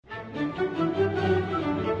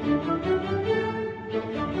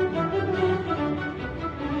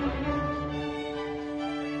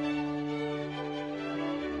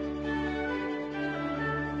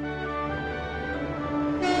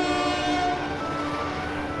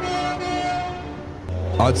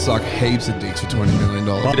I'd suck heaps of dicks for $20 million.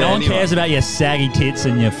 Well, no one cares about your saggy tits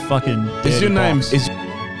and your fucking. Is your name? Box.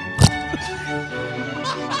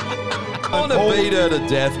 I want to beat her to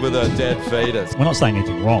death with her dead fetus. We're not saying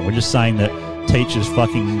anything wrong. We're just saying that teachers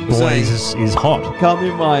fucking boys is hot. Come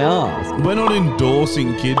in my ass. We're not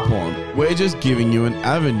endorsing kid porn. We're just giving you an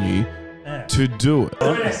avenue to do it.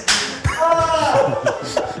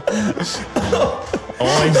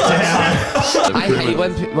 Always down. I hate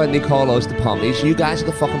when they call us the pommies. You guys are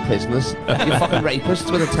the fucking prisoners. You're fucking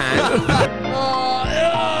rapists with a tang.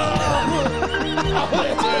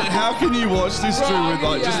 How can you watch this through with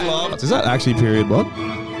like just laugh? Is that actually period blood?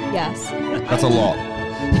 Yes. That's a lot.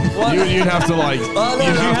 You'd have to like. You'd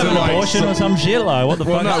have to An like. abortion or some shit, like what the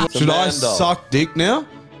fuck? No, should I suck dick now?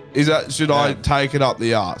 Should I take it up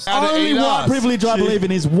the arse? Only white privilege I believe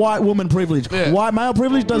in is white woman privilege. Yeah. White male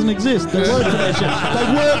privilege doesn't exist. They work for their shit.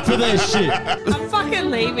 They work for their shit. I'm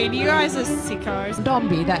fucking leaving. You guys are sickos. Don't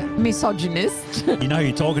be that misogynist. You know who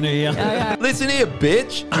you're talking to here. Okay. Listen here,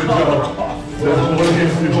 bitch.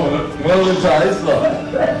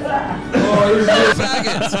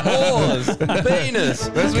 Faggots, whores, penis.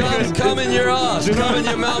 Come in your ass. Come in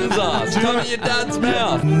your mum's ass. Come in your dad's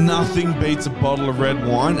mouth. Nothing beats a bottle of red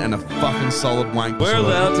wine and a fucking solid wank. We're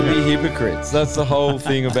allowed to be hypocrites. That's the whole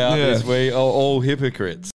thing about this. We are all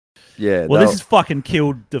hypocrites. Yeah. Well, this has fucking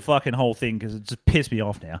killed the fucking whole thing because it just pissed me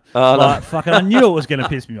off now. Oh, no. Like, fucking, I knew it was going to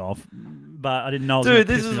piss me off, but I didn't know. Dude,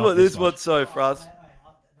 this is what's so frustrating.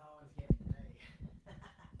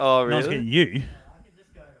 Oh, No one's really? getting you.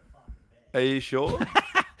 Are you sure?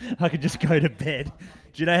 I could just go to bed.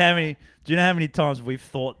 Do you know how many times we've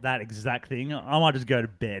thought that exact thing? I might just go to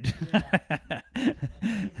bed.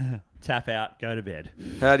 Tap out, go to bed.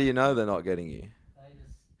 How do you know they're not getting you?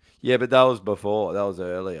 Yeah, but that was before. That was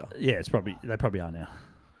earlier. Yeah, they probably are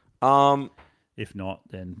now. If not,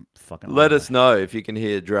 then fucking Let us know if you can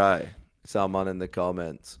hear Dre. Someone in the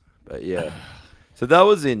comments. But yeah. So that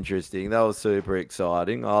was interesting. That was super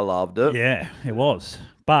exciting. I loved it. Yeah, it was.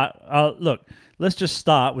 But look, let's just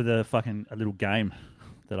start with a little game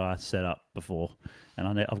that I set up before, and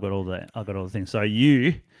I've got all the things. So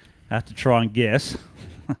you have to try and guess.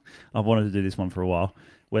 I've wanted to do this one for a while,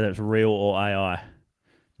 whether it's real or AI.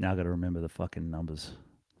 Now I've got to remember the fucking numbers.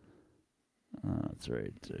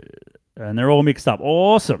 3, 2, and they're all mixed up.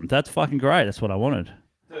 Awesome, that's fucking great. That's what I wanted.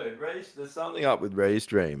 Dude, there's something up with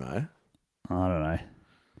Restream, eh? I don't know.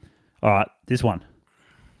 All right, this one.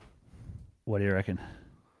 What do you reckon?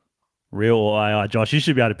 Real or AI? Josh, you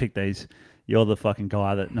should be able to pick these. You're the fucking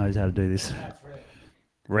guy that knows how to do this.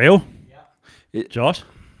 Real? Yeah. Josh?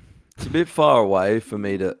 It's a bit far away for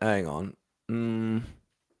me to... Hang on.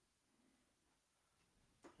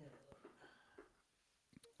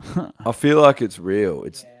 I feel like it's real.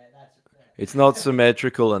 It's not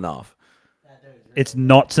symmetrical enough. It's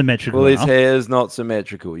not symmetrical Well, his enough. hair's not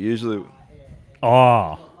symmetrical. Usually...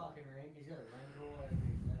 Oh.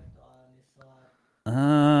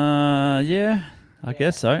 Yeah, I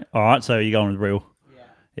guess so. All right, so you're going with real.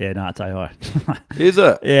 Yeah, no, it's AI. Is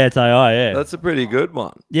it? Yeah, it's AI, yeah. That's a pretty good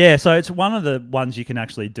one. Yeah, so it's one of the ones you can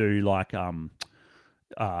actually do like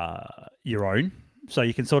your own. So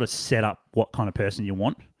you can sort of set up what kind of person you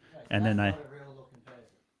want. And then they...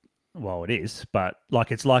 Well, it is, but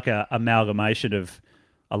like it's like a amalgamation of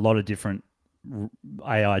a lot of different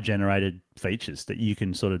AI-generated features that you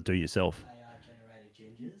can sort of do yourself.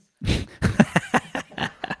 AI-generated gingers?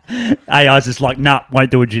 AI's just like, nah,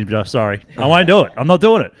 won't do it, Ginger. Sorry. I won't do it. I'm not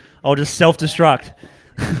doing it. I'll just self-destruct.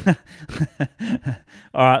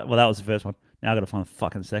 All right, well, that was the first one. Now I've got to find the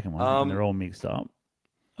fucking second one. And they're all mixed up.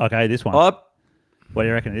 Okay, this one. What do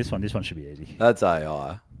you reckon of this one? This one should be easy. That's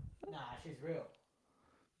AI. Nah, she's real.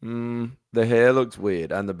 The hair looks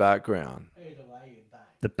weird and the background. Either way, you're back.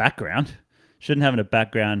 The background? Shouldn't having a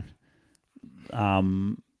background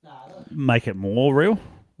make it more real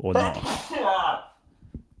or not?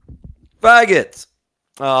 Faggots!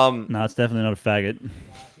 No, it's definitely not a faggot.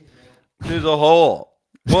 She's a whore.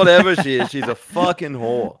 Whatever she is, she's a fucking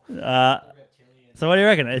whore. So what do you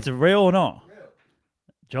reckon? It's real or not? Real.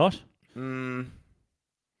 Josh? I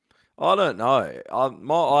don't know.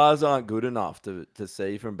 My eyes aren't good enough to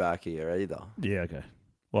see from back here either. Yeah, okay.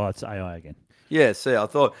 Well, it's AI again. Yeah, see, I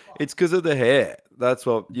thought it's because of the hair. That's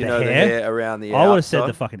what, the hair around the outside. I would have said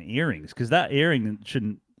the fucking earrings, because that earring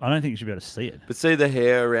shouldn't, I don't think you should be able to see it. But see the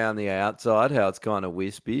hair around the outside, how it's kind of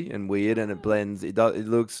wispy and weird, and it blends. It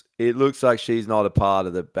looks like she's not a part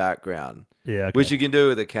of the background. Yeah, okay. Which you can do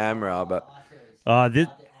with a camera, but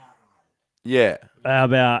yeah. How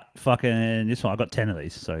about fucking this one? I got 10 of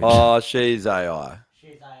these. So. Oh, she's AI.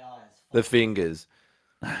 She's AI. The fingers.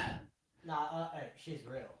 Nah, she's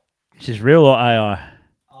real. She's real or AI?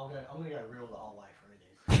 I'm gonna go real the whole way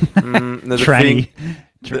through this. No, the Tranny.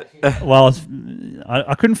 thing- Well,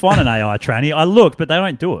 I couldn't find an AI tranny. I looked, but they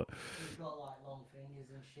don't do it. She's got like long fingers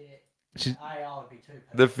and shit. She's- AI would be too.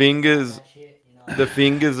 The perfect fingers- for that shit, you know? the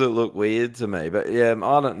fingers that look weird to me, but yeah,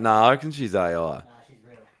 I don't know. I reckon she's AI. Nah, she's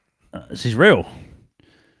real. She's real.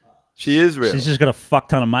 She is real. She's just got a fuck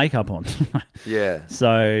ton of makeup on. Yeah.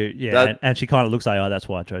 So yeah, That- and she kind of looks AI. That's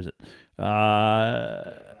why I chose it.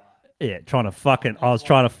 Yeah, trying to fucking. I was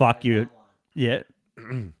trying to fuck you. Yeah.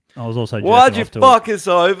 I was also. Why'd jerking you off to it. fuck us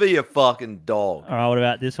over, you fucking dog? All right. What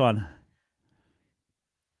about this one?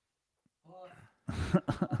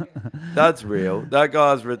 That's real. That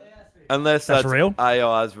guy's unless That's that's real?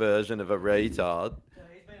 AI's version of a retard. So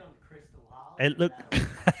he's been on Crystal Hall. It look.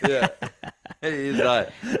 Yeah. He is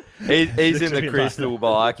he's in the Literally Crystal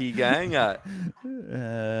Bikey gang.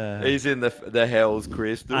 He's in the Hell's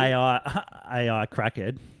Crystal. AI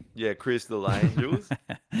crackhead. Yeah, Crystal Angels.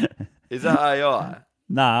 Is that AI?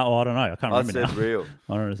 Nah, I don't know. I can't I remember said now. real.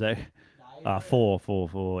 I don't know. Say.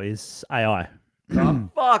 4 is AI.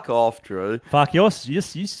 Fuck off, Drew. Fuck, you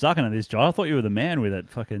sucking at this, John. I thought you were the man with it.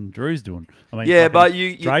 Fucking Drew's doing. I mean, Yeah, fucking but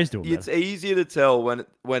you Dre's doing it's better. easier to tell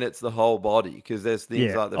when it's the whole body because there's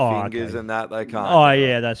things Yeah. like the Oh, fingers okay. and that they can't. Oh do.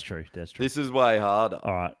 yeah, that's true. That's true. This is way harder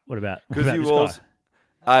All right. What about because this you guy? also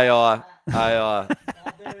AI.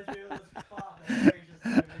 That dude's real as fuck. He's just so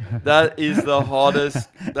real. That is the hottest.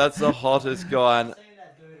 That's the hottest guy. I've seen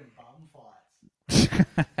that dude in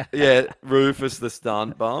bum fights. Yeah, Rufus the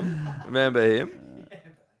stunt bum. Remember him?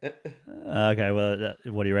 Okay, well,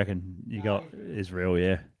 what do you reckon? You got is real,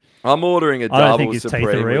 yeah. I'm ordering a I don't double think his teeth are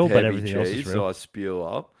supreme real, with but heavy everything else is cheese, real. so I spew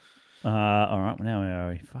up. All right, well, now where are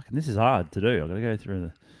we? Fucking, this is hard to do. I've got to go through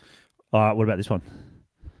the. All right, what about this one?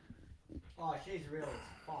 Oh, she's real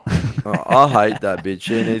as fuck. Oh, I hate that bitch.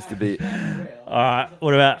 She needs to be. All right,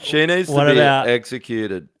 what about She needs to what be about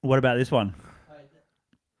executed. what about this one?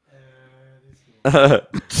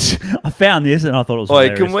 This I found this and I thought it was.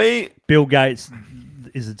 Wait, hilarious. can Bill Gates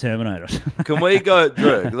is the Terminator. we go,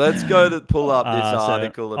 Drew? Let's go to pull up this So,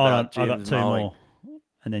 article hold on, about I got Jim's two mowing. more,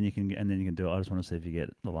 and then you can do it. I just want to see if you get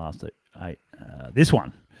the last 8. This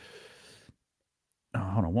one. Oh,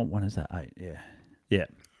 hold on, what one is that? 8. Yeah.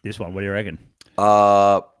 This one. What do you reckon?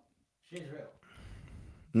 she's real.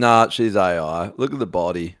 Nah, she's AI. Look at the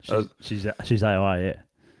body. She's AI. Yeah.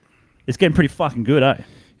 It's getting pretty fucking good, eh?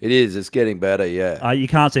 It is. It's getting better. Yeah. You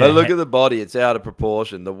can't see. But her look head. at the body; it's out of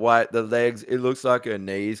proportion. The weight, the legs. It looks like her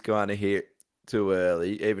knees kind of hit too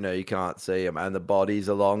early, even though you can't see them. And the body's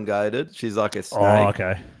elongated. She's like a snake. Oh,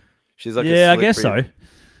 okay. She's like Yeah, a I guess so.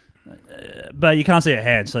 slippery- But you can't see her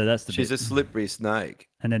hand, so that's the. She's bit. a slippery snake.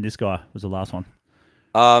 And then this guy was the last one.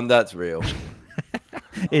 That's real.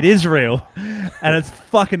 It is real, and it's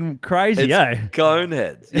fucking crazy, It's eh?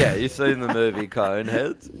 Coneheads. Yeah, you've seen the movie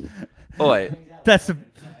Coneheads. Oi,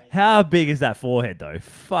 How big is that forehead, though?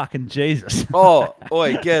 Fucking Jesus.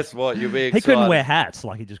 oi! Guess what? You'll be excited. He couldn't wear hats,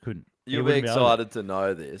 like he just couldn't. He You'll be wouldn't able to. excited to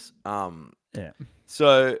know this. Yeah.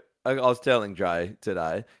 So I was telling Dre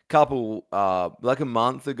today, like a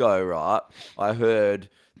month ago, right? I heard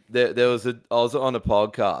I was on a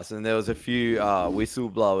podcast and there was a few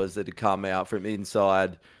whistleblowers that had come out from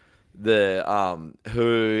inside the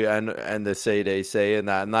WHO and the CDC and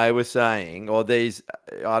that, and they were saying, or these,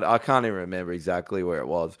 I can't even remember exactly where it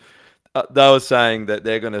was. They were saying that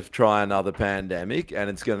they're going to try another pandemic and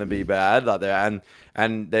it's going to be bad, like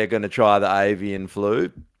and they're going to try the avian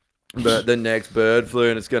flu, but the next bird flu,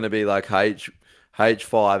 and it's going to be like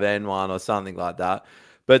H5N1 or something like that.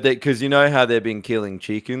 But because you know how they've been killing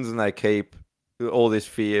chickens and they keep all this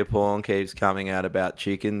fear porn keeps coming out about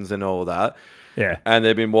chickens and all that. Yeah. And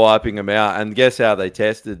they've been wiping them out. And guess how they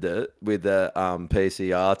tested it with the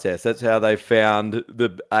PCR test? That's how they found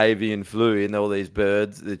the avian flu in all these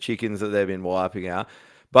birds, the chickens that they've been wiping out.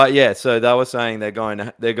 But yeah, so they were saying they're going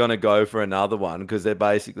to go for another one because they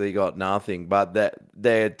basically got nothing. But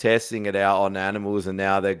they're testing it out on animals, and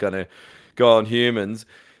now they're going to go on humans.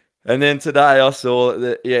 And then today I saw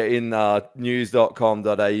that in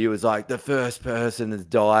news.com.au it was like the first person has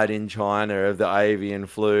died in China of the avian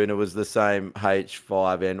flu, and it was the same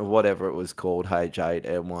H5N or whatever it was called,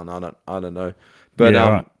 H8N1. I don't know, but Yeah,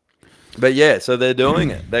 right. But yeah, so they're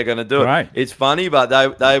doing it. They're going to do it. Right. It's funny, but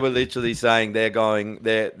they were literally saying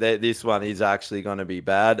this one is actually going to be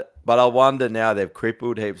bad. But I wonder now they've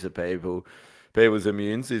crippled heaps of people's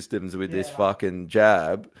immune systems with this fucking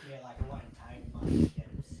jab. Yeah, like it won't take much to get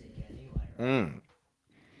them sick anyway. Right?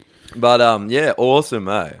 But yeah, awesome,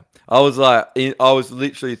 eh? I was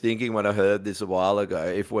literally thinking when I heard this a while ago,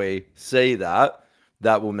 if we see that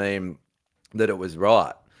will mean that it was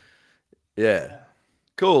right. Yeah.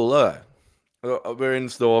 Cool, though. We're in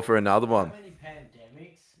store for another one. How many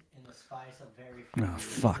pandemics in the space of very few Oh, years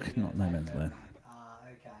fuck. are gonna Not no take man's over? land.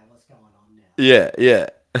 Okay, what's going on now? Yeah.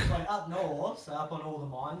 Like up north, so up on all the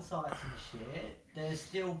mine sites and shit, they're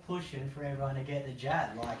still pushing for everyone to get the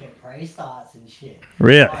jab, like at pre-starts and shit.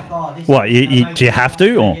 Really? Like, oh, this What, is you- gonna you- make do you it have okay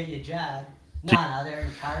to, or- get your jab. No, they're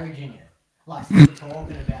encouraging it. Like still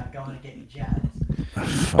talking about going to get your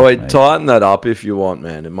jabs. Wait, tighten that up if you want,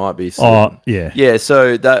 man. It might be. Oh, yeah. Yeah.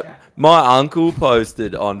 So that my uncle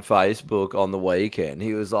posted on Facebook on the weekend.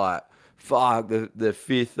 He was like, "Fuck, the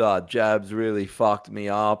fifth jabs really fucked me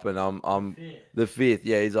up, and I'm the fifth.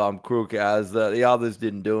 Yeah, he's I'm crook as the others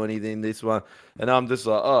didn't do anything. This one, and I'm just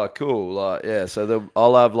like, oh, cool. Like, yeah. So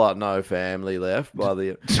I'll have like no family left by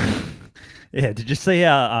the. Yeah, did you see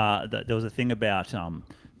how there was a thing about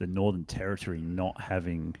the Northern Territory not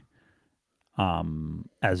having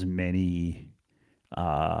as many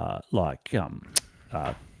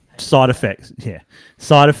side effects? Yeah,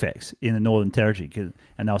 side effects in the Northern Territory,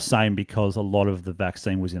 and they were saying because a lot of the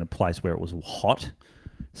vaccine was in a place where it was hot,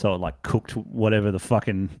 so it like cooked whatever the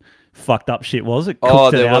fucking fucked up shit was. It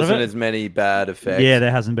cooked it There out wasn't of it. as many bad effects. Yeah,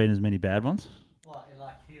 there hasn't been as many bad ones.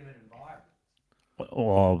 Like humid environment.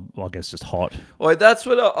 Or I guess just hot. Well, that's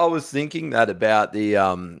what I was thinking that about the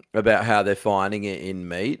about how they're finding it in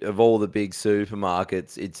meat. Of all the big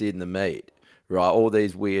supermarkets, it's in the meat, right? All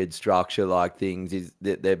these weird structure like things is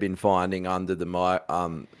that they've been finding under the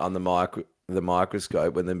the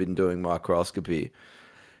microscope when they've been doing microscopy.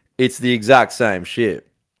 It's the exact same shit.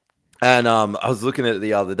 And I was looking at it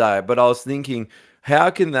the other day, but I was thinking, how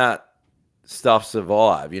can that stuff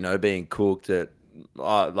survive? You know, being cooked at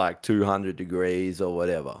like 200 degrees or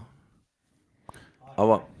whatever. I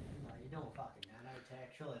want. No, you don't fucking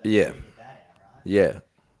nanotech. Surely Yeah. they figured that out, right? Yeah. You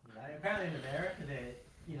know, apparently in America,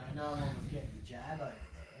 no one was getting the jab over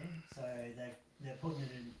there, so they're putting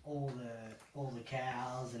it in all the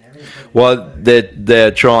cows and everything. Well,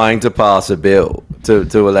 they're trying to pass a bill to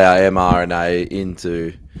allow mRNA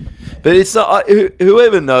into, but it's not.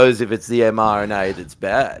 Whoever knows if it's the mRNA that's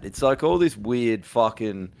bad? It's like all this weird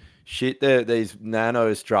fucking shit. These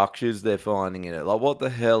nanostructures they're finding in it. Like, what the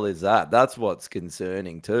hell is that? That's what's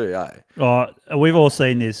concerning too, eh? Oh, we've all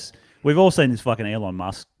seen this. We've all seen this fucking Elon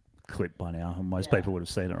Musk clip by now, and most people would have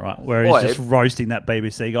seen it, right? Where he's just roasting that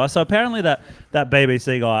BBC guy. So apparently that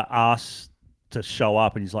BBC guy asked to show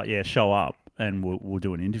up, and he's like, "Yeah, show up, and we'll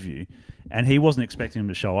do an interview." And he wasn't expecting him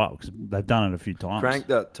to show up because they've done it a few times. Crank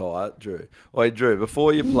that tight, Drew. Wait, Drew,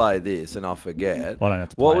 before you play this, and I forget, I don't have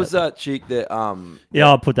to what play was it. that chick that Yeah,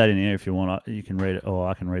 I'll put that in here if you want. You can read it, or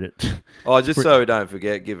I can read it. Oh, just so we don't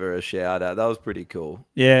forget, give her a shout out. That was pretty cool.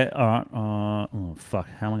 Yeah, all right. Oh fuck,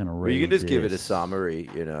 how am I going to read? Well, you can just give it a this? summary,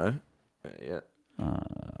 you know. Yeah.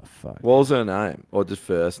 Fuck. What was her name? Or just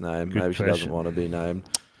first name? Good Maybe she question. doesn't want to be named.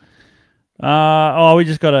 We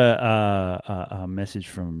just got a message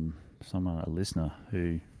from someone, a listener,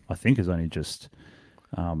 who I think has only just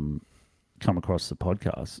come across the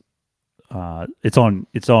podcast. It's on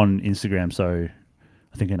Instagram, so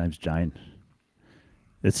I think her name's Jane.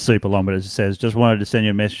 It's super long, but it says, just wanted to send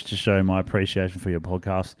you a message to show my appreciation for your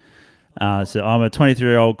podcast. So I'm a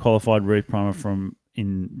 23-year-old qualified roof primer from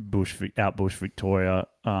out bush Victoria.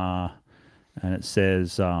 And it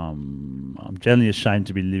says, I'm generally ashamed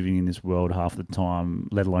to be living in this world half the time,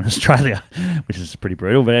 let alone Australia, which is pretty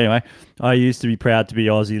brutal. But anyway, I used to be proud to be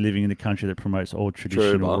Aussie, living in a country that promotes all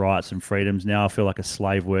traditional rights and freedoms. Now I feel like a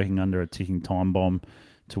slave working under a ticking time bomb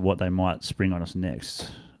to what they might spring on us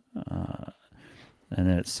next. And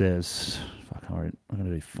then it says, fuck, I'm going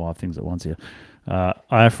to do 5 things at once here. I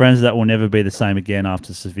have friends that will never be the same again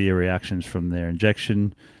after severe reactions from their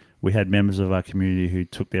injection. We had members of our community who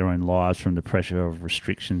took their own lives from the pressure of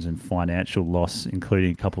restrictions and financial loss,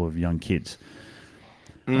 including a couple of young kids.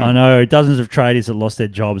 I know dozens of tradies that lost their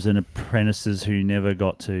jobs and apprentices who never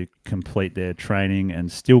got to complete their training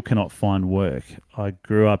and still cannot find work. I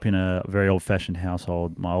grew up in a very old-fashioned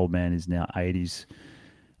household. My old man is now 80s.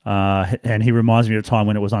 And he reminds me of a time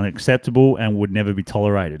when it was unacceptable and would never be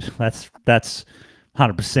tolerated. That's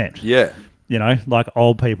 100%. Yeah. You know, like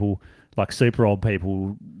old people, like super old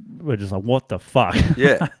people, we're just like, what the fuck?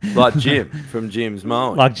 Yeah. Like Jim from Jim's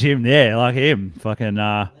Mowing. Like Jim, yeah, like him. Fucking,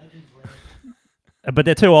 but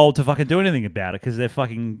they're too old to fucking do anything about it because they're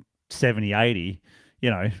fucking 70, 80.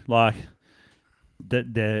 You know, like,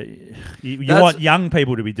 you want young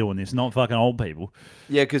people to be doing this, not fucking old people.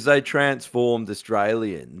 Yeah, because they transformed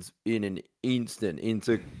Australians in an instant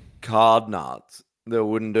into card nuts that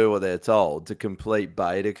wouldn't do what they're told to complete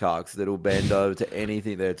beta cucks that'll bend over to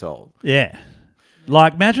anything they're told. Yeah.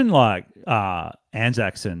 Like, imagine like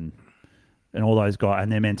Anzacs and all those guys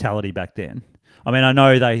and their mentality back then. I mean, I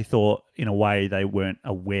know they thought in a way they weren't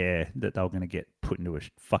aware that they were going to get put into a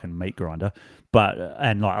fucking meat grinder, but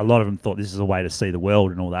and like a lot of them thought this is a way to see the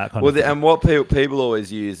world and all that kind of thing. And what people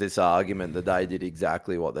always use this argument that they did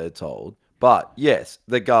exactly what they're told. But yes,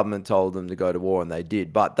 the government told them to go to war, and they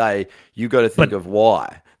did. But you got to think of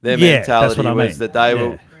why. Their mentality was that they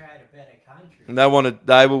were. And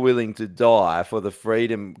they were willing to die for the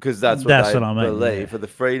freedom, because that's what they believe, for the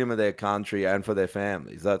freedom of their country and for their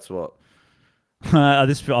families. That's what. I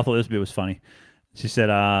thought this bit was funny. She said,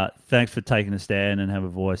 thanks for taking a stand and have a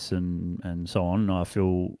voice and so on. I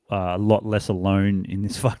feel a lot less alone in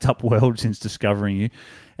this fucked up world since discovering you.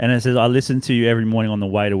 And it says, I listen to you every morning on the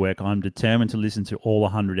way to work. I'm determined to listen to all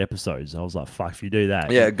 100 episodes. I was like, fuck, if you do that.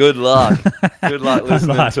 Yeah, good luck. Good luck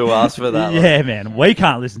listening to us for that long. Yeah, man. We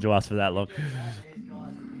can't listen to us for that long.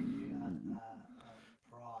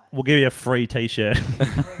 We'll give you a free T-shirt.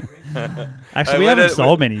 Actually, we haven't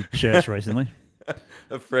sold many shirts recently.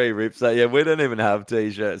 A free rip. So, yeah, we don't even have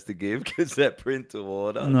T-shirts to give because they're print to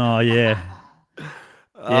order. No, yeah.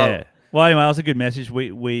 Yeah. Well, anyway, that was a good message.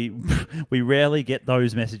 We rarely get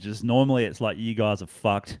those messages. Normally, it's like you guys are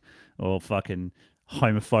fucked or fucking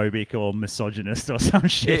homophobic or misogynist or some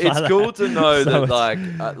shit. It's like cool that. to know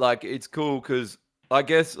that, like it's cool because I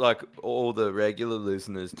guess like all the regular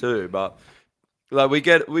listeners too, but. Like we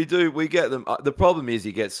get them. The problem is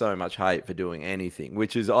you get so much hate for doing anything,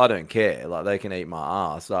 which is I don't care. Like they can eat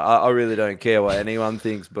my ass. Like, I really don't care what anyone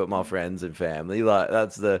thinks, but my friends and family. Like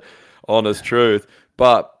that's the honest truth.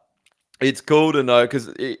 But it's cool to know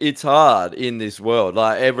because it's hard in this world.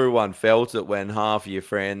 Like everyone felt it when half of your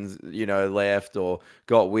friends, left or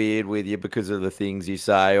got weird with you because of the things you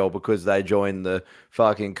say or because they joined the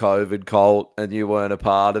fucking COVID cult and you weren't a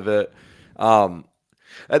part of it.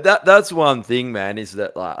 That's one thing, man, is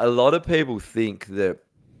that like a lot of people think that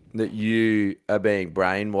you are being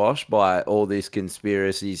brainwashed by all this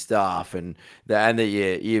conspiracy stuff and that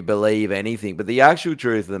you believe anything. But the actual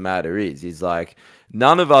truth of the matter is like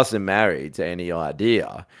none of us are married to any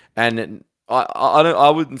idea, and I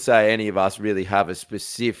wouldn't say any of us really have a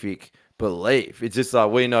specific belief. It's just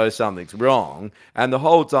like we know something's wrong, and the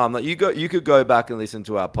whole time like you could go back and listen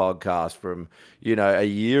to our podcast from a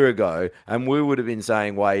year ago and we would have been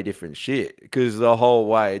saying way different shit because the whole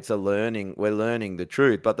way we're learning the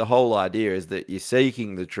truth, but the whole idea is that you're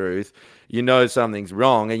seeking the truth, something's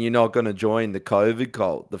wrong, and you're not going to join the COVID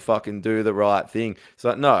cult, the fucking do the right thing. It's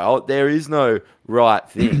like no, there is no right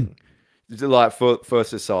thing like for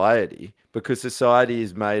society. Because society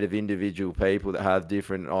is made of individual people that have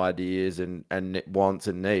different ideas and wants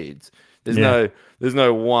and needs. There's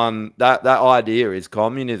no one that idea is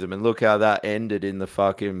communism, and look how that ended in the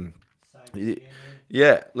fucking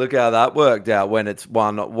look how that worked out when it's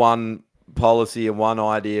one policy and one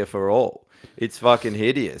idea for all. It's fucking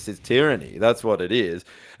hideous. It's tyranny. That's what it is.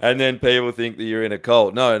 And then people think that you're in a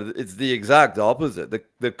cult. No, it's the exact opposite.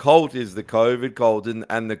 The cult is the COVID cult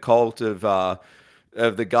and the cult of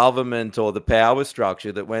the government or the power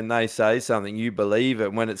structure, that when they say something, you believe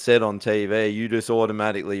it. When it's said on TV, you just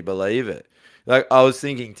automatically believe it. Like I was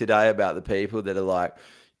thinking today about the people that are like,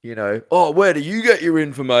 oh, where do you get your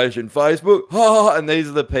information? Facebook? Oh, and these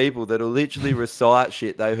are the people that will literally recite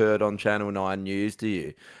shit they heard on Channel 9 News to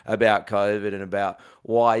you about COVID and about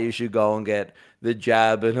why you should go and get the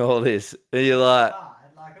jab and all this. And you're like...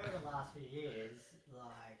 Like over the last few years,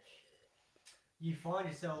 like you find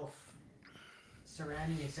yourself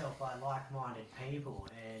surrounding yourself by like-minded people,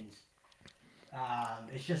 and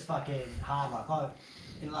it's just fucking hard. Like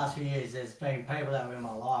in the last few years, there's been people that were in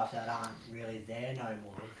my life that aren't really there no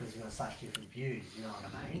more because we've got such different views. You know what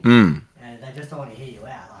I mean? And they just don't want to hear you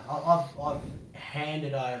out. Like I've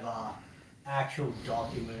handed over actual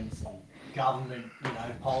documents and government,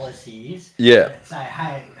 policies. Yeah. That say,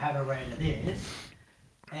 hey, have a read of this,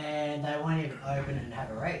 and they won't even open it and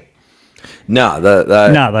have a read. No,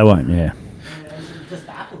 they won't. Yeah. Just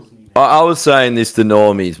baffles me. I was saying this to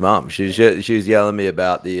Normie's mum. She was yelling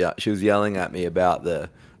at me about the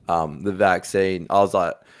vaccine. I was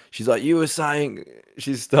like, she's like, you were saying.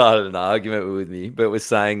 She started an argument with me, but was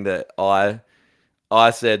saying that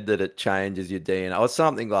I said that it changes your DNA or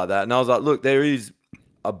something like that, and I was like, look, there is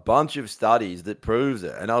a bunch of studies that proves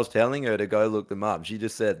it, and I was telling her to go look them up. She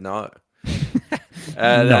just said no.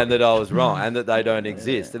 And that I was wrong and that they don't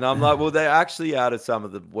exist. And I'm like, well, they're actually out of some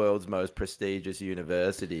of the world's most prestigious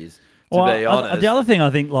universities, to be honest. The other thing I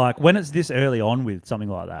think, like, when it's this early on with something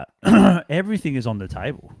like that, everything is on the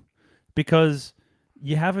table because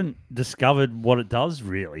you haven't discovered what it does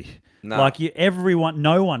really. No. Like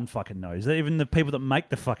no one fucking knows. Even the people that make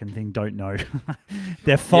the fucking thing don't know.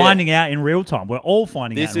 They're finding out in real time. We're all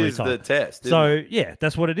finding out in real time. This is the test. So yeah,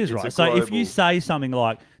 that's what it is, right? So if you global- say something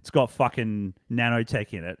like it's got fucking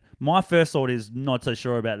nanotech in it, my first thought is not so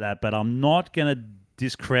sure about that, but I'm not gonna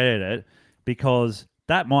discredit it because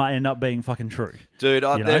that might end up being fucking true. Dude,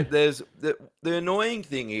 you know? there's the annoying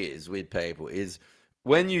thing is with people is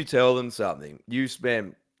when you tell them something, you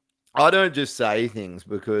spend. I don't just say things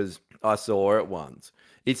because I saw it once.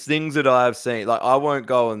 It's things that I have seen. Like I won't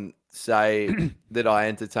go and say that I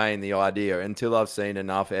entertain the idea until I've seen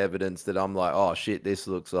enough evidence that I'm like, oh shit, this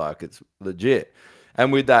looks like it's legit.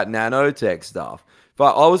 And with that nanotech stuff,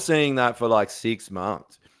 but I was seeing that for like 6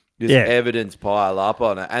 months. Just evidence pile up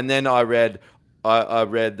on it, and then I read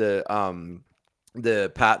the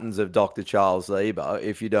patterns of Dr. Charles Lieber.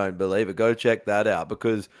 If you don't believe it, go check that out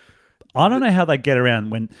because I don't know how they get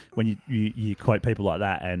around when you quote people like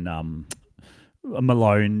that and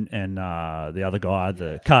Malone and the other guy,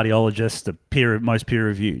 the cardiologist, the most peer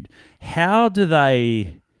reviewed. How do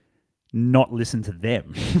they not listen to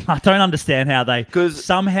them? I don't understand how they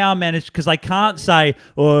somehow manage, because they can't say,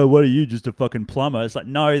 oh, what are you, just a fucking plumber? It's like,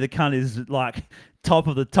 no, the cunt is like top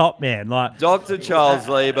of the top, man. Like Dr. Charles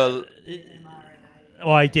Lieber.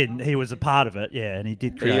 Well, he didn't. He was a part of it, yeah, and he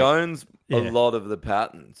did create. He owns a lot of the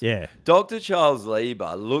patents. Yeah. Dr. Charles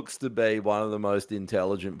Lieber looks to be one of the most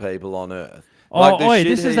intelligent people on earth.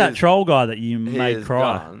 This is that troll guy that you made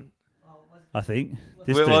cry. Done. I think.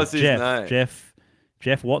 This What's his Jeff, name?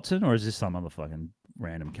 Jeff Watson, or is this some other fucking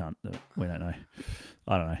random cunt that we don't know?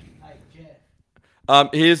 I don't know.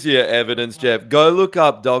 Here's your evidence, Jeff. Go look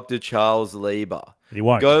up Dr. Charles Lieber. He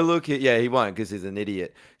won't. Go look at he won't because he's an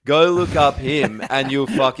idiot. Go look up him and you'll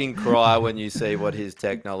fucking cry when you see what his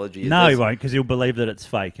technology is. No, he won't, because he'll believe that it's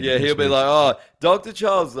fake. Yeah, he'll be like, oh, Dr.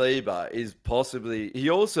 Charles Lieber is possibly... He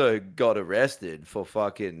also got arrested for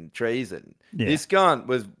fucking treason. Yeah. This cunt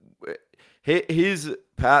was... His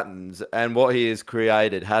patterns and what he has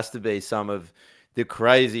created has to be some of the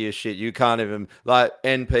craziest shit. You can't even... Like,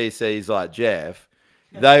 NPCs like Jeff,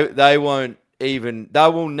 they won't even... They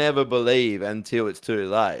will never believe until it's too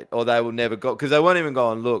late. Or they will never go... Because they won't even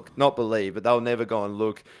go and look. Not believe, but they'll never go and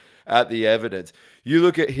look at the evidence. You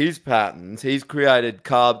look at his patterns. He's created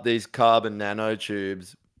these carbon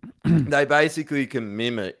nanotubes. They basically can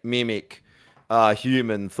mimic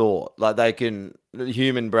human thought. Like they can...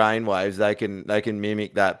 Human brainwaves, they can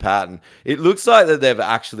mimic that pattern. It looks like that they've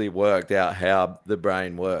actually worked out how the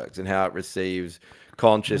brain works and how it receives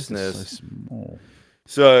consciousness. So small.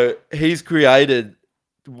 So he's created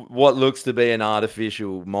what looks to be an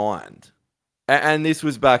artificial mind. And this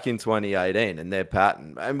was back in 2018 and their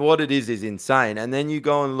pattern. And what it is insane. And then you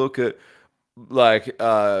go and look at, like,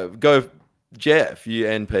 go, Jeff, you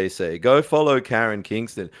NPC, go follow Karen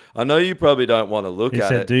Kingston. I know you probably don't want to look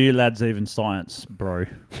at it. Do you lads even science, bro?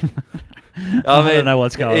 I don't know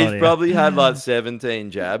what's going on He's probably had like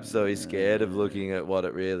 17 jabs, so he's scared of looking at what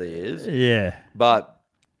it really is. Yeah. But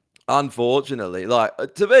unfortunately, like,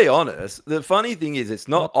 to be honest, the funny thing is it's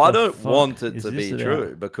not, I don't want it to be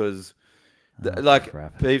true because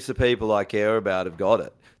heaps of people I care about have got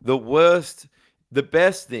it. The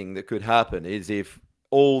best thing that could happen is if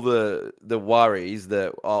all the worries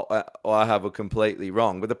that I have are completely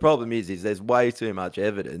wrong. But the problem is there's way too much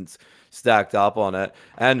evidence stacked up on it.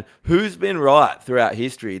 And who's been right throughout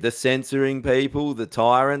history? The censoring people, the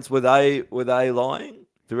tyrants, were they lying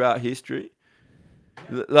throughout history?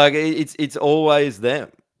 Like it's always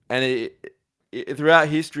them. And throughout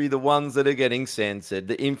history, the ones that are getting censored,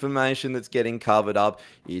 the information that's getting covered up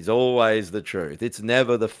is always the truth. It's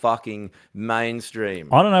never the fucking mainstream.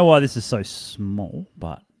 I don't know why this is so small,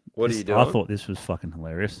 but what are you doing? I thought this was fucking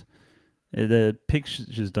hilarious. The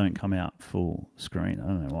pictures don't come out full screen. I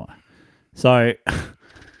don't know why. So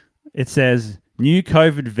it says new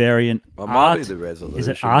COVID variant. It might be the resolution. Is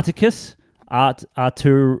it Arcticus?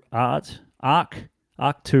 Arcturus.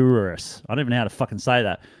 I don't even know how to fucking say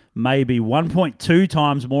that. Maybe 1.2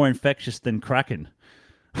 times more infectious than Kraken.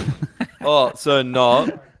 Oh, so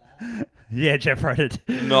not? Yeah, Jeff wrote it.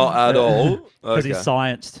 Not at all? Because he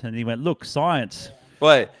scienced, and he went, look, science.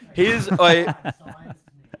 Wait, I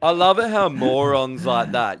love it how morons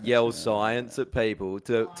like that yell science at people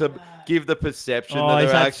to give the perception that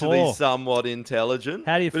they're actually somewhat intelligent.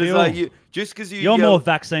 How do you but feel? It's like just because You're more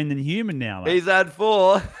vaccine than human now, mate. He's had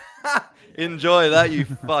 4. Enjoy that, you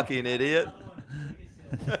fucking idiot.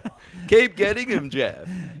 Keep getting him, Jeff.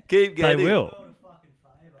 Keep getting him. They will.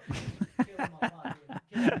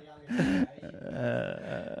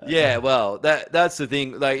 Yeah, well, that's the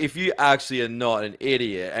thing. Like, if you actually are not an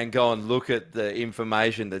idiot and go and look at the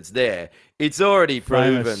information that's there, it's already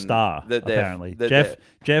proven Famous star, that they're apparently. that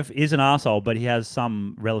Jeff is an asshole, but he has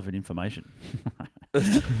some relevant information.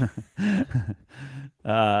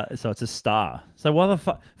 So it's a star. So why the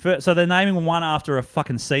fuck? So they're naming one after a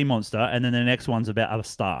fucking sea monster, and then the next one's about a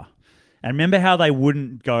star. And remember how they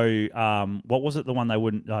wouldn't go? What was it? The one they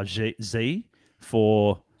wouldn't Z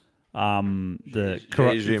for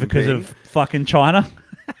because Jinping. of fucking China.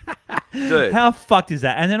 Dude. How fucked is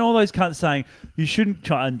that? And then all those cunts saying you shouldn't.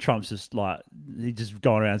 And Trump's just like he's just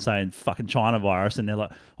going around saying fucking China virus, and they're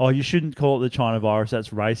like, oh, you shouldn't call it the China virus. That's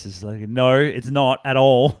racist. Like, no, it's not at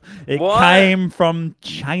all. It came from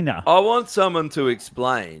China. I want someone to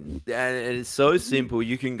explain, and it's so simple.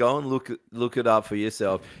 You can go and look it up for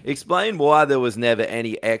yourself. Explain why there was never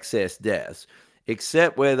any excess deaths,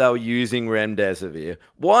 except where they were using remdesivir.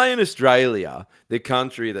 Why in Australia, the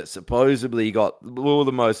country that supposedly got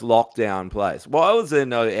the most lockdown place, why was there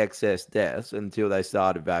no excess deaths until they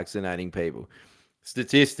started vaccinating people?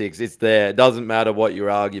 Statistics, it's there. It doesn't matter what your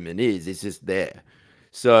argument is. It's just there.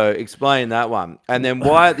 So explain that one. And then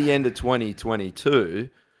why at the end of 2022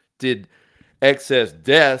 did excess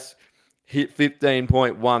deaths hit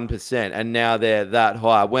 15.1%, and now they're that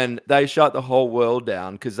high when they shut the whole world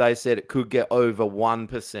down because they said it could get over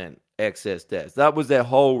 1% excess deaths. That was their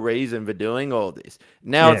whole reason for doing all this.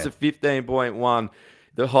 Now it's a 15.1.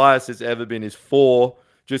 The highest it's ever been is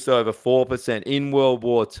just over 4% in World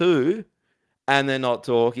War II, and they're not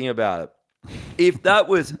talking about it. If that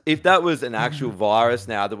was an actual virus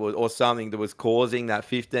now or something that was causing that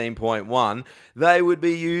 15.1, they would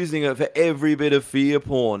be using it for every bit of fear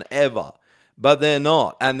porn ever. But they're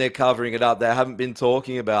not, and they're covering it up. They haven't been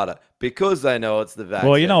talking about it because they know it's the vaccine.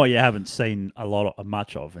 Well, you know what you haven't seen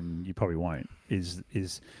much of, and you probably won't, is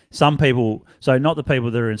some people, so not the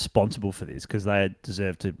people that are responsible for this, because they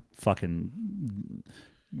deserve to fucking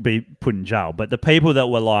be put in jail, but the people that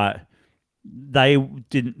were like, they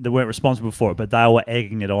weren't responsible for it, but they were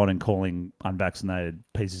egging it on and calling unvaccinated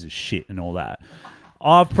pieces of shit and all that.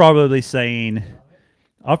 I've probably seen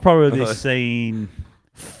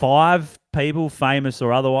 5 people, famous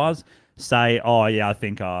or otherwise, say, "Oh yeah, I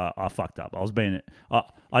think I fucked up. I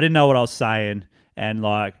didn't know what I was saying, and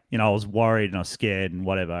I was worried and I was scared and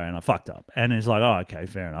whatever, and I fucked up." And it's like, "Oh, okay,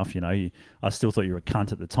 fair enough. I still thought you were a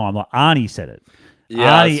cunt at the time." Like Arnie said it.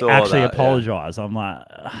 Yeah, Arnie actually apologized. Yeah. I'm like,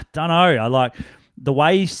 I don't know. I like the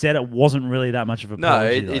way he said it wasn't really that much of a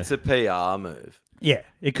apology. No, it's a PR move. Yeah,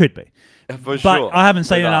 it could be. For sure. But I haven't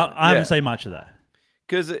seen I haven't seen much of that.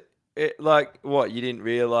 Because what, you didn't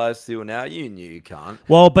realise till now? You knew you can't.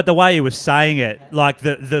 Well, but the way he was saying it, like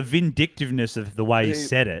the vindictiveness of the way he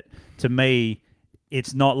said it, to me,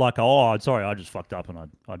 it's not like, oh, sorry, I just fucked up and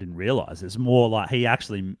I didn't realise. It's more like he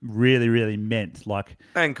actually really, really meant, like,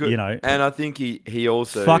 and I think he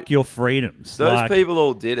also... Fuck your freedoms. Those people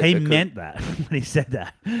all did it. He meant that when he said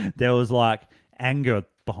that. There was, like, anger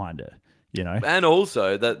behind it, And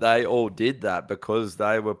also that they all did that because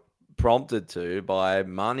they were prompted to by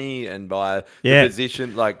money and by the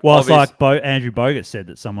position. It's like Andrew Bogut said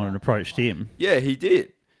that someone had approached him. Yeah, he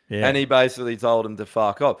did. Yeah. And he basically told him to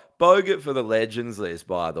fuck off. Bogut for the Legends list,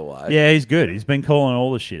 by the way. Yeah, he's good. He's been calling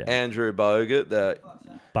all the shit out. Andrew Bogut, the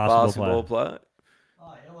basketball player.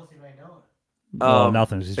 Oh, yeah, what's he been doing?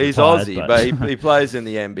 Nothing. He's retired, Aussie, but he plays in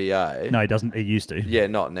the NBA. No, he doesn't. He used to. Yeah,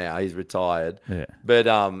 not now. He's retired. Yeah. But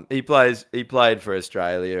he played for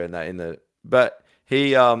Australia but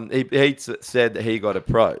he said that he got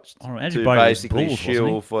approached to basically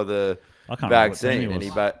shill for the vaccine,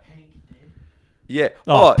 and yeah.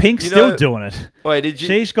 Oh, Pink's still doing it. Wait, did you?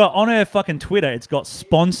 She's got on her fucking Twitter. It's got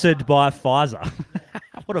sponsored by Pfizer.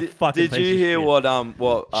 What a fucking. Did you hear what?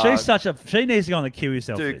 She's she needs to go on the kill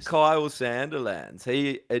yourself. Dude, Kyle Sandilands,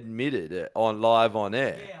 he admitted it live on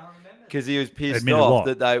air. Yeah, I remember. Because he was pissed off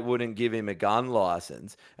that they wouldn't give him a gun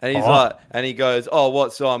license, and he's he goes, "Oh,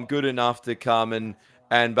 what? So I'm good enough to come and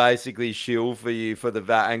basically shill for you for the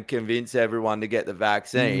and convince everyone to get the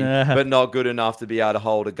vaccine, but not good enough to be able to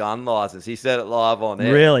hold a gun license." He said it live on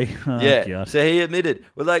air. Really? Oh, yeah. God. So he admitted.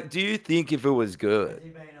 Well, do you think if it was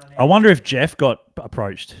good? I wonder if Jeff got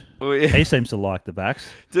approached. He seems to like the backs.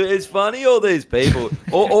 Dude, it's funny, all these people.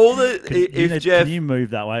 Jeff, can you move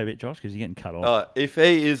that way a bit, Josh? Because you're getting cut off. If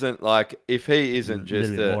he isn't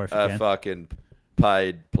just a fucking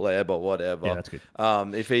paid pleb or whatever. Yeah, that's good.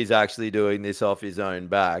 If he's actually doing this off his own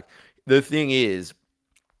back. The thing is,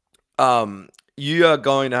 you are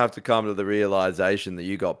going to have to come to the realization that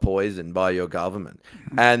you got poisoned by your government.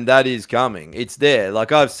 And that is coming. It's there.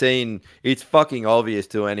 Like I've seen, it's fucking obvious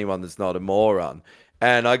to anyone that's not a moron.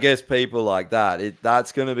 And I guess people like that,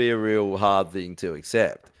 that's going to be a real hard thing to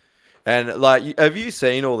accept. And like, have you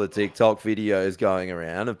seen all the TikTok videos going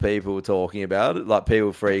around of people talking about it? Like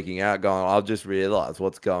people freaking out, going, "I've just realized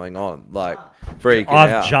what's going on." Like freaking out.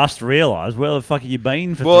 I've just realised. Where the fuck have you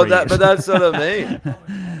been for 3 years? But that's what I mean.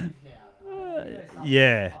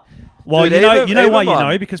 Yeah. Well, Dude, you know why even you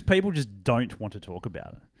my- know? Because people just don't want to talk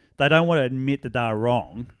about it. They don't want to admit that they're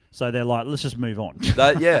wrong. So they're like, let's just move on.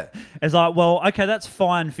 Yeah. It's like, well, okay, that's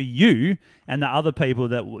fine for you and the other people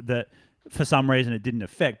that for some reason it didn't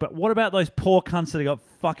affect. But what about those poor cunts that have got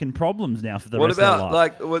fucking problems now for the rest of their life?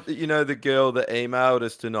 Like the girl that emailed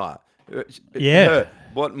us tonight? Yeah.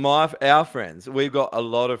 Our friends, we've got a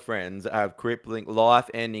lot of friends that have crippling,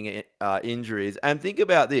 life-ending injuries. And think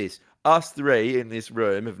about this: us three in this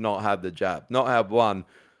room have not had the jab, not had one.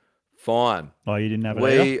 Fine. Oh, you didn't have it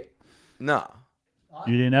either? No.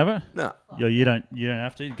 You didn't have it? No. You don't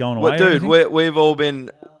have to? Going away? Well, dude, we've all been...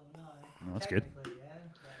 Oh, that's good.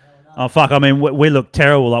 Oh, fuck. I mean, we look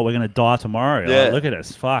terrible, like we're going to die tomorrow. Yeah. Like, look at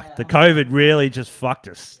us. Fuck. The COVID really just fucked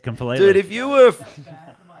us completely. Dude, if you were...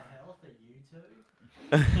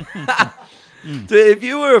 Dude, if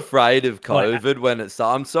you were afraid of COVID when it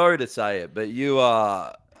started, I'm sorry to say it, but you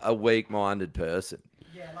are a weak-minded person.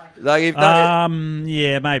 Like if that,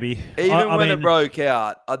 yeah, maybe. even I when mean, it broke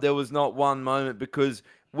out, there was not one moment, because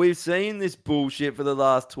we've seen this bullshit for the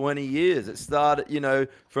last 20 years. It started,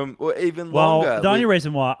 from even longer. The only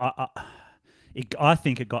reason why I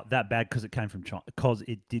think it got that bad because it came from China. Because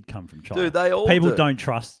it did come from China. Dude, they all people do. don't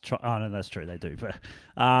trust. Oh no, that's true. They do. But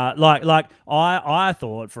I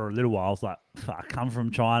thought for a little while, I was like, fuck, come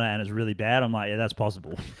from China and it's really bad. I'm like, yeah, that's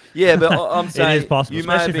possible. Yeah, but I'm saying it is possible, you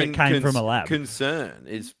may have especially if been it came from a lab. Concern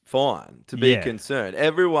is fine to be Yeah. concerned.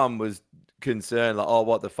 Everyone was concerned, like, oh,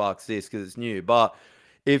 what the fuck's this? Because it's new. But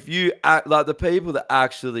if you act like the people that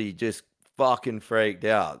actually just fucking freaked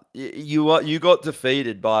out, you got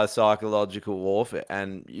defeated by psychological warfare,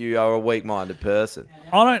 and you are a weak-minded person.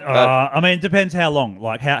 I don't. I mean, it depends how long.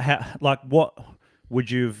 Like how like what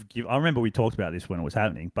would you give? I remember we talked about this when it was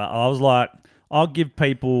happening, but I was like, I'll give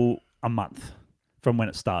people a month from when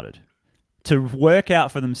it started to work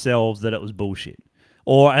out for themselves that it was bullshit,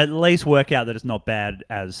 or at least work out that it's not bad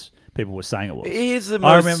as people were saying it was. Here's the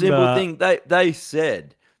most simple thing. They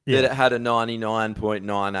said that it had a 99.98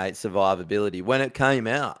 survivability when it came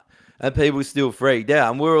out, and people still freaked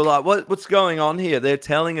out. And we were like, what's going on here? They're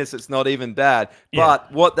telling us it's not even bad.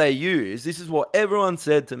 But what they use, this is what everyone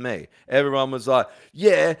said to me. Everyone was like,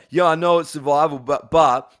 yeah, I know it's survival,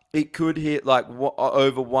 but it could hit like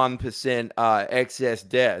over 1% excess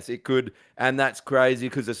deaths. It could, and that's crazy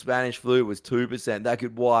because the Spanish flu was 2%. That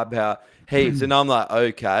could wipe out heaps. And I'm like,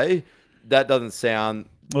 okay, that doesn't sound...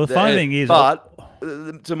 Well, the funny thing is... But...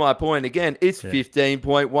 to my point again, it's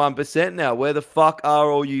 15.1% now. Where the fuck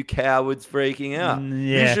are all you cowards freaking out?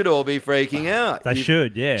 Yeah. You should all be freaking out. They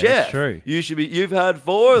should, yeah. Jeff, That's true. you should be. You've had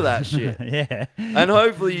 4 of that shit. Yeah. And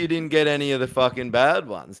hopefully you didn't get any of the fucking bad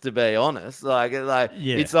ones, to be honest.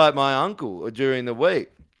 It's like my uncle during the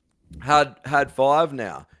week had 5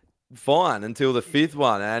 now. Fine until the 5th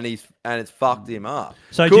one, and it's fucked him up.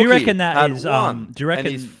 So Cookie do you reckon that had is? one, Do you reckon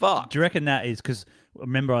and he's fucked? Do you reckon that is because?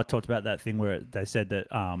 Remember, I talked about that thing where they said that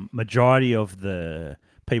majority of the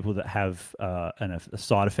people that have a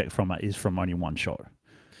side effect from it is from only one shot.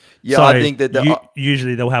 Yeah, so I think that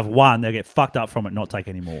usually they'll have one, they'll get fucked up from it, not take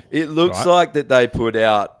any more. It looks like that they put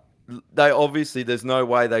out. There's no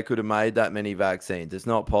way they could have made that many vaccines. It's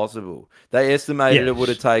not possible. They estimated it would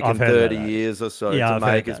have taken 30 years or so to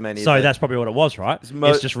make as many. So that's probably what it was, right?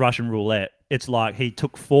 It's just Russian roulette. It's like he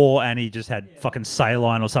took 4 and he just had fucking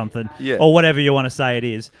saline or something, or whatever you want to say it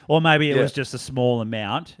is. Or maybe it was just a small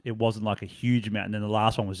amount. It wasn't like a huge amount, and then the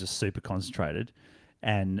last one was just super concentrated,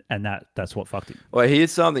 and that's what fucked him. Well,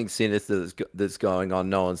 here's something sinister that's going on.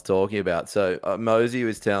 No one's talking about. So Mosey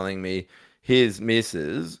was telling me his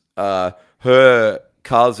missus, her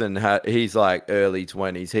cousin he's like early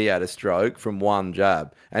 20s. He had a stroke from one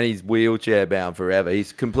jab, and he's wheelchair bound forever.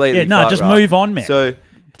 He's completely move on, man. So.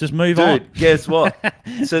 Just move on. Dude, guess what?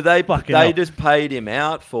 So they just paid him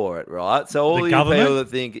out for it, right? So all you people that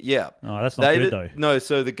think, oh, that's not good though. No,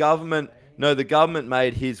 so the government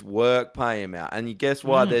made his work pay him out, and guess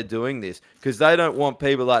why they're doing this? Because they don't want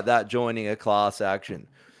people like that joining a class action.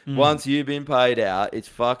 Once you've been paid out, it's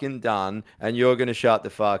fucking done, and you're going to shut the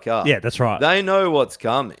fuck up. Yeah, that's right. They know what's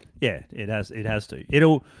coming. Yeah, it has to.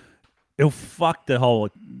 It'll fuck the whole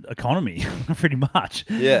economy pretty much.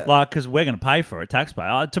 Yeah. Like, because we're going to pay for it,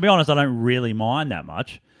 taxpayer. To be honest, I don't really mind that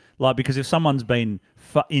much. Like, because if someone's been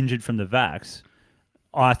injured from the vax,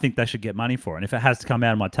 I think they should get money for it. And if it has to come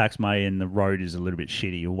out of my tax money and the road is a little bit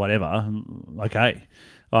shitty or whatever, okay.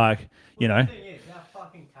 Like, you know. The thing is, our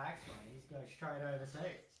fucking tax money goes straight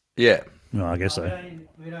overseas. Yeah. Well, I guess so.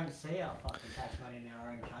 We don't see our fucking tax money in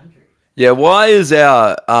our own country. Yeah, why is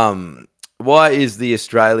the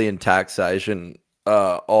Australian taxation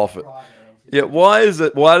offer? Yeah, why does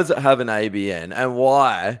it have an ABN, and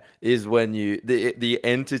why is when you the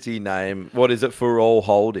entity name, what is it, For All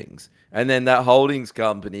Holdings, and then that holdings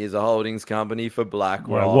company is a holdings company for BlackRock.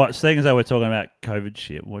 Well, what seeing as though we're talking about COVID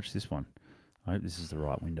shit, watch this one. I hope this is the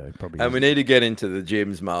right window. Probably. And we need to get into the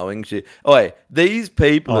Jim's mowing shit. Oh, wait, these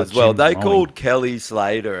people as well. Jim's They mowing. called Kelly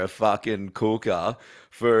Slater a fucking cooker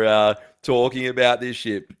for talking about this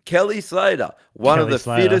shit. Kelly Slater, one of Kelly the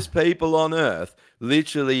Slater. fittest people on earth,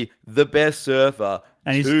 literally the best surfer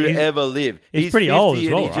And to ever live. he's pretty old as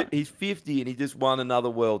 50 and well, he right? he's 50 and he just won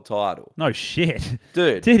another world title. No shit,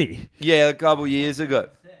 Dude. Did he? Yeah, a couple years ago.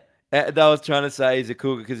 They was trying to say he's a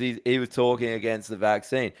cooker because he was talking against the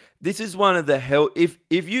vaccine. This is one of the hell. If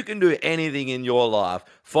you can do anything in your life,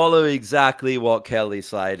 follow exactly what Kelly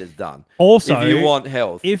Slater's done. Also, if you want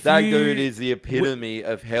health, if that you- dude is the epitome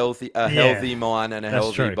of healthy mind and a That's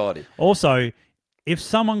healthy true. body. Also, if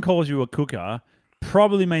someone calls you a cooker,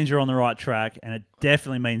 probably means you're on the right track, and it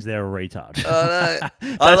definitely means they're a retard.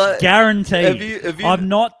 That's guaranteed. Have you- I've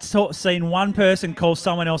not seen one person call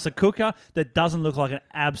someone else a cooker that doesn't look like an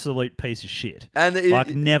absolute piece of shit. And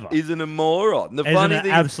never. Isn't a moron. The Isn't funny an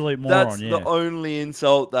thing absolute is, moron, that's yeah. the only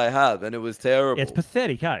insult they have, and it was terrible. It's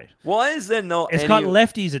pathetic, eh? Why is there not? It's got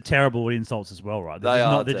lefties are terrible at insults as well, right?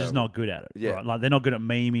 They're just not good at it. Yeah. Right? Like they're not good at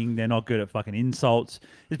memeing. They're not good at fucking insults.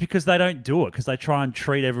 It's because they don't do it because they try and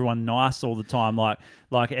treat everyone nice all the time,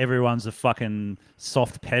 like everyone's a fucking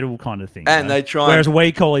soft pedal kind of thing. And you know? they try. Whereas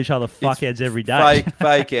we call each other fuckheads every day.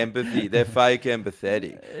 Fake empathy. They're fake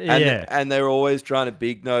empathetic. Yeah. And they're always trying to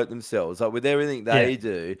big note themselves. Like with everything they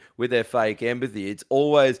do, with their fake empathy, it's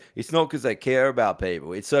not because they care about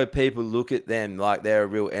people. It's so people look at them like they're a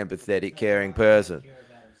real empathetic, caring person.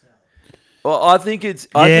 Well, I think it's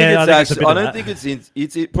actually. I don't think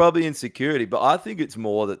it's probably insecurity, but I think it's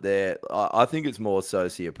more that I think it's more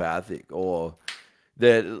sociopathic or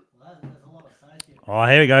that. Oh,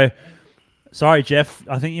 here we go. Sorry, Jeff.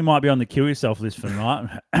 I think you might be on the kill yourself list for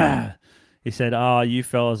tonight. He said, you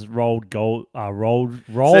fellas rolled gold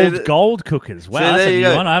gold cookers. Wow, that's a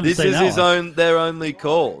new one. I haven't seen that one. Their only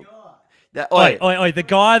call. Oi, the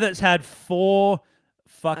guy that's had 4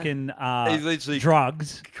 fucking he's literally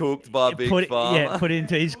drugs cooked by Big Pharma. Yeah, put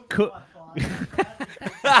into his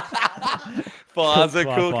Pfizer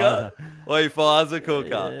by cooker. Pfizer. Oi, Pfizer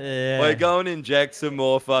cooker. Yeah. Oi, go and inject some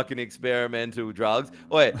more fucking experimental drugs.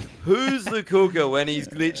 Oi, who's the cooker when he's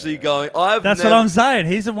literally going? That's what I'm saying.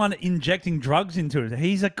 He's the one injecting drugs into it.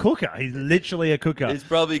 He's a cooker. He's literally a cooker. He's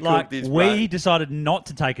probably like, cooked his we brain. decided not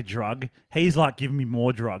to take a drug. He's like, give me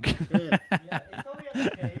more drug.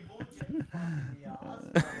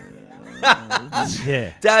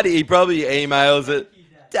 Yeah. Daddy, he probably emails it.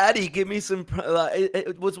 Daddy, give me some.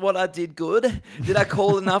 It was what I did good. Did I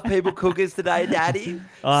call enough people cookers today, Daddy?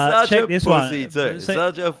 Such check a this pussy one. too.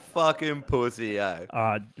 Such a fucking pussy, eh?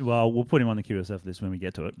 Well, we'll put him on the QSF list when we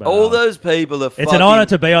get to it. But, All those people are. It's an honour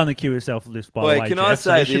to be on the QSF list, by the way. Can Jeff, I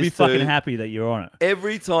so say you should be this fucking too? happy that you're on it.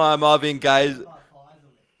 Every time I've engaged,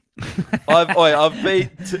 I've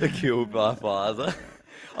beat killed by Pfizer.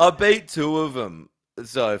 I beat 2 of them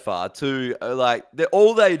so far. 2,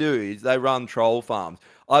 all they do is they run troll farms.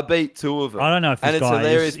 I beat 2 of them. I don't know if and this it's guy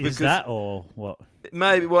hilarious is that or what.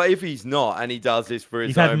 Maybe. Well, if he's not and he does this for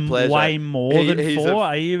his You've own had pleasure, way more than he's 4.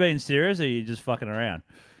 Are you being serious or are you just fucking around?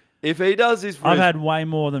 If he does this for I've had way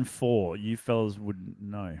more than 4. You fellas wouldn't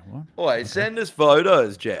know. What? Wait, send us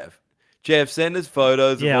photos, Jeff. Jeff, send us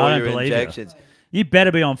photos of I all don't your believe injections. You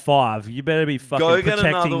better be on 5. You better be fucking Go get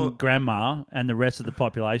protecting another- grandma and the rest of the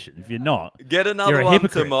population. If you're not, Get you're another a one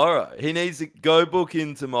hypocrite. tomorrow. He needs to go book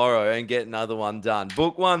in tomorrow and get another one done.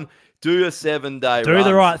 Book one. Do a 7-day. Do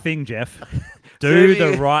the right thing, Jeff. Do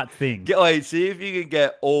the right thing. See if you can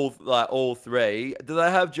get all 3. Do they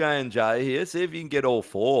have J&J here? See if you can get all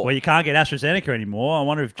 4. Well, you can't get AstraZeneca anymore. I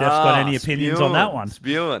wonder if Jeff's got any opinions on that one.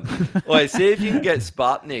 Spewing. See if you can get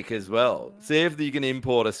Sputnik as well. See if you can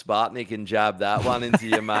import a Sputnik and jab that one into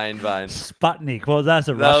your main vein. Sputnik. Well, that's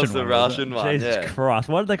a That Russian was the one. Russian one, Jesus yeah. Christ.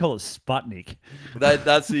 Why did they call it Sputnik?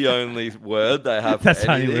 That's the only word they have for That's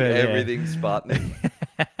the only anything. word, yeah. Everything's Sputnik.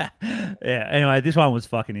 Yeah, anyway, this one was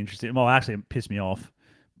fucking interesting. Well, actually, it pissed me off.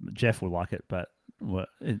 Jeff will like it, but...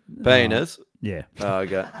 Penis? Yeah. Oh,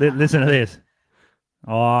 okay. Listen to this.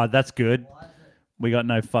 Oh, that's good. We got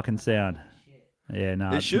no fucking sound. Yeah,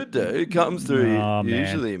 no. It should do. It comes through Oh, man.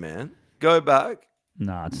 usually, man. Go back.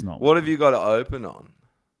 No, it's not. What have you got to open on?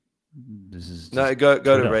 This is No, just go to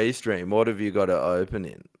Twitter. Restream. What have you got to open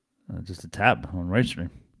in? Just a tab on Restream.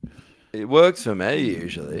 It works for me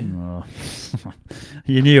usually. Oh.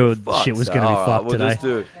 You knew Fuck's shit was sake. going to be All right, fucked we'll today. just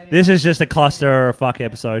do This is just a cluster or fuck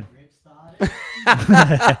episode.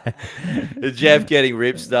 Is Jeff getting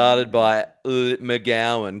rip started by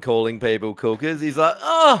McGowan calling people cookers? He's like,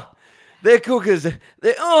 oh, they're cookers. Daddy.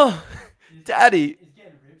 He's getting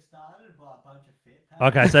rip started by a bunch of fit.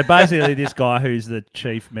 Okay, so basically, this guy who's the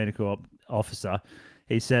chief medical officer,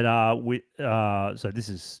 he said, so this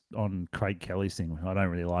is on Craig Kelly's thing. I don't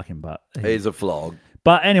really like him, but He's a flog.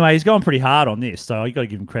 But anyway, he's gone pretty hard on this, so you got to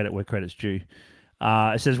give him credit where credit's due.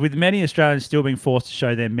 It says, with many Australians still being forced to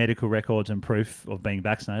show their medical records and proof of being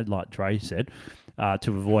vaccinated, like Dre said,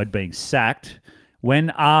 to avoid being sacked,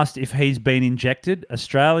 when asked if he's been injected,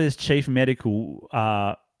 Australia's chief medical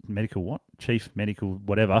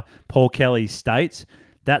whatever, Paul Kelly states,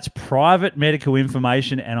 that's private medical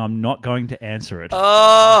information and I'm not going to answer it.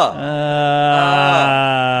 Oh,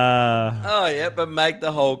 yeah, but make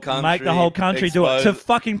the whole country do it to expose-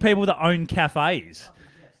 fucking people that own cafes.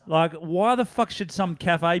 Like, why the fuck should some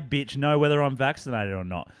cafe bitch know whether I'm vaccinated or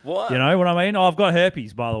not? What? You know what I mean? Oh, I've got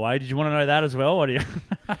herpes, by the way. Did you want to know that as well? Or do you...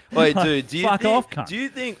 Wait, dude, do you Fuck think, off, cunt. do you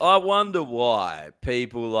think, I wonder why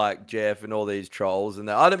people like Jeff and all these trolls and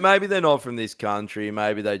that, maybe they're not from this country,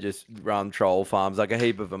 maybe they just run troll farms, like a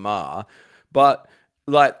heap of them are, but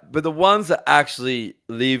the ones that actually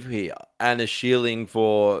live here and are shilling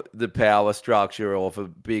for the power structure or for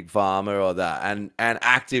big pharma or that and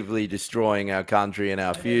actively destroying our country and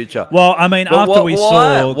our future. Well, I mean, But after we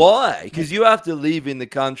saw... Why? Because you have to live in the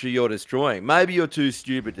country you're destroying. Maybe you're too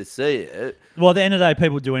stupid to see it. Well, at the end of the day,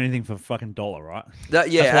 people do anything for a fucking dollar, right? That's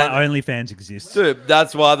why OnlyFans exists. Dude,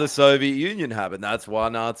 that's why the Soviet Union happened. That's why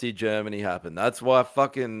Nazi Germany happened. That's why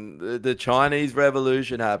fucking the Chinese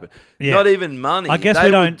Revolution happened. Yeah. Not even money. I guess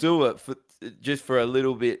they we would don't- do it just for a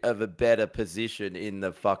little bit of a better position in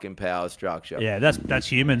the fucking power structure. Yeah, that's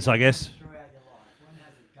humans, I guess. Throughout your life, when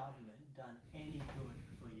has the government done any good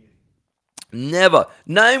for you? Never.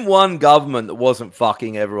 Name one government that wasn't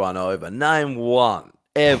fucking everyone over. Name one.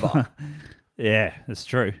 Ever. Yeah, that's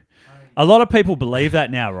true. A lot of people believe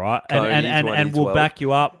that now, right? And will 2012. back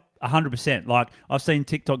you up 100%. Like, I've seen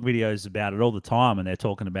TikTok videos about it all the time, and they're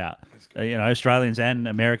talking about, Australians and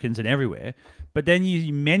Americans and everywhere. But then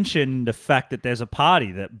you mention the fact that there's a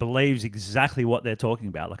party that believes exactly what they're talking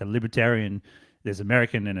about, like a libertarian. There's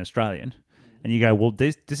American and Australian, and you go, well,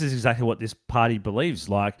 this is exactly what this party believes.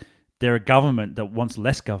 Like, they're a government that wants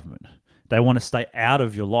less government. They want to stay out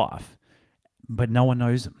of your life, but no one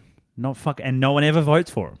knows them. And no one ever votes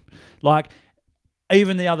for them. Like,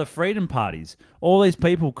 even the other freedom parties, all these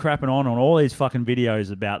people crapping on all these fucking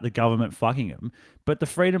videos about the government fucking them, but the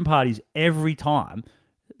freedom parties every time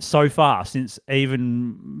so far since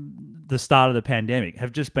even the start of the pandemic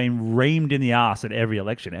have just been reamed in the ass at every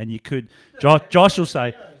election. And you could, Josh will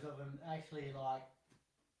say, Videos of them actually like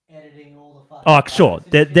editing all the fucking. oh, sure,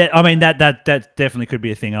 votes and shit. I mean that definitely could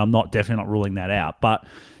be a thing. I'm definitely not ruling that out, but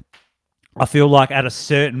I feel like at a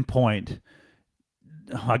certain point,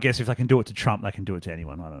 I guess if they can do it to Trump, they can do it to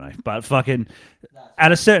anyone. I don't know. But fucking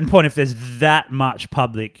at a certain point, if there's that much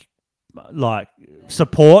public like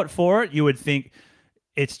support for it, you would think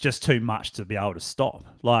it's just too much to be able to stop.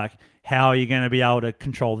 Like, how are you going to be able to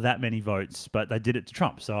control that many votes? But they did it to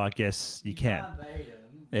Trump, so I guess you can. Can't beat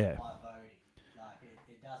them Yeah. by voting. Like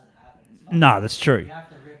it doesn't happen. It's fucking- No, that's true. You have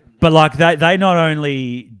to rip them But down. like they not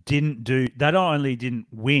only didn't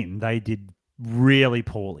win, they did really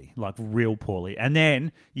poorly, like real poorly. And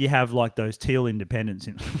then you have like those teal independents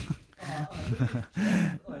in. Oh,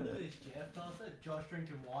 look at this, Jeff. Does it? Josh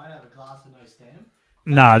drinking wine out of a glass with no stem.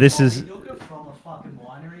 Nah, this is Look at from a fucking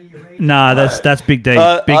winery. You read. nah. That's Big D. Big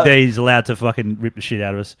I- D's allowed to fucking rip the shit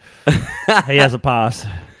out of us. He has a pass.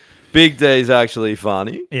 Big D's actually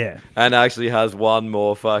funny Yeah, and actually has one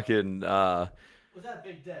more fucking Was that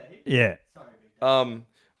Big D? yeah. Sorry,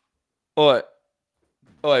 Big D.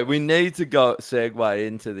 Oi, we need to go segue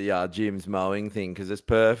into the Jim's mowing thing because it's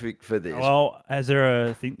perfect for this. Well, is there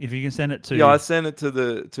a thing? If you can send it to yeah, I sent it to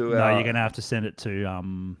no, our, you're gonna have to send it to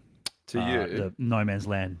you. the No Man's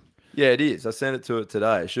Land. Yeah, it is. I sent it to it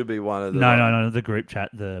today. It should be one of the No, the group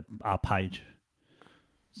chat, our page.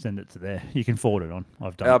 Send it to there. You can forward it on.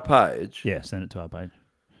 I've done our it. page. Yeah, send it to our page.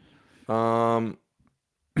 How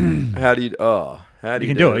do you? How do You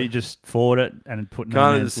can do it. You just forward it and put No Can't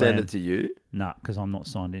I Man's just send Land. it to you? Nah, because I'm not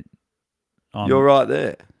signed in. You're right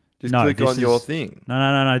there. Just no, click this on your is- thing.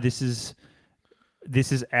 No. This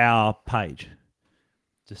is our page.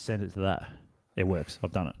 Just send it to that. It works.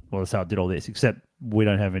 I've done it. Well, that's how I did all this. Except we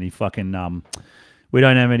don't have any fucking we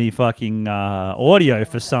don't have any fucking audio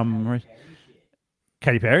for some reason.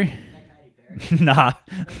 Katy Perry? Nah.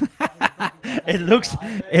 it looks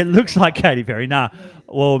like Katy Perry. Nah.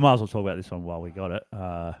 Well, we might as well talk about this one while we got it.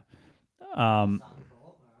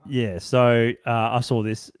 Yeah, so I saw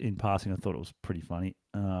this in passing. I thought it was pretty funny.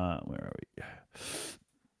 Where are we?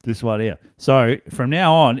 This one here. So from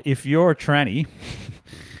now on, if you're a tranny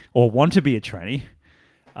or want to be a tranny,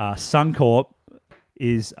 Suncorp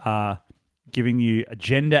is giving you a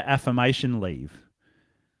gender affirmation leave.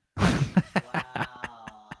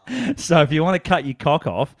 So if you want to cut your cock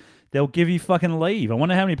off, they'll give you fucking leave. I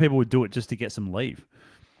wonder how many people would do it just to get some leave.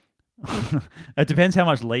 It depends how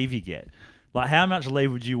much leave you get. Like, how much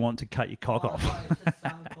leave would you want to cut your cock off?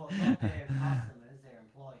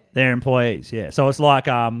 They're employees, yeah. So it's like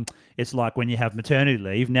when you have maternity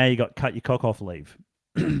leave. Now you got cut your cock off leave.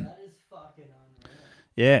 That is fucking unreal.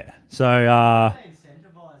 Yeah. So They're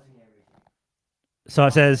incentivizing everything. so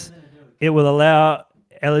it says it will allow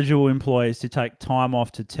eligible employees to take time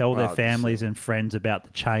off to tell their Wow, families and friends about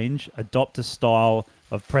the change, adopt a style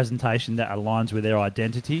of presentation that aligns with their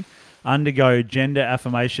identity, undergo gender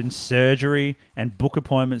affirmation surgery, and book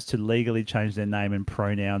appointments to legally change their name and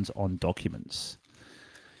pronouns on documents.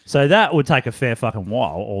 So that would take a fair fucking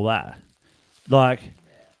while, all that. Like,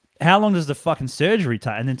 how long does the fucking surgery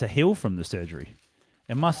take? And then to heal from the surgery?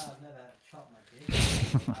 It must... I've never chopped my dick.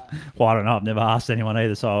 Well, I don't know. I've never asked anyone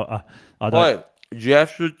either, so I don't... Wait,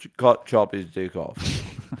 Jeff should chop his dick off.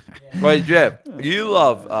 Wait, Jeff, you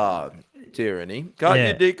love tyranny. Cut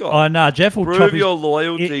your dick off. Oh, no, Jeff will Prove chop his... your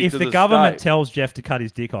loyalty If to the the government state. tells Jeff to cut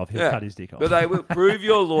his dick off, he'll cut his dick off. But they will prove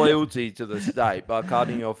your loyalty to the state by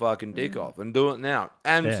cutting your fucking dick off. And do it now.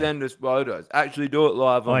 And send us photos. Actually do it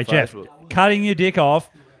live on Wait, Jeff, Facebook. cutting your dick off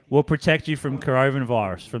will protect you from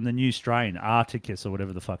coronavirus, from the new strain, Arcticus, or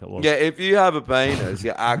whatever the fuck it was. Yeah, if you have a penis,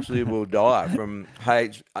 you actually will die from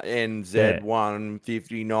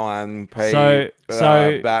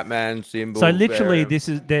HNZ159P Batman symbol. So literally, variant. this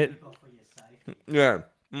is that. Yeah.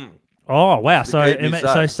 Oh wow! So keep you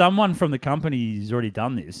so safe. someone from the company has already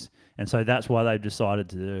done this, and so that's why they've decided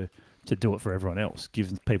to do it for everyone else,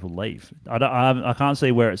 give people leave. I can't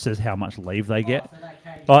see where it says how much leave they get.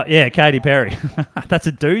 Oh yeah, Katy Perry. That's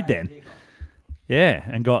a dude then. Yeah,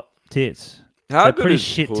 and got tits. How They're good pretty is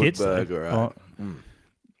shit Hood tits. though. Burger, right?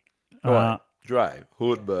 Oh, Dre,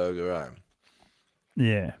 Hood Burger, right?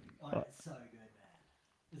 yeah. Oh, it's so good,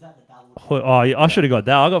 man. Is that the double? Oh, I should have got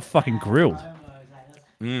that. I got fucking grilled.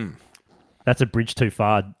 Mm. That's a bridge too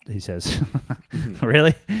far, he says.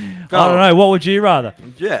 Really? I don't know. What would you rather?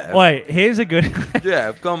 Yeah. Wait, here's a good.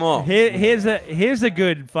 Yeah, come on. Here's a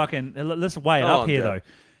good fucking. Let's weigh it up here Jeff.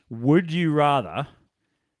 though. Would you rather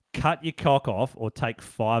cut your cock off or take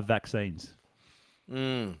 5 vaccines?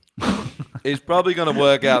 It's probably going to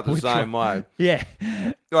work out the Which same way. Yeah.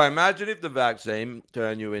 Right, imagine if the vaccine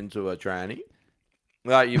turned you into a tranny.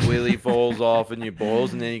 Like your willy falls off and your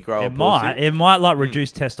balls, and then you grow a pussy. It might like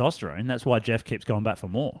reduce testosterone. That's why Jeff keeps going back for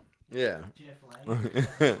more. Yeah.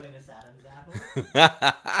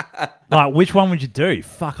 Like, which one would you do?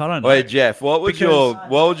 Fuck, I don't know. Wait, Jeff, what would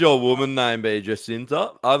Because- your woman name be?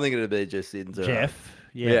 Jacinta? I think it'd be Jacinta. Jeff.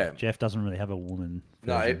 Yeah, Yeah. Jeff doesn't really have a woman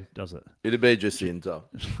No, version, does it? It'd be Jacinta.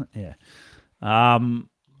 Yeah.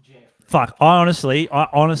 Fuck. I honestly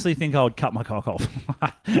think I would cut my cock off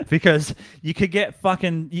because you could get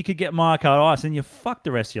myocarditis and you're fucked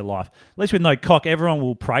the rest of your life. At least with no cock, everyone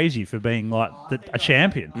will praise you for being like a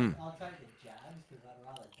champion. I'll take the jabs because I'd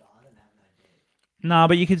rather die than have no dick. Nah,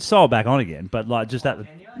 but you could sew it back on again. But like just at the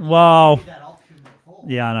Can you? well, Give that option before.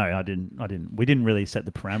 yeah, I know. I didn't. We didn't really set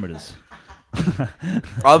the parameters.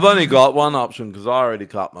 I've only got one option because I already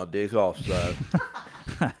cut my dick off. So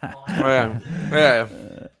yeah.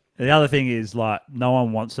 The other thing is like no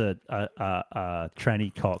one wants a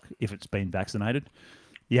tranny cock if it's been vaccinated.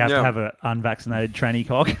 You have to have an unvaccinated tranny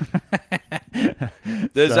cock.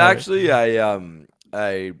 There's So- actually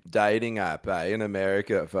a dating app in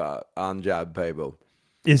America for unjabbed people.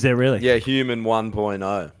 Is there really? Yeah, Human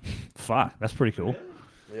 1.0. Fuck, that's pretty cool.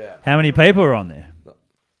 Yeah. How many people are on there?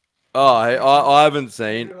 Oh, I haven't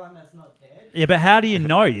seen. Everyone that's not dead. Yeah, but how do you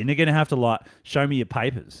know? You're going to have to like show me your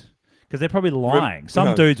papers because they're probably lying.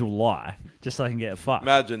 Some dudes will lie just so they can get a fuck.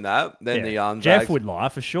 Imagine that. Then Yeah. the unvax. Jeff would lie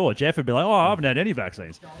for sure. Jeff would be like, "Oh, I haven't had any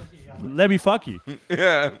vaccines. Let me fuck you."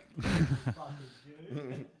 Yeah.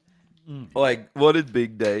 Like, what did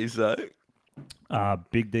Big D say?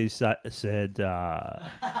 Big D said.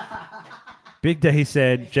 Big D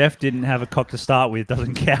said Jeff didn't have a cock to start with.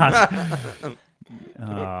 Doesn't count.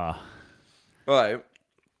 Right.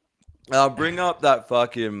 I'll bring up that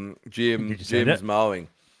fucking Did you send Jim's it? mowing.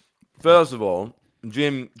 First of all,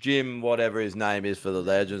 Jim, whatever his name is for the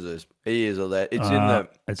Legends. He is a legend. It's in the.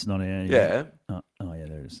 It's not in. Yeah. Oh yeah,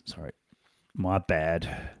 there it is. Sorry, my bad.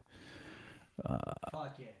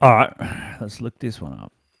 Fuck yeah. All right, let's look this one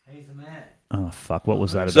up. He's the man. Oh fuck! What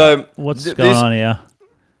was that about? So, What's th- going this- on here?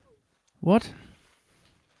 What?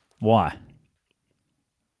 Why?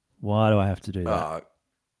 Why do I have to do that?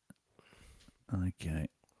 Okay.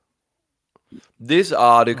 This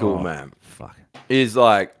article, Oh, man, Fuck. is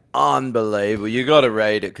like unbelievable. You got to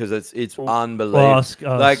read it because it's unbelievable. Well,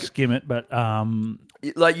 I'll like, skim it, but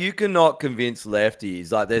like you cannot convince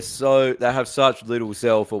lefties. Like they have such little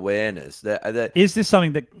self awareness. That is this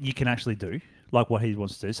something that you can actually do? Like what he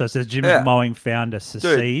wants to do? So it says Jim Yeah. Mowing founder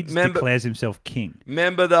suceeds, declares himself king.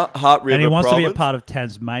 remember the Hutt River And he wants province? to be a part of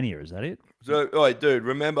Tasmania, is that it? So, dude,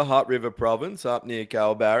 remember Hutt River province up near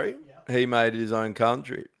Kalbarri? He made it his own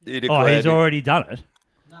country. He Oh, declared he's it. already done it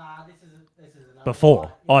Nah, this is another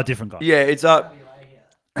before. Oh, different guy. Yeah, it's up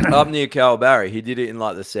WA here. up near Kalbarri. He did it in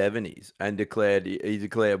like the 70s and he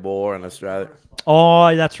declared war on Australia.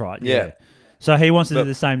 Oh, that's right. Yeah. Yeah. So he wants to But- do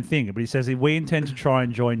the same thing, but he says if we intend to try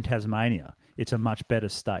and join Tasmania, it's a much better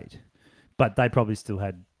state. But they probably still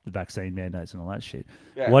had the vaccine mandates and all that shit.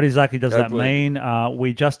 Yeah. What exactly does that Totally. mean?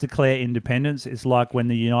 We just declare independence. It's like when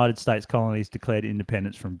the United States colonies declared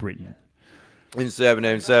independence from Britain. In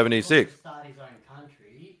 1776. Start his own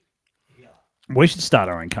country. Yeah. We should start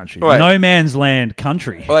our own country. Right. No man's land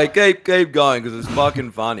country. Wait, keep going because it's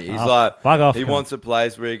fucking funny. He's like, fuck off, he cunt. wants a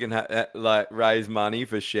place where he can like raise money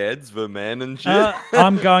for sheds for men and shit.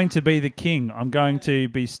 I'm going to be the king. I'm going to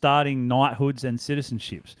be starting knighthoods and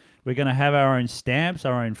citizenships. We're going to have our own stamps,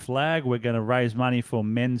 our own flag. We're going to raise money for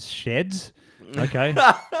men's sheds. Okay.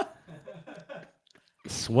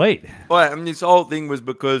 Sweet. Wait, I mean, this whole thing was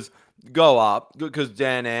because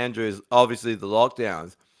Dan Andrews, obviously the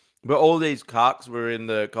lockdowns, but all these cucks were in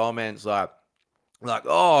the comments like,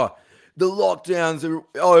 oh, the lockdowns are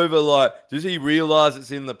over. Like, does he realize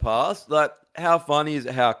it's in the past? Like, how funny is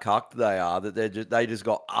it how cucked they are that they just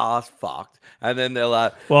got ass fucked, and then they're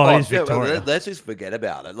like, Well, oh, he's yeah, Victoria. let's just forget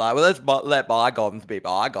about it. Like, well, let bygones be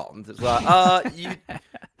bygones. It's like,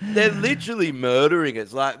 they're literally murdering.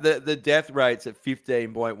 It's like the death rate's at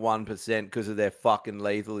 15.1% because of their fucking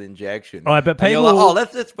lethal injection. All right, but And you're people- like, oh,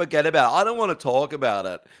 let's just forget about it. I don't want to talk about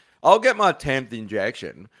it. I'll get my 10th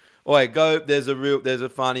injection. Oh, wait, go. There's a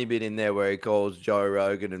funny bit in there where he calls Joe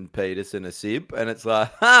Rogan and Peterson a simp, and it's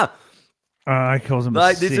like, He calls him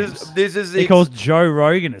like a this simp. is He calls Joe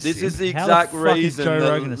Rogan a this simp. is the How exact fuck is reason Joe that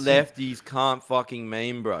Rogan a simp? lefties can't fucking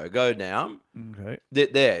meme, bro. Go down. Okay.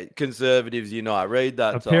 There, conservatives unite. Read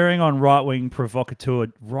that. Tom. Appearing on right-wing provocateur.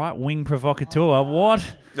 Right-wing provocateur? What?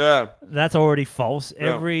 Yeah. That's already false.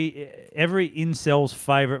 Yeah. Every incel's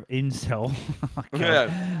favorite incel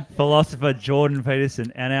Yeah. philosopher Jordan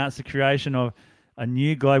Peterson announced the creation of a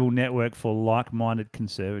new global network for like-minded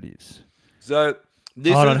conservatives. So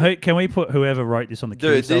this Hold is, on, can we put whoever wrote this on the dude.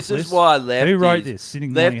 Kill This Yourself is list? why lefties. Who wrote this?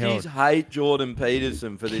 Sitting Morning Lefties Herald. hate Jordan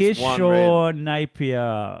Peterson for this one reason. Kishore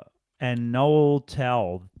Napier and Noel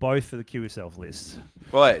Towell, both for the Kill Yourself list.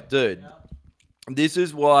 Wait, dude. This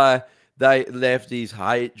is why lefties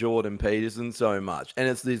hate Jordan Peterson so much, and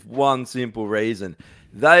it's this one simple reason.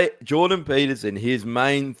 Jordan Peterson, his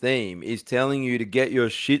main theme is telling you to get your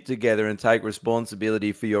shit together and take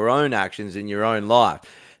responsibility for your own actions in your own life.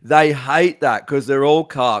 They hate that because they're all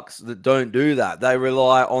cucks that don't do that. They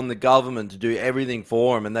rely on the government to do everything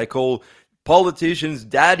for them, and they call politicians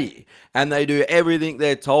daddy, and they do everything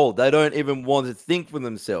they're told. They don't even want to think for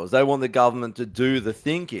themselves. They want the government to do the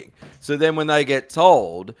thinking. So then when they get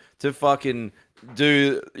told to fucking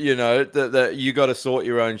do, you know, that you got to sort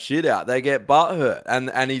your own shit out, they get butthurt,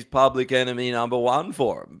 and he's public enemy number one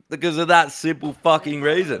for them because of that simple fucking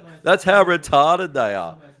reason. That's how retarded they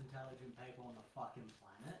are. The most intelligent people on the fucking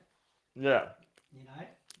planet. Yeah. You know?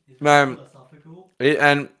 He's Man. philosophical.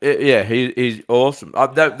 He's awesome.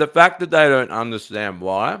 The fact that they don't understand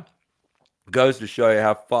why goes to show you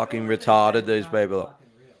how fucking retarded these people are. Fucking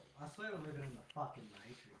real. I swear we're living in the fucking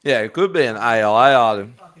matrix. Yeah, it could be an AI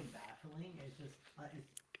item. Fucking baffling. It's just,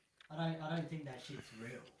 I don't think that shit's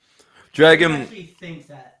real. Do you Who reckon, actually thinks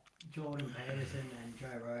that Jordan Peterson and Joe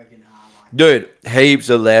Rogan are like? dude, heaps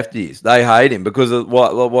of lefties. They hate him because of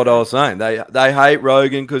what I was saying. They hate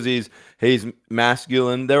Rogan because he's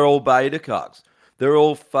masculine. They're all beta cucks. They're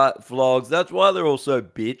all fat flogs. That's why they're all so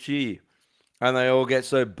bitchy. And they all get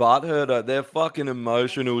so butthurt. They're fucking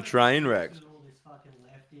emotional train wrecks. All this fucking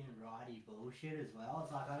lefty and righty bullshit as well.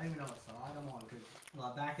 It's like I don't even know what side I'm on because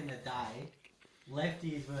like back in the day,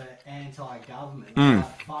 lefties were anti-government.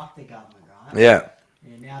 Like, fuck the government, right? Yeah.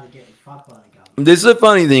 And now they're getting fucked by the government. This is a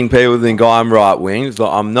funny thing. People think I'm right wing. It's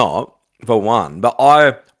like I'm not. for one. But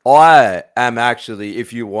I am actually,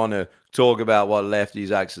 if you want to talk about what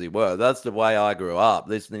lefties actually were, that's the way I grew up,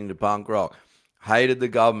 listening to punk rock. Hated the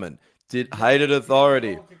government, hated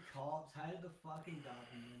authority. Hated the cops, hated the fucking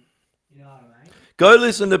government. You know what I mean? Go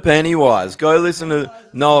listen to Pennywise. Go listen to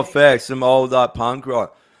NoFX, some old punk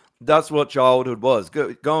rock. That's what childhood was.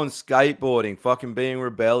 Going skateboarding, fucking being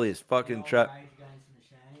rebellious, fucking trap. Rage Against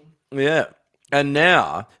the Machine. Yeah. And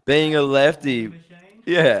now, being a lefty,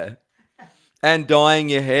 yeah, and dyeing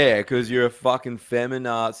your hair because you're a fucking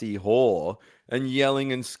feminazi whore and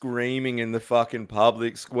yelling and screaming in the fucking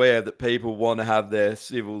public square that people want to have their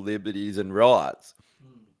civil liberties and rights.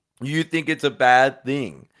 You think it's a bad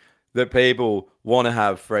thing that people want to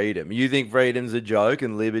have freedom. You think freedom's a joke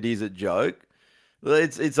and liberty's a joke?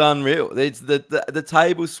 It's unreal. It's the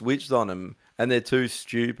table switched on them and they're too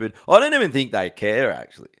stupid. I don't even think they care,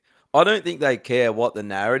 actually. I don't think they care what the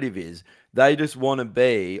narrative is. They just want to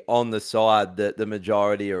be on the side that the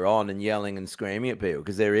majority are on and yelling and screaming at people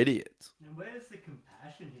because they're idiots. And where's the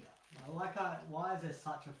compassion here? Why is there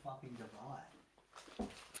such a fucking divide?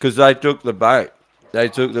 Because they took the bait. They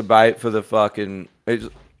took the bait for the fucking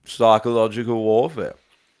psychological warfare.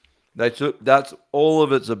 That's all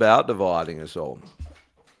of it's about, dividing us all.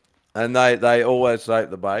 And they always take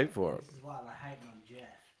the bait for it. This is why they're hating on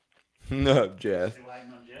Jeff. No, Jeff.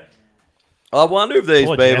 I wonder if these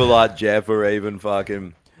people like Jeff are even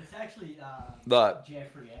fucking... It's actually like...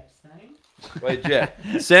 Jeffrey Epstein. Wait, Jeff,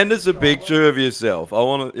 send us a picture of yourself. I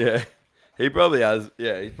want to... Yeah. He probably has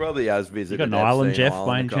visited You got an Epstein island, Jeff, Island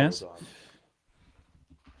by any a couple chance? times.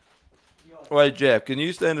 Wait, Jeff, can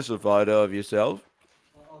you send us a photo of yourself?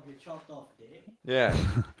 I'll get chopped off dick. Yeah.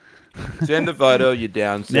 Send a photo of you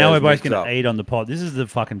downstairs. Now we're both mixed going up. to eat on the pod. This is the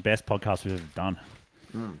fucking best podcast we've ever done.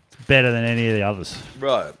 It's better than any of the others.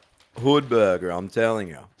 Bro, hood burger, I'm telling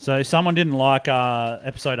you. So someone didn't like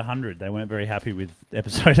episode 100. They weren't very happy with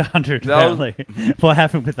episode 100, That was- apparently. What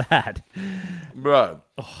happened with that? Bro,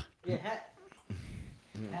 Yeah,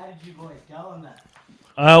 how did you boys go on that?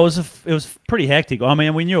 It was pretty hectic. I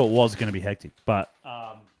mean, we knew it was going to be hectic, but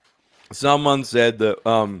someone said that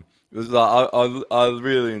it was like I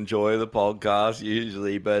really enjoy the podcast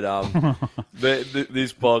usually, but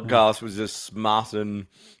this podcast was just smut and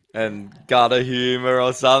gutter humor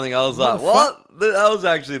or something. I was like, what? That was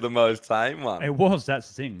actually the most tame one. it was. That's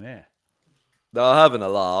the thing there. They were having a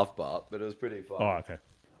laugh, but it was pretty fun. Oh, okay.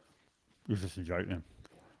 It was just a joke, man.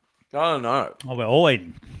 I don't know. Oh, we're all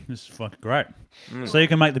eating. This is fucking great. So you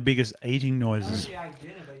can make the biggest eating noises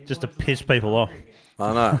just to piss people off.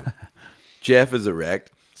 I know. Jeff is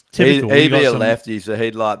erect. Typical. He'd You got be a some- lefty, so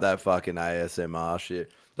he'd like that fucking ASMR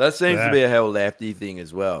shit. That seems to Yeah. be a hell lefty thing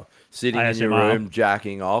as well. Sitting in your ASMR. room,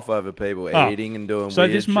 jacking off over people Oh, eating and doing So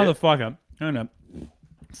weird this shit. motherfucker, I'm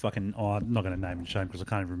not going to name and shame because I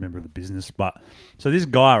can't even remember the business. But so this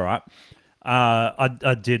guy, right?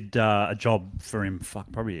 I did a job for him,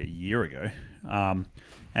 probably a year ago,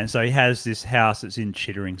 and so he has this house that's in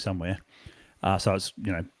Chittering somewhere. So it's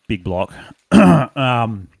big block,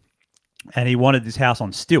 and he wanted this house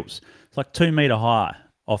on stilts. It's like 2 meter high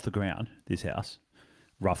off the ground. This house,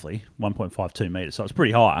 roughly 1.52 meters. So it's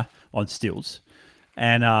pretty high on stilts.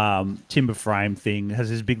 And timber frame thing has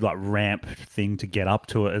this big like ramp thing to get up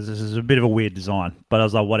to it. This is a bit of a weird design, but I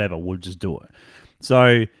was like, whatever, we'll just do it.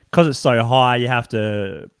 So because it's so high, you have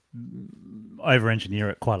to over-engineer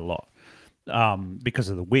it quite a lot because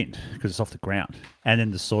of the wind, because it's off the ground, and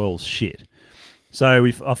then the soil's shit. So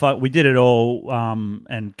I thought we did it all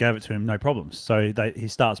and gave it to him, no problems. So he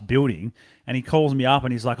starts building, and he calls me up,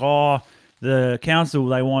 and he's like, "Oh, the council,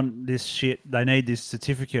 they want this shit. They need this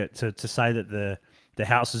certificate to say that the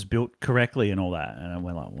house is built correctly and all that." And I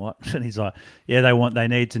went like, "What?" And he's like, "Yeah, they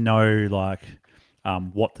need to know like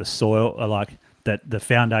what the soil like that the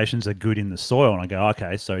foundations are good in the soil." And I go,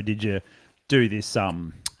 "Okay, so did you do this?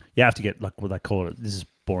 You have to get like what they call it. This is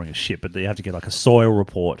boring as shit, but you have to get like a soil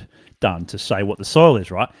report done to say what the soil is,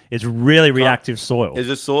 right? It's really reactive soil." Is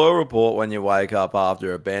a soil report when you wake up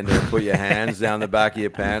after a bender and put your hands down the back of your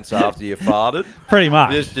pants after you farted? Pretty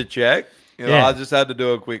much. Just to check. Yeah. I just had to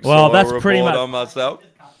do a quick Well, soil that's report pretty much- on myself.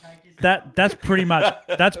 That's pretty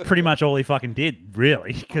much all he fucking did,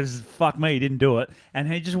 really, because fuck me, he didn't do it,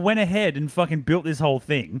 and he just went ahead and fucking built this whole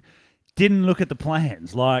thing. Didn't look at the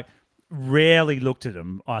plans, like rarely looked at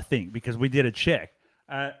them. I think because we did a check,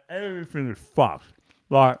 everything is fucked.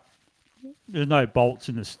 Like there's no bolts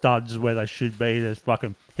in the studs where they should be. There's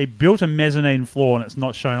fucking. He built a mezzanine floor and it's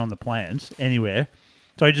not shown on the plans anywhere,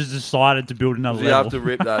 so he just decided to build another Do you level. have to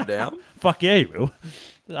rip that down? Fuck yeah, he will.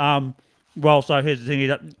 Well, so here's the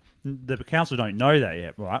thing: the council don't know that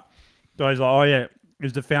yet, right? So he's like, "Oh yeah,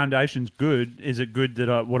 is the foundation's good? Is it good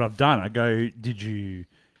that what I've done? I go, did you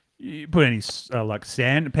put any like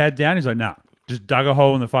sand pad down? He's like, no, just dug a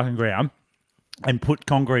hole in the fucking ground and put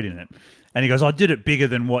concrete in it. And he goes, I did it bigger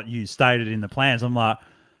than what you stated in the plans. I'm like,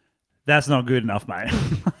 that's not good enough, mate.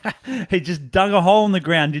 He just dug a hole in the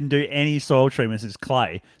ground, didn't do any soil treatments. It's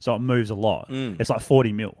clay, so it moves a lot. It's like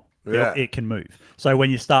 40 mil. Yeah. It can move. So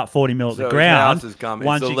when you start 40 mil at the So ground, his house is coming.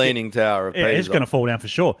 It's the leaning tower of Pisa. it's going to fall down for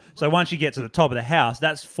sure. So once you get to the top of the house,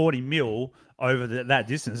 that's 40 mil over that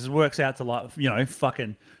distance. It works out to like,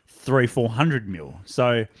 fucking 300-400 mil.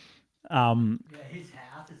 So, his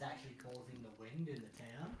house is actually causing the wind in the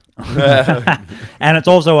town. and it's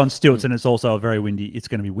also on stilts, and it's also very windy. It's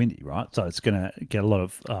going to be windy, right? So it's going to get a lot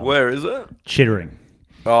of Where is it? chittering.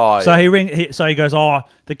 Oh, So he goes, oh,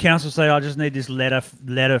 the council say I just need this letter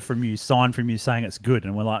from you, signed from you, saying it's good,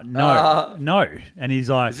 and we're like, no, and he's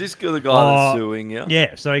like, is this the guy that's suing you?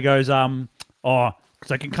 Yeah. So he goes, so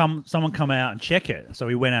someone come out and check it. So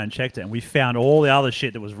we went out and checked it, and we found all the other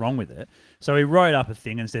shit that was wrong with it. So he wrote up a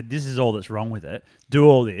thing and said, this is all that's wrong with it. Do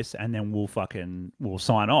all this, and then we'll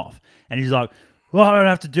sign off. And he's like, well, I don't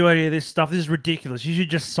have to do any of this stuff. This is ridiculous. You should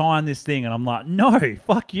just sign this thing. And I'm like, no,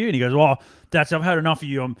 fuck you. And he goes, well, Dad, I've had enough of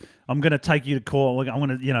you. I'm going to take you to court. I'm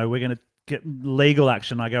going to, we're going to get legal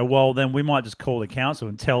action. I go, well, then we might just call the council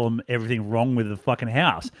and tell them everything wrong with the fucking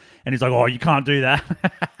house. And he's like, oh, you can't do that.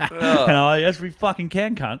 And I'm like, yes, we fucking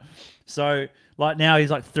can, cunt. So like now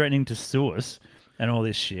he's like threatening to sue us and all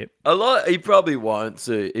this shit. He probably won't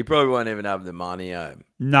sue. He probably won't even have the money home.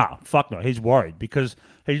 No, fuck no. He's worried because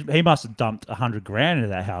he must have dumped $100,000 into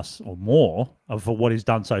that house or more for what he's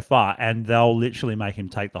done so far, and they'll literally make him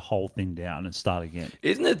take the whole thing down and start again.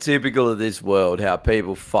 Isn't it typical of this world how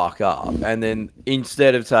people fuck up and then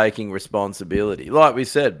instead of taking responsibility, like we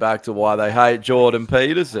said, back to why they hate Jordan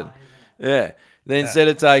Peterson. Yeah. Then instead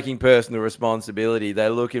of taking personal responsibility,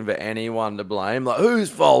 they're looking for anyone to blame. Like, whose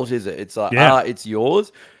fault is it? It's like, it's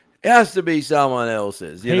yours. It has to be someone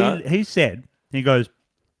else's, you know? He said, he goes,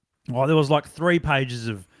 well, there was like 3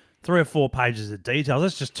 or 4 pages of details.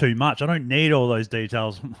 That's just too much. I don't need all those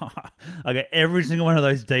details. Okay, every single one of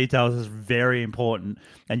those details is very important,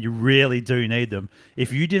 and you really do need them.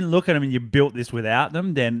 If you didn't look at them and you built this without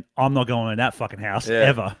them, then I'm not going in that fucking house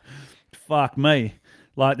ever. Fuck me.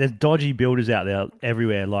 Like, there's dodgy builders out there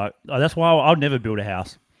everywhere. Like, that's why I'd never build a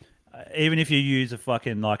house, even if you use a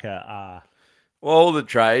fucking like a. Well, all the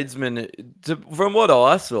tradesmen, from what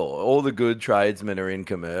I saw, all the good tradesmen are in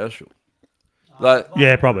commercial. Like,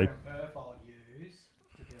 yeah, probably. Perth I'll use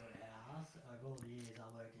to build a house. Over all the years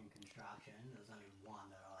I worked in construction, there's only one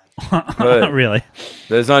that I actually. Really?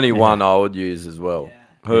 There's only one I would use as well.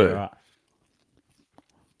 Yeah. Who? Yeah, right.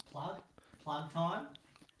 Plug time.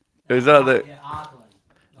 Is that the? Yeah, Arkland.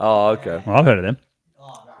 Oh, okay. Well, I've heard of them.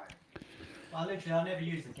 Oh, no. I never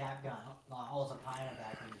used the gap gun. Like, I was a painter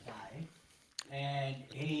back in the day. And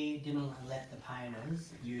he didn't let the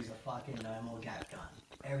painters use a fucking normal gap gun.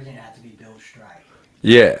 Everything had to be built straight.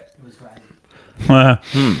 Yeah. It was crazy.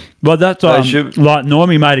 But that's like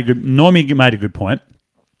Normie made a good point.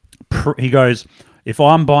 He goes, if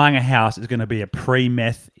I'm buying a house, it's going to be a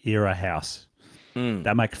pre-meth era house.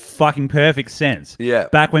 That makes fucking perfect sense. Yeah.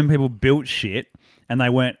 Back when people built shit and they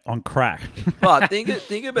weren't on crack. But think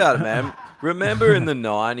about it, man. Remember in the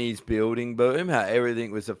 90s building boom, how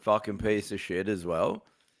everything was a fucking piece of shit as well?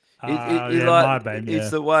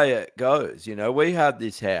 It's the way it goes, you know. We had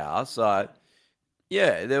this house, there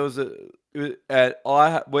was we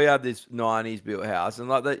had this 90s built house, and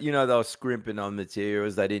like that, you know, they were scrimping on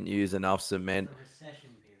materials. They didn't use enough cement. The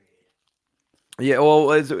recession period. Yeah,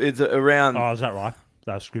 well, it's around. Oh, is that right?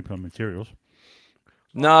 They were scrimping on materials.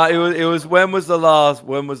 No, it was when was the last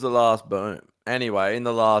boom? Anyway, in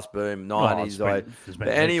the last boom, 90s. But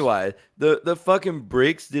anyway, the fucking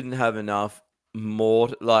bricks didn't have enough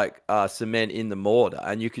mortar, cement in the mortar,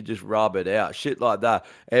 and you could just rub it out, shit like that.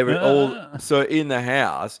 So in the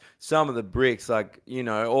house, some of the bricks, like, you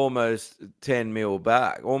know, almost 10 mil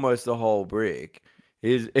back, almost the whole brick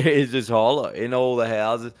is just hollow in all the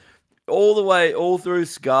houses, all through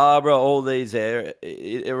Scarborough, all these areas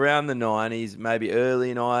around the 90s, maybe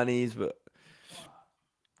early 90s, but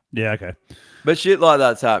yeah, okay. But shit like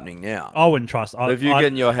that's happening now. I wouldn't trust. If you're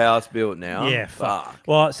getting your house built now, yeah, fuck.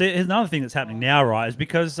 Well, see, here's another thing that's happening now, right? Is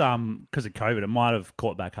because of COVID, it might have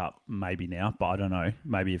caught back up, maybe now, but I don't know.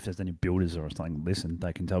 Maybe if there's any builders or something, listen,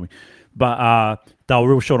 they can tell me. But they were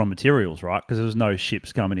real short on materials, right? Because there was no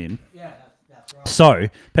ships coming in. Yeah, that's right. So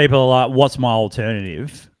people are like, "What's my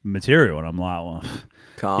alternative material?" And I'm like, "Well,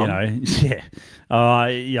 calm. You know,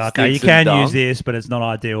 yeah, okay, you can use this, but it's not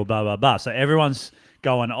ideal." Blah blah blah. So everyone's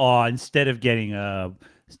going, instead of getting a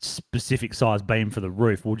specific size beam for the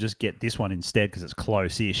roof. We'll just get this one instead because it's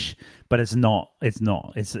close-ish, but it's not. It's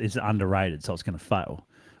underrated, so it's going to fail,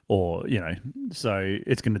 or so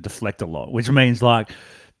it's going to deflect a lot, which means like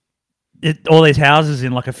all these houses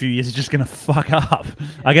in like a few years are just going to fuck up.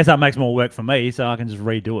 I guess that makes more work for me, so I can just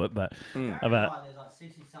redo it. But There's like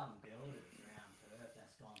 60-something builders around Perth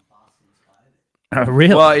that's gone bust since COVID.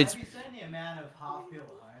 Really, Well, Have you seen the amount of half-built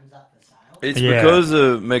homes up for sale? it's Yeah. because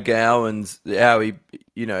of McGowan's how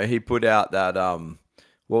he put out that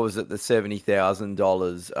what was it, the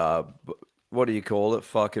 $70,000 what do you call it,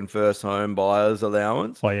 fucking first home buyers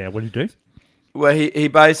allowance? oh yeah, what do you do? Well, he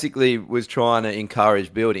basically was trying to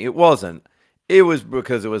encourage building. It wasn't. It was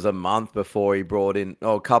because it was a month before he brought in,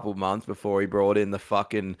 or a couple months before he brought in the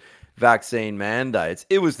fucking vaccine mandates.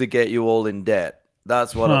 It was to get you all in debt.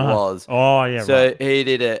 That's what it was. Oh yeah, So right. he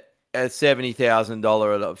did it at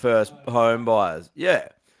 $70,000 first home buyers. Yeah.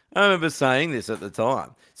 I remember saying this at the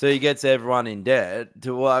time. So he gets everyone in debt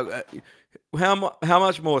to how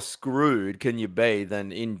much more screwed can you be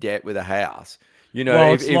than in debt with a house?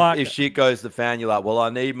 Well, If shit goes to fan, you're like, well, I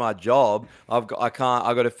need my job. I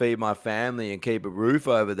got to feed my family and keep a roof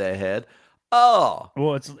over their head. Oh,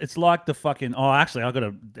 Well, it's like the fucking. Oh, actually, I got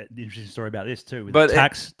an interesting story about this too with But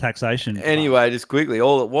the taxation. anyway, just quickly,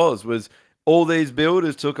 all it was all these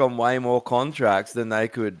builders took on way more contracts than they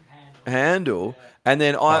could handle. And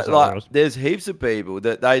then That's how it was. there's heaps of people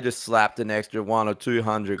that they just slapped an extra 100 or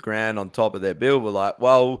 200 grand on top of their bill. We're like,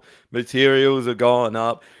 well, materials are going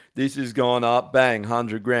up. This has gone up, bang,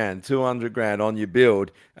 100 grand, 200 grand on your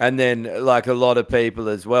build. And then, like, a lot of people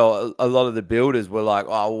as well, a lot of the builders were like,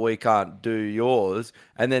 oh, well, we can't do yours.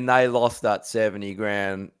 And then they lost that 70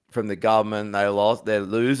 grand from the government. They're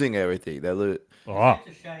losing everything. Oh,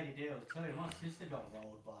 It's a shady deal too. My sister got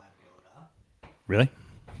rolled by a builder. really?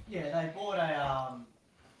 Yeah,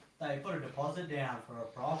 they put a deposit down for a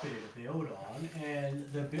property to build on, and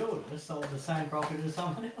the builder sold the same property to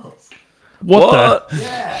someone else. What? The?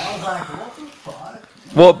 Yeah, I was like, what the fuck?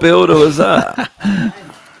 What builder was that?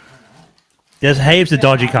 There's heaps of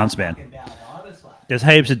dodgy cunts, man. Fucking bad vibes, like. There's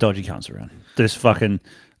heaps of dodgy cunts around. There's fucking.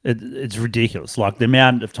 It's ridiculous. Like the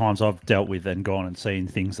amount of times I've dealt with and gone and seen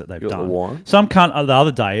things that they've Got the done. wine? Some cunt the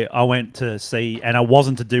other day I went to see, and I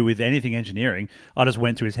wasn't to do with anything engineering. I just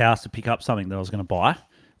went to his house to pick up something that I was going to buy,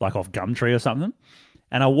 like off Gumtree or something.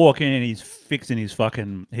 And I walk in and he's fixing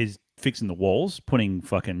he's fixing the walls, putting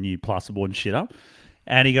fucking new plasterboard and shit up.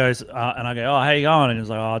 And he goes, and I go, oh, how you going? And he's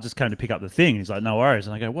like, oh, I just came to pick up the thing. And he's like, no worries.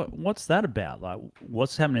 And I go, what's that about? Like,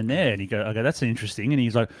 what's happening there? And I go, that's interesting. And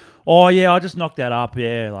he's like, oh yeah, I just knocked that up.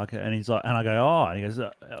 Yeah. Like, and he's like, and I go, oh, and he goes,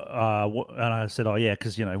 and I said, oh yeah,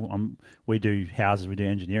 because we do houses, we do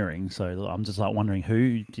engineering. So I'm just like wondering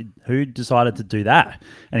who decided to do that.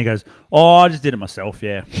 And he goes, oh, I just did it myself.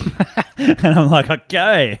 Yeah. And I'm like,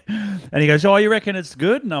 okay. And he goes, oh, you reckon it's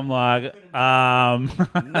good? And I'm like,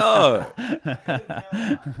 No.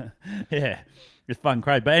 yeah, it's fucking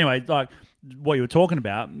crazy. But anyway, like what you were talking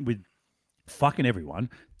about with fucking everyone,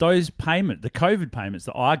 the COVID payments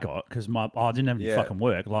that I got, because I didn't have any fucking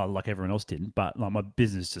work like everyone else didn't, but like my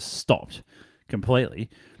business just stopped completely.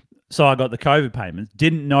 So I got the COVID payments.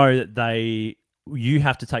 Didn't know that you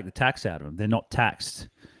have to take the tax out of them. They're not taxed.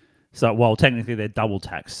 So, well, technically they're double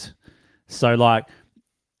taxed. So like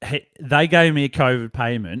they gave me a COVID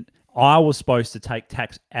payment. I was supposed to take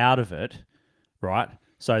tax out of it, right?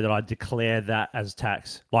 So that I declare that as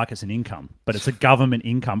tax, like it's an income, but it's a government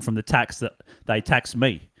income from the tax that they tax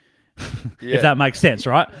me. If that makes sense,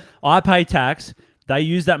 right? I pay tax. They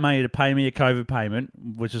use that money to pay me a COVID payment,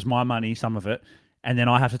 which is my money, some of it, and then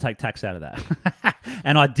I have to take tax out of that.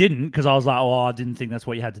 And I didn't because I was like, oh, I didn't think that's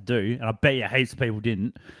what you had to do. And I bet you heaps of people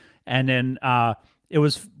didn't. And then it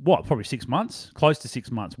was, probably 6 months, close to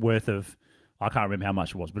 6 months worth of, I can't remember how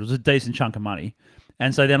much it was, but it was a decent chunk of money.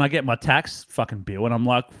 And so then I get my tax fucking bill and I'm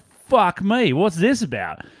like, fuck me, what's this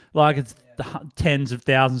about? Like it's tens of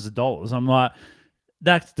thousands of dollars. I'm like,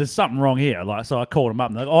 there's something wrong here. Like, so I called them up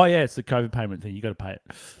and they're like, oh yeah, it's the COVID payment thing. You got to pay it.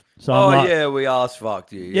 So I'm like, yeah, we ass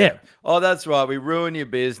fucked you. Yeah. Oh, that's right. We ruined your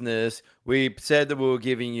business. We said that we were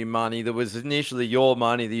giving you money that was initially your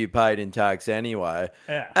money that you paid in tax anyway.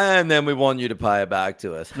 Yeah. And then we want you to pay it back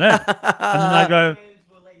to us. Yeah. And then I go,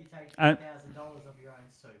 We'll let you take And- $2,000 of your own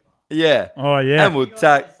super. Yeah. oh yeah, And we'll You take.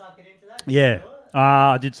 guys suck it into that? yeah. Do it?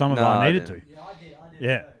 I did some of it. No, I I needed to. didn't. Yeah, I did.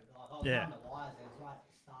 Yeah. Too. Like, I was Yeah. on the wires, it was right at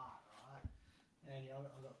the start, right?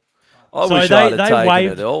 And I So wish they- I'd have they taken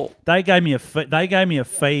waived- it all. They gave me a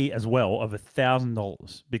fee as well of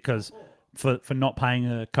 $1,000 because for not paying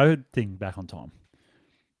a code thing back on time.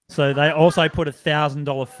 So they also put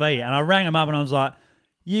 $1,000 fee, and I rang them up and I was like,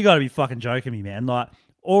 "You got to be fucking joking me, man! Like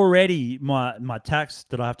already my tax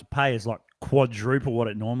that I have to pay is like quadruple what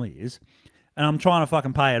it normally is, and I'm trying to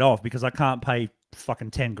fucking pay it off because I can't pay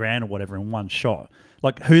fucking 10 grand or whatever in one shot.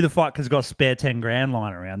 Like, who the fuck has got a spare 10 grand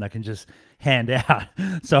lying around they can just hand out?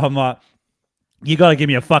 So I'm like, you got to give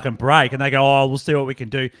me a fucking break. And they go, oh, we'll see what we can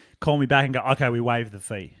do. Call me back and go, okay, we waive the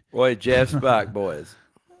fee. Wait, Jeff's back, boys.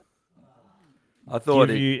 I thought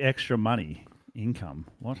Give you extra money. Income.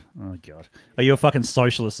 What? Oh, God. Are you a fucking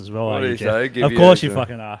socialist as well? What Are you, do you say? Jeff? Give Of you course you extra.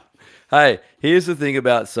 fucking are. Hey, here's the thing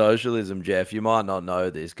about socialism, Jeff. You might not know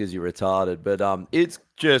this because you're retarded, but it's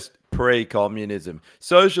just pre-communism.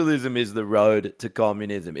 Socialism is the road to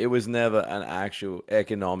communism. It was never an actual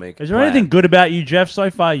economic Is there plan. anything good about you, Jeff, so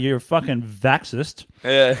far? You're a fucking vaxist.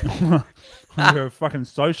 Yeah. You're a fucking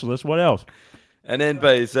socialist. What else? And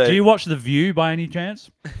NPC. Do you watch The View by any chance?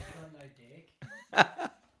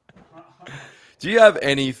 Do you have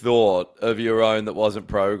any thought of your own that wasn't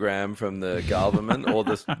programmed from the government or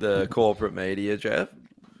the corporate media, Jeff?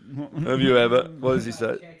 Have you ever? What does he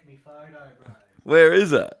say? Check me photo, bro. Where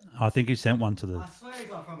is it? I think he sent one to the... I swear he's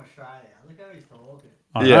not from Australia. Look how he's talking.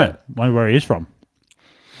 I Yeah. know. Wonder where he is from.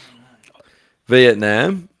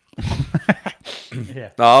 Vietnam? Yeah.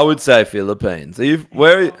 No, I would say Philippines.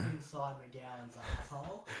 Where Inside McGowan's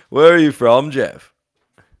asshole. are you from, Jeff?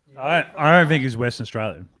 I don't think he's Western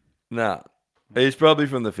Australian. Nah. He's probably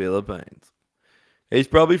from the Philippines. He's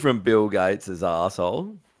probably from Bill Gates'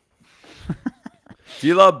 asshole. Do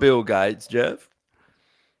you love Bill Gates, Jeff?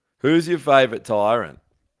 Who's your favourite tyrant?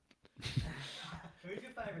 Who's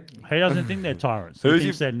your favourite? He doesn't think they're tyrants. He Who's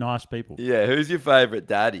thinks they're nice people. Yeah, who's your favourite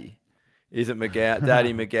daddy? Is it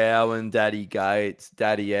Daddy McGowan, Daddy Gates,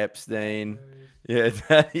 Daddy Epstein? Yeah,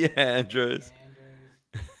 Daddy Andrews.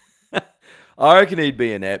 I reckon he'd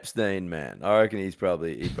be an Epstein man. I reckon he'd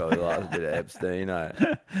probably like a bit of Epstein. Eh?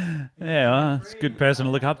 Yeah, well, it's a good person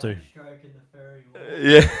to look up to. Stroking the furry wall.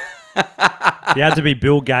 Yeah. You had to be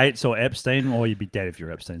Bill Gates or Epstein, or you'd be dead if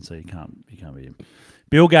you're Epstein, so you can't be him.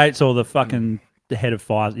 Bill Gates or the head of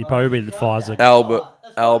Pfizer. You'd probably be the Pfizer. Albert.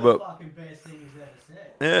 That's Albert. the fucking best thing he's ever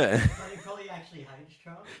said. Yeah. But he probably actually hates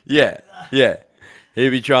Trump. Yeah. He'd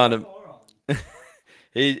be trying to. Moron.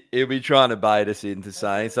 He'll be trying to bait us into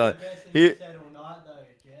saying so. The best thing He he said all night, though,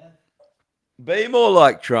 Jeff. be more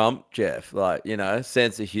like Trump, Jeff. Like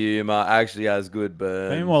sense of humor, actually has good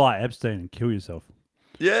burns. Be more like Epstein and kill yourself.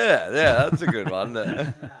 Yeah, that's a good one.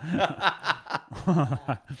 Yeah.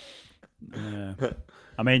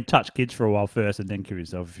 I mean, touch kids for a while first and then kill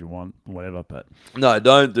yourself if you want, whatever. But No,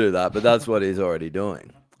 don't do that. But that's what he's already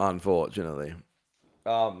doing, unfortunately.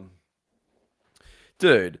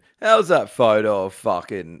 Dude, how's that photo of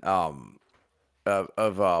fucking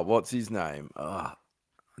what's his name?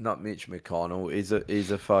 Not Mitch McConnell.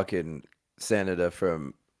 He's a fucking senator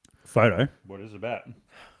from photo. What is it about?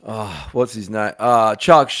 what's his name?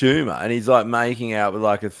 Chuck Schumer, and he's like making out with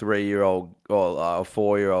like a 3-year-old or a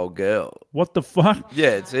 4-year-old girl. What the fuck?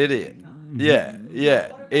 Yeah, it's idiot. Yeah.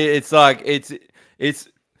 It's like it's How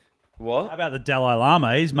what? about the Dalai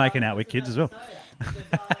Lama? He's making out with kids as well. The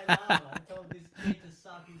Dalai Lama told this kid to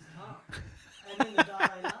suck his thumb. And then the Dalai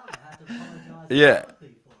Lama had to apologise Yeah.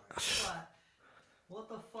 publicly for it. It's like, what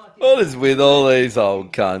the fuck What is with all these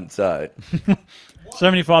old cunts? Eh?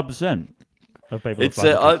 75% of people. It's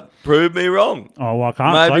prove me wrong. Oh, well, I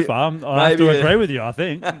can't maybe- so far. I have to maybe- agree with you, I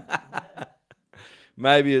think.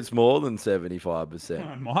 Maybe it's more than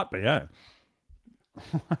 75%. It might be, yeah.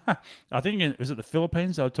 I think, was it the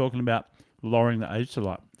Philippines they were talking about lowering the age to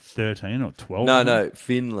like 13 or 12? No,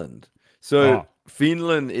 Finland. So Oh.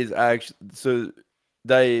 Finland is actually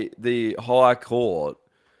the High Court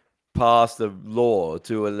passed a law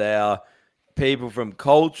to allow people from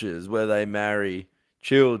cultures where they marry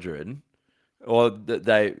children, or that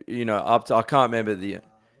they up to I can't remember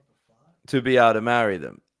to be able to marry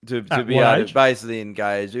them to At be what able age? to basically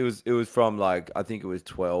engage. It was from like I think it was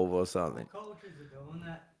 12 or something. cultures are doing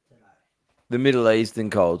that today? The Middle Eastern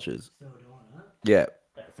cultures. Still doing it? Yeah,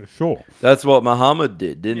 For sure. that's what Muhammad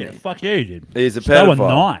did, didn't Yeah, he? fuck yeah, he did. He's a They were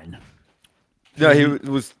pedophile. 9. No,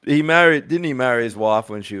 he married. Didn't he marry his wife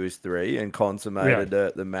when she was 3 and consummated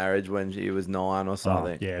the marriage when she was 9 or Oh,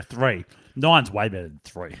 something? yeah, 3. 9's way better than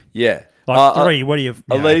 3. Yeah. Like 3, what do you...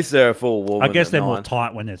 At least they're a full woman. I guess at they're more 9.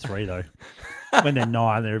 tight when they're 3, though. When they're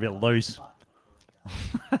 9, they're a bit loose.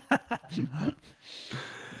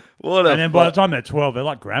 What a And then by the fuck- time they're 12, they're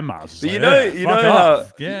like grandmas. But So, you know fuck how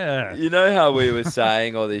off. Yeah. you know how we were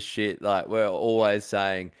saying all this shit. Like we're always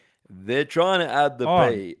saying they're trying to add the Oh,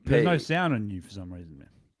 P. there's no sound on you for some reason, man.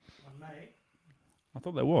 Mate, I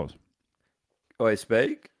thought there was. I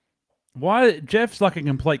speak. Why? Jeff's like a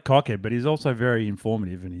complete cockhead, but he's also very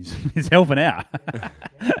informative and he's helping out.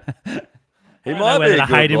 He I don't might know be whether a to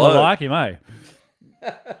good hate him or bloke. like him, eh?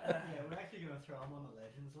 Yeah, we're actually going to throw him on the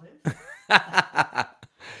legends list.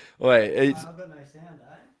 Wait, it's, I've got no sound,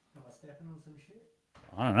 eh? Am I stepping on some shit?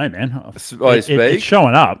 I don't know, man. he speak? It's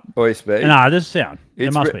showing up. Or he speak? Nah, there's sound. It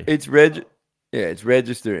It's must be. It's yeah, it's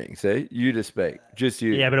registering. See, you to speak, just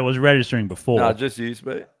you. Yeah, but it was registering before. No, just you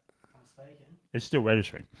speak. I'm speaking. It's still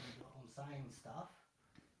registering. I'm saying stuff.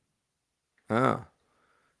 Oh.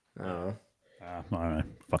 Oh. I don't know.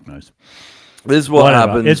 Fuck knows. This is what Whatever.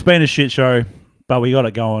 happens. It's been a shit show, but we got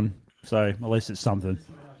it going. So at least it's something.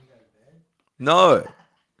 No.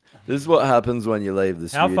 This is what happens when you leave the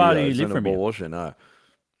How studio. far do you It's live an from here? abortion, no. About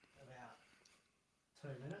 2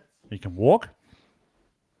 minutes. You can walk.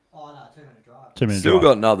 Oh, no, 2-minute drive. 2 minutes. Still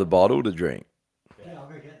got another bottle to drink. Yeah, I'll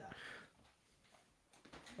go get that.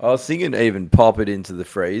 I was thinking even pop it into the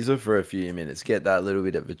freezer for a few minutes, get that little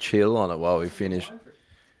bit of a chill on it while we finish.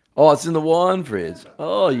 Oh, it's in the wine fridge.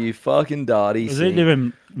 Oh, you fucking dirty. Is he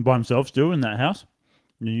living by himself still in that house?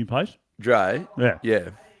 In the new place? Dre? Yeah. Yeah.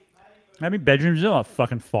 How many bedrooms is it? Like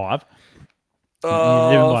fucking 5. living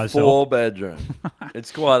by yourself? 4 bedroom.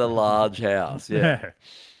 It's quite a large house. Yeah.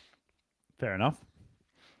 Fair enough.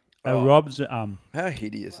 Oh. Rob's, How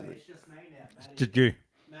hideous is it? It's just me now. did you?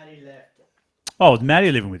 Maddie left. Oh, is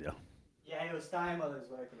Maddie living with you? Yeah, he was staying while he was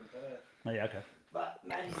working in Perth. Oh, yeah, okay. But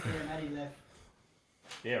Maddie's there. Maddie left.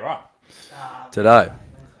 Yeah, right. Today.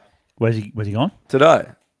 Wednesday. Where's he gone? Today.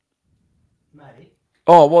 Maddie.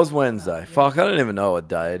 Oh, it was Wednesday. Fuck, I don't even know what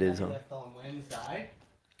day it is. Maddie left on Wednesday.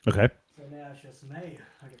 Okay. So now it's just me.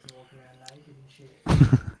 I get to walk around naked and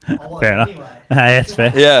shit. I was Fair enough. anyway. Hey, that's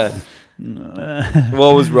fair. Yeah.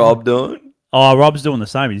 What was Rob doing? Oh, Rob's doing the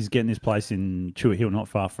same. He's getting this place in Chewett Hill, not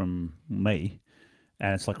far from me.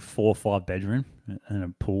 And it's like 4 or 5 bedroom and a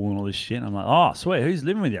pool and all this shit. And I'm like, oh, sweet. Who's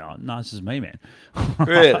living with you? Oh, no, this is me, man.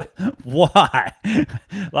 Really? Why?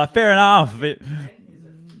 Like, fair enough.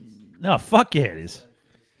 No, fuck yeah, it is.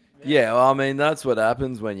 Yeah, well, I mean, that's what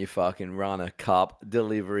happens when you fucking run a cup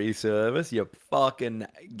delivery service. You fucking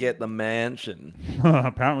get the mansion.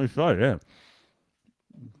 Apparently so, yeah.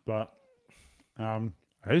 But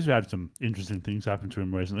he's had some interesting things happen to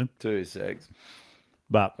him recently. 2 secs.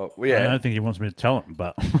 But Oh, yeah. I don't think he wants me to tell him.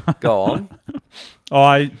 But Go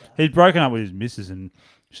on. he's broken up with his missus and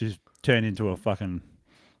she's turned into a fucking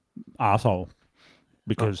asshole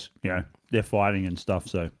because they're fighting and stuff.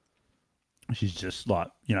 So she's just like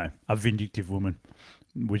a vindictive woman,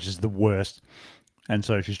 which is the worst. And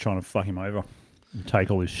so she's trying to fuck him over, and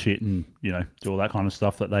take all his shit, and do all that kind of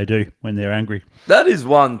stuff that they do when they're angry. That is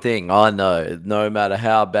one thing I know. No matter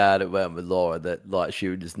how bad it went with Laura, that like she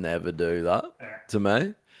would just never do that to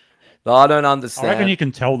me. Like, I don't understand. I reckon you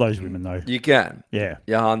can tell those women though. You can. Yeah.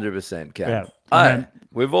 You 100% can. Yeah. Hey,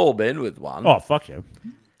 we've all been with one. Oh fuck you!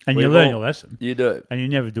 And you We've learn all- your lesson, You do. and you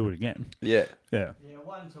never do it again. Yeah. Yeah. Yeah,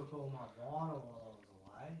 one took all my vinyl while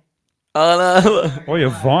I was away. Oh no. Or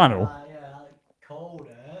your vinyl. Yeah, I called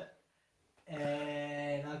her,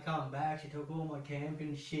 and I come back. She took all my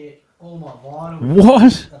camping shit, all my vinyl.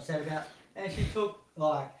 What? Upset about, and she took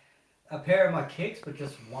like a pair of my kicks, but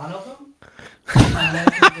just one of them. And then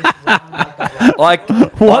she just run like a Like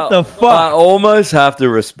What the fuck? I almost have to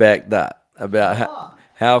respect that about Fuck.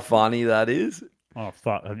 how funny that is. Oh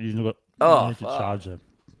fuck! Have you got? Oh, you need to fuck. charge her.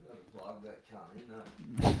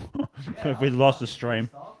 If we lost the stream.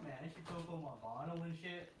 Stop, man. She took all my vinyl and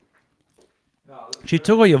shit, She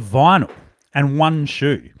took all your vinyl and one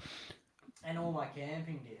shoe. and all my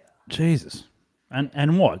camping gear. Jesus.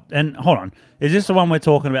 And what? And hold on, is this the one we're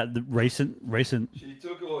talking about? The recent She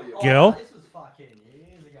took all your girl? This was fucking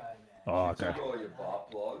years ago, man. Oh, okay. all your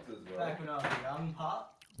butt plugs as well. Back when I was a young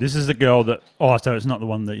pup. This is the girl that. Oh, so it's not the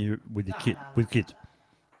one that you with your kid with kids.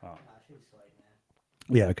 Nah, she was sweet,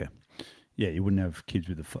 man. Yeah. Okay. Yeah, you wouldn't have kids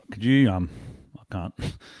with the. Could you? I can't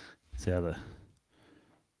see how the.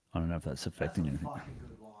 I don't know if that's affecting anything. Fucking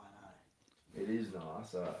good wine, eh? It is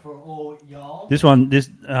nice. For all y'all. This one.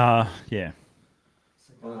 Yeah.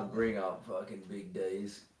 I'm gonna bring up fucking Big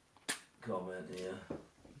D's comment here.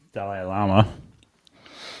 Dalai Lama.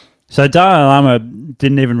 So Dalai Lama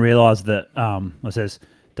didn't even realize that. It says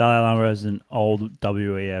Dalai Lama is an old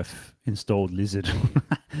WEF installed lizard.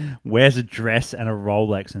 Wears a dress and a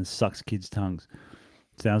Rolex and sucks kids' tongues.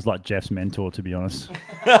 Sounds like Jeff's mentor, to be honest.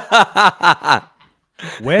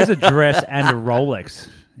 Wears a dress and a Rolex.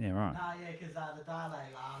 Yeah, right. Nah, yeah, because the Dalai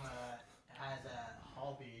Lama has a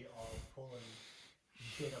hobby of pulling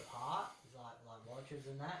shit apart, like watches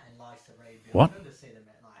and that, and likes to rebuild What? them to see them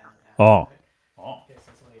at like how Oh. I guess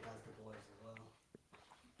that's what he does to boys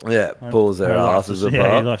as well. Yeah, pulls their He likes to asses see- Yeah, he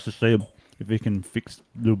apart. likes to see if he can fix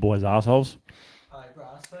little boys' assholes. Oh, bro,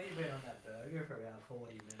 I saw you been on that burger for about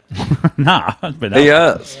 40 minutes. Nah, but He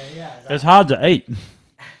has. it's hard to eat.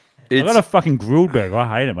 I got a It's fucking grilled burger.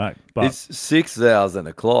 I hate it, mate. But it's 6,000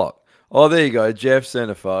 a clock. Oh, there you go. Jeff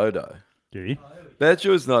sent a photo. do you? Bet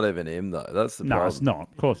you it's not even him though. That's the No, problem. it's not.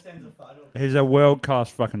 Of course, he's a world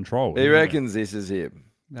class fucking troll. He isn't he? reckons this is him.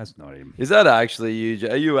 That's not him. Is that actually you?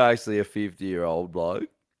 Are you actually a 50-year-old bloke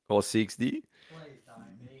or 60?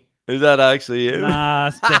 Is that actually him? Nah,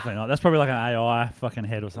 it's definitely not. That's probably like an AI fucking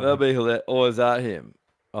head or something. That'd be hilarious. Or is that him?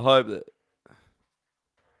 I hope that.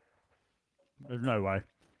 There's no way.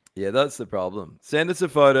 Yeah, that's the problem. Send us a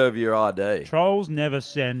photo of your ID. Trolls never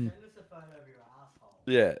send.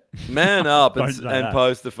 Yeah, man up Don't and, say and that.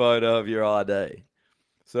 post a photo of your ID,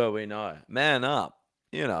 so we know. Man up.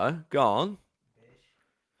 You know, go on.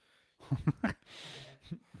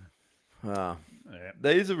 Ah. Yeah.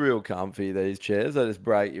 These are real comfy, these chairs. They just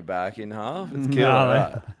break your back in half. It's No,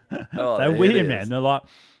 killer. Oh, They're there it weird, is. man. They're like,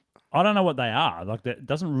 I don't know what they are. Like, it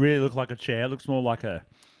doesn't really look like a chair. It looks more like a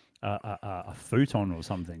futon or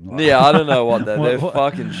something. Like, Yeah, I don't know what they're. They're What-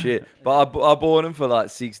 fucking shit. But I bought them for like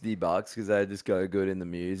 $60 because they just go good in the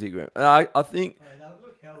music room. And I think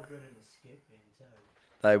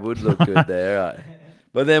they would look good there, eh?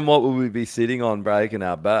 But then what would we be sitting on breaking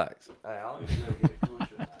our backs? Hey, I'm just gonna get a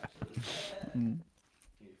cushion, actually.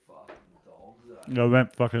 You fucking dogs, eh? I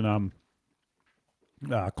went fucking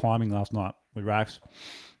climbing last night with Rax.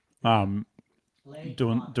 Doing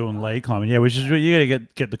lead climbing. Yeah, which is you gotta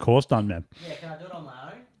get the course done, man. Yeah, can I do it on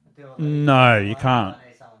my own? No, you can't. I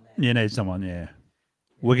need someone there. You need someone. Yeah,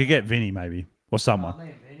 we could get Vinny maybe or someone. I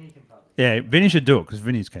mean, Vinny can probably. Yeah, Vinny should do it because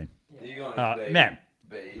Vinny's keen. You gonna Man,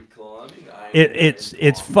 bead climbing?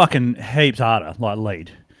 it's fucking heaps harder. Like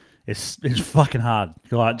lead, it's fucking hard.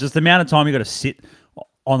 Like just the amount of time you got to sit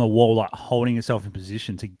on the wall, like holding yourself in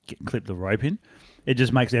position to clip the rope in. It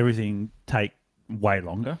just makes everything take way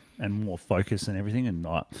longer and more focus and everything. And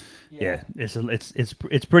like, yeah,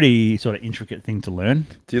 it's pretty sort of intricate thing to learn.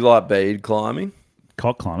 Do you like bead climbing?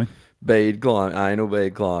 Cock climbing. Bead climbing, anal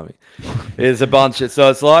bead climbing. There's a bunch of, so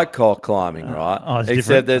it's like cock climbing, right? Oh, it's Except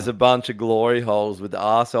different. there's a bunch of glory holes with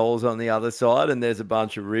arseholes on the other side, and there's a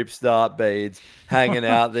bunch of ripstart beads hanging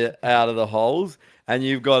out of the holes, and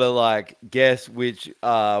you've got to like guess which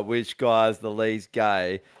guy's the least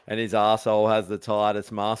gay, and his arsehole has the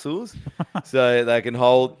tightest muscles, so they can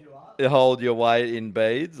hold your weight in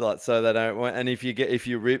beads, like so they don't. And if you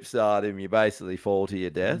ripstart him, you basically fall to your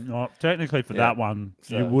death. No, technically for Yeah. that one,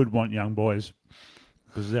 you So- would want young boys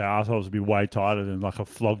because their assholes would be way tighter than like a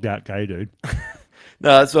flogged out gay dude.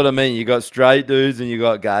 No, that's what I mean. You got straight dudes and you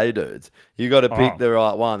got gay dudes. You got to pick Oh. the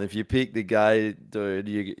right one. If you pick the gay dude,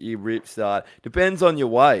 you ripstart. Depends on your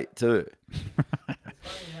weight too. It's funny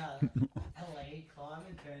how LA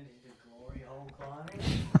climbing turned into glory hole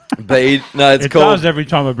climbing. Bead. No, it's It called. does every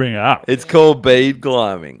time I bring it up. It's called bead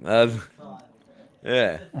climbing.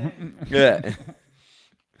 Yeah, yeah.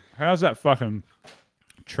 How's that fucking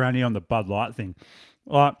tranny on the Bud Light thing?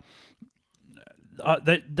 Like,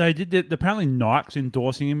 they did. Apparently, Nike's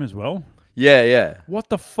endorsing him as well. Yeah. What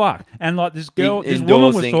the fuck? And like this girl, this woman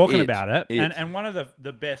was Endorsing talking it. about it, It. and one of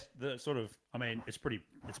the best, the sort of, I mean, it's pretty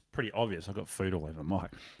obvious. I've got food all over my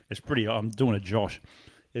mic. It's pretty. I'm doing a Josh.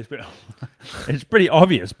 It's pretty, it's pretty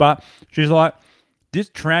obvious. But she's like, this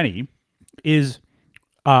tranny is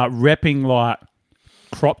repping like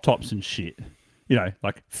crop tops and shit. You know,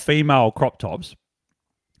 like female crop tops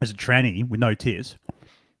as a tranny with no tits.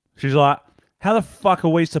 She's like, how the fuck are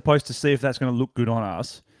we supposed to see if that's going to look good on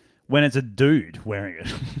us when it's a dude wearing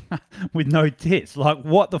it with no tits? Like,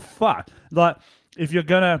 what the fuck? Like, if you're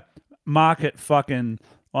going to market fucking,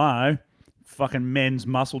 I don't know, fucking men's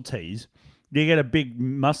muscle tees, you get a big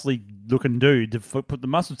muscly looking dude to put the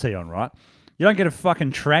muscle tee on, right? You don't get a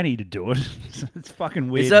fucking tranny to do it. It's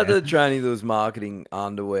fucking weird. Is that man. the tranny that was marketing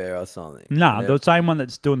underwear or something? Nah, Yeah. the same one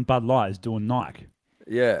that's doing Bud Light is doing Nike.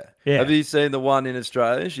 Yeah. Yeah. Have you seen the one in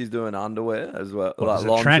Australia? She's doing underwear as well, What, like is it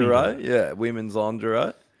tranny lingerie. Yeah, women's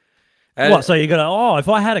lingerie. And What? So you got to? If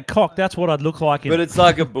I had a cock, that's what I'd look like. But it's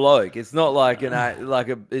like a bloke. It's not like it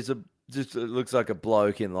looks like a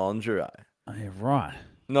bloke in lingerie. Oh, yeah, right.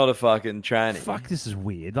 Not a fucking tranny. Fuck, this is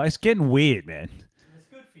weird. Like, it's getting weird, man.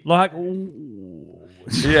 Like, ooh.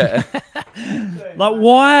 Yeah. Like,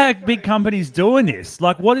 why are big companies doing this?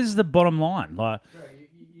 Like, what is the bottom line? Like, Bro,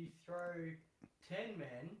 you throw 10 men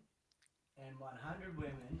and 100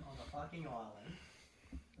 women on a fucking island,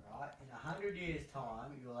 right? In 100 years'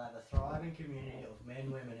 time, you will have a thriving community of men,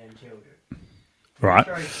 women, and children. right?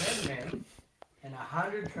 You throw 10 men and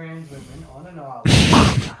 100 trans women on an island in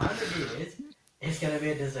 100 years, it's going to be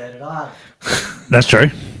a deserted island. That's true.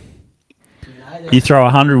 You know, You throw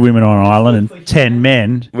 100 women on an island and 10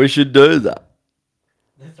 men. We should do that.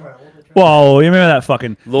 they throw Whoa, you remember that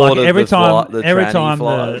fucking Lord like of every the time, fly- the every tranny time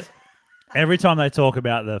flies. every time they talk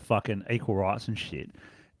about the fucking equal rights and shit,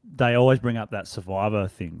 they always bring up that Survivor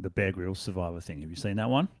thing, the Bear Grylls Survivor thing. Have you seen that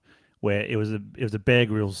one? Where it was a Bear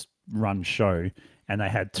Grylls run show, and they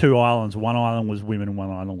had two islands. One island was women, and one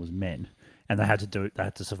island was men, and they had to do it. They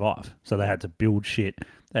had to survive, so they had to build shit.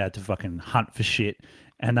 They had to fucking hunt for shit,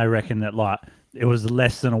 and they reckon that like it was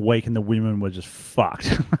less than a week, and the women were just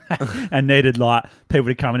fucked, and needed like people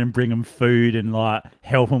to come in and bring them food and like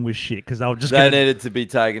help them with shit because they were just They gonna, needed to be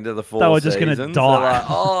taken to the Four They were just gonna Seasons. die. They're like,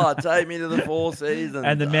 oh, take me to the Four Seasons.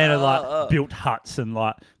 and the men are like built huts and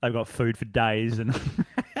like they've got food for days and.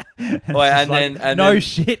 Wait, it's and like, then no then,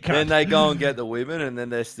 shit. Then they go and get the women, and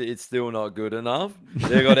then it's still not good enough.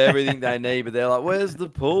 They've got everything they need, but they're like, "Where's the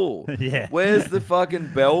pool? Yeah. Where's the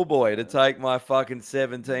fucking bellboy to take my fucking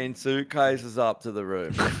 17 suitcases up to the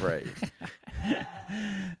room for free?"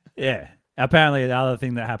 Yeah. Apparently, the other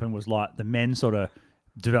thing that happened was like the men sort of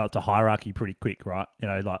developed a hierarchy pretty quick, right? You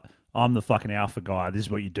know, like I'm the fucking alpha guy. This is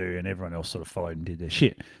what you do, and everyone else sort of followed and did their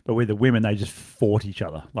shit. But with the women, they just fought each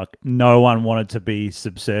other. Like no one wanted to be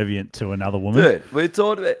subservient to another woman. Dude, we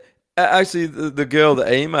talked about actually the girl that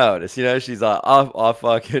emailed us. You know, she's like, "I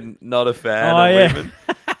fucking not a fan of women."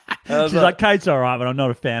 I was She's like, Kate's all right, but I'm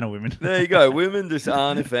not a fan of women. There you go. Women just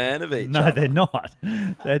aren't a fan of each No, other. they're not.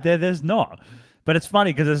 There's not. But it's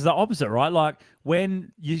funny because it's the opposite, right? Like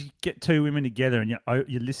when you get two women together and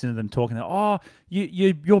you listen to them talking, oh,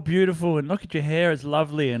 you're beautiful and look at your hair, it's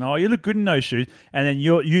lovely, and oh, you look good in those shoes. And then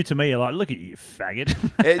you to me are like, look at you,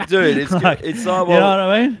 faggot. Dude, it's like, it's like, you know what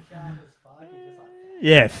I mean?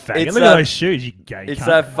 Yeah, faggot. It's Look at those shoes, you gay It's cunt.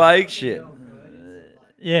 that fake shit.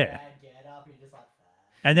 Yeah.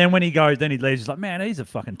 And then when he goes, then he leaves. He's like, man, he's a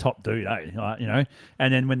fucking top dude, eh? Like, you know.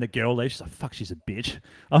 And then when the girl leaves, she's like, fuck, she's a bitch.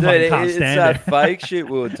 I Dude, fucking can't it's stand that it. fake shit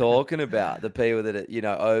we were talking about. The people that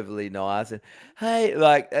are, overly nice and hey,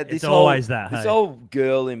 like this It's whole, always that, this hey? whole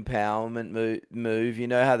girl empowerment move. You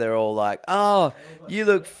know how they're all like, oh, you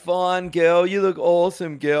look fine, girl. You look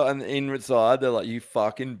awesome, girl. And inside they're like, you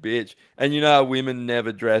fucking bitch. And you know how women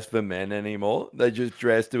never dress for men anymore. They just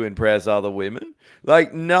dress to impress other women.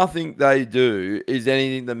 Like nothing they do is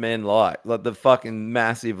anything the men like. Like the fucking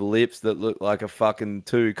massive lips that look like a fucking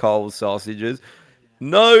 2 cold sausages.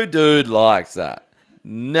 No dude likes that.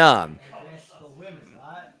 None.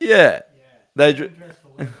 Yeah.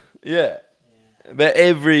 Yeah. But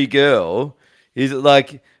every girl is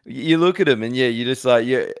like, you look at them and you just like,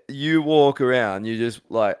 you walk around, you just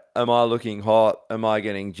like, am I looking hot? Am I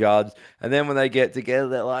getting judged? And then when they get together,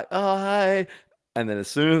 they're like, oh, hey. And then as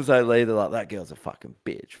soon as they leave, they're like, that girl's a fucking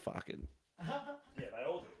bitch. Fucking.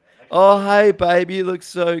 Oh, hey, baby, you look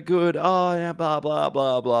so good. Oh, yeah, blah, blah,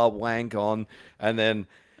 blah, blah, wank on. And then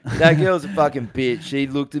that girl's a fucking bitch. She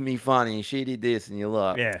looked at me funny. She did this. And you're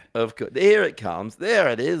like, Yeah. Of course. There it comes. There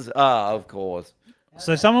it is. Ah, of course.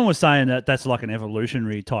 So someone was saying that that's like an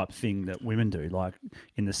evolutionary type thing that women do, like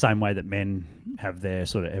in the same way that men have their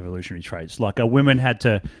sort of evolutionary traits. Like a woman had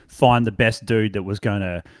to find the best dude that was going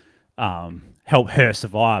to help her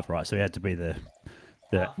survive, right? So he had to be the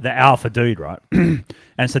alpha dude, right?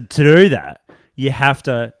 And so to do that, you have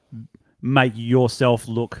to make yourself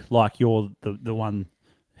look like you're the one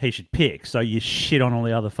he should pick. So you shit on all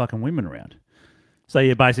the other fucking women around. So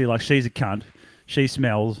you're basically like, she's a cunt, she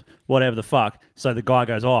smells, whatever the fuck. So the guy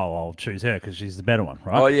goes, oh, I'll choose her because she's the better one,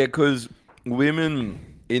 right? Oh, yeah, because women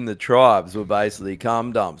in the tribes were basically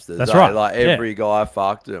cum dumpsters. That's right. Like every guy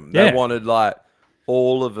fucked them. They wanted like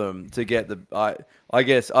all of them to get the. I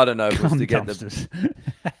guess I don't know if it was to get Dumpsters.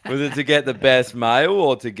 was it to get the best male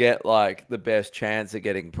or to get like the best chance at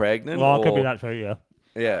getting pregnant? Well, it could be that too, yeah.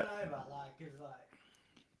 Yeah.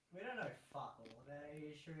 We don't know fuck all. Are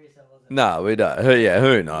you sure yourself wasn't? No, we don't.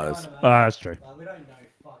 Who knows? Oh, that's true. Like, we don't know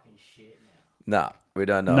fucking shit now. No, we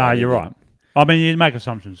don't know. No, you're anything. right. I mean, you make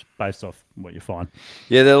assumptions based off what you find.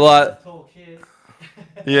 Yeah, they're like, Talk shit.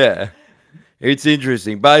 yeah. It's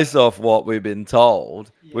interesting based off what we've been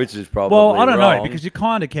told, which is probably Well, I don't know, wrong. because you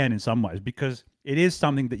kind of can in some ways, because it is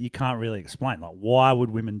something that you can't really explain. Like, why would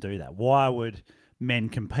women do that? Why would men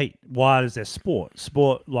compete? Why is there sport?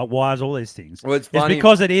 Like, why is all these things? Well, it's funny.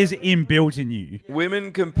 because it is inbuilt in you.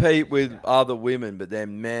 Women compete with other women, but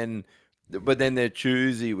then they're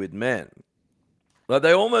choosy with men. Like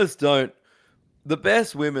they almost don't. The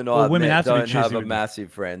best women I've women met have to be don't have choosy a with men.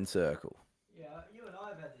 massive friend circle. Yeah, you and I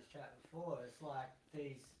have had this chat before. It's like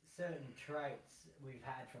these certain traits we've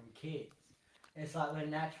had from kids. It's like we're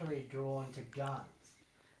naturally drawn to guns.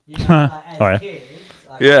 You know, like as Oh, yeah. kids,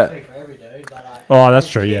 like, Yeah. I speak for every dude, but like, Oh, that's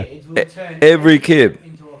as true, yeah. kids, we'll turn Every kid.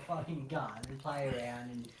 into a fucking gun and play around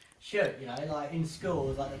and shoot. You know, like in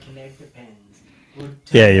schools, like the connector pens. would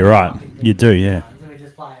Yeah, turn you're the right. fucking thing You do, into yeah. guns, and we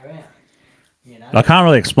just play around. You know. I can't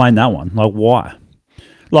really explain that one. Like, why?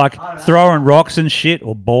 Like, I don't know. throwing rocks and shit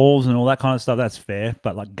or balls and all that kind of stuff, that's fair.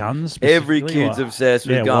 But, like, guns Every specifically, kid's like- obsessed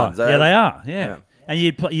with yeah, guns. why? Yeah, they are. Yeah. Yeah. And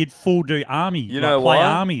you'd full do army. You like, know play what?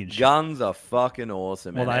 army and shit. Guns are fucking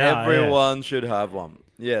awesome, Well, and they are, everyone should have one.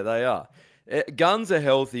 Yeah, they are. Guns are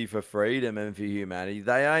healthy for freedom and for humanity.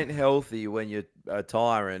 They ain't healthy when you're a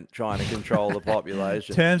tyrant trying to control the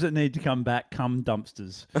population. Terms that need to come back, cum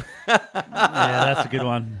dumpsters. Yeah, that's a good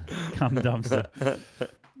one. Cum dumpster.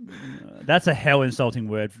 That's a hell insulting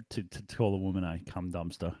word to call a woman a cum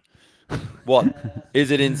dumpster. What?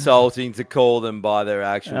 Is it insulting to call them by their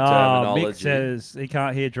actual Mick terminology? says he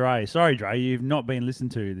can't hear Dre. Sorry, Dre, you've not been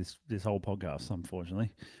listened to this whole podcast,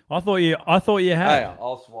 unfortunately. I thought you Hey, had.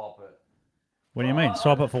 I'll swap it. What do you mean?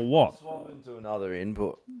 Swap it for what? Swap into another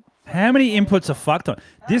input. How many inputs are fucked on?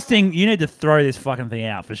 This thing, you need to throw this fucking thing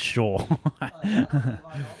out for sure.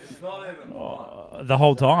 It's not even The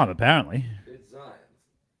whole time, apparently. It's Zane's.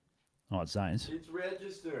 Oh, it's Zane's. It's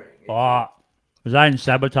registering. Oh, Zane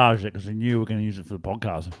sabotaged it because he knew we were going to use it for the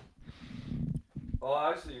podcast.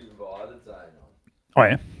 I actually invited Zane on. Oh,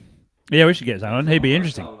 yeah? Yeah, we should get Zane on. He'd be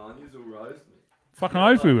interesting. Come on, he's will roast me. Fucking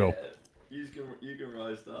oath we will. You can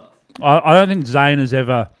roast us. I don't think Zane has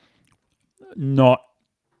ever not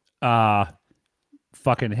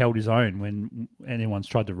fucking held his own when anyone's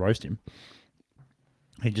tried to roast him.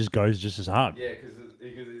 He just goes just as hard. Yeah, because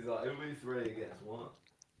he's like, it'll be 3 against 1.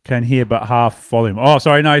 Can hear but half volume. Oh,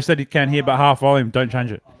 sorry, no, he said he can hear but half volume. Don't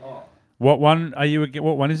change it. Oh, What one are you?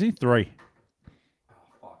 What one is he? 3.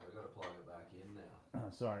 fuck, I gotta plug it back in now.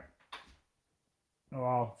 Oh, sorry.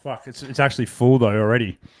 Oh, fuck. It's actually full though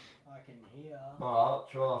already. I can hear. Try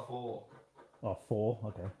 4. Oh, 4.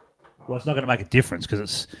 Okay. Well, it's not going to make a difference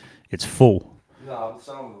because it's full. No,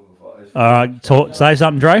 some of them. Say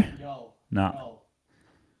something, Dre. Yo. Nah, Yo.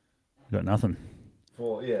 got nothing.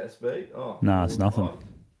 4, yeah, speak. Oh, No, it's nothing.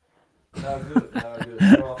 No good, no good.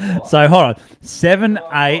 Try 5. So hold on. 7,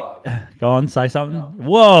 8. Go on, say something.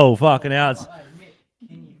 Whoa, fucking hell. Hey, Mick,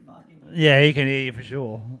 can you fucking... Yeah, he can hear you for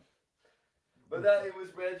sure. But that it was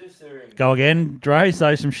registering. Go again, Dre.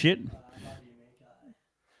 Say some shit. I love you,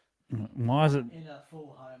 Mick. Why is it? In a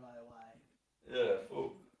full homo way. Yeah,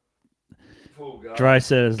 full go. Dre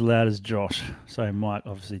said as loud as Josh. So Mike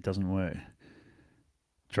obviously doesn't work.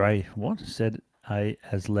 Dre, what? Said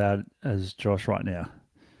as loud as Josh right now.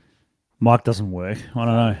 Mike doesn't work. I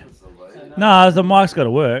don't know. So No, the mic's got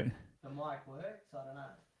to work. The mic works? I don't know.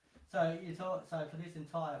 So you thought, so for this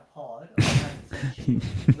entire pod, I haven't said shit.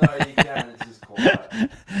 No, you can. It's just quiet.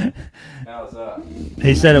 How's that?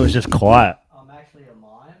 He said it was just quiet. I'm actually a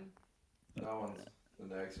mime. That one's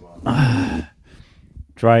the next one.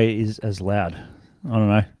 Dre is as loud. I don't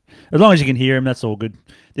know. As long as you can hear him, that's all good.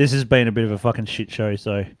 This has been a bit of a fucking shit show,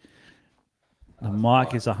 so the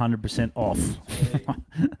mic is 100% off.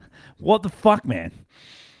 What the fuck, man?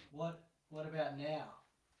 What about now?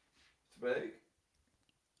 Speak.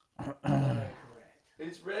 Correct.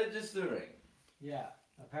 It's registering. Yeah,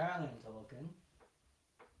 apparently I'm talking.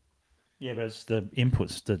 Yeah, but it's the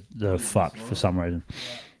inputs that are fucked for some reason.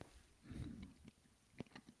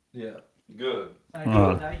 Yeah. Good. So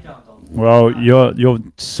Oh. they jumped on. Well, you're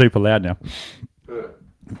super loud now. Good.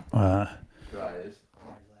 Uh, Great.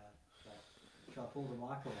 Should I pull the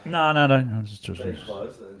mic away? no. I'm just- Be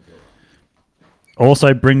close then.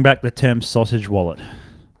 Also, bring back the term sausage wallet.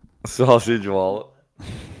 Sausage wallet.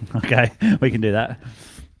 Okay, we can do that.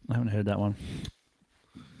 I haven't heard that one.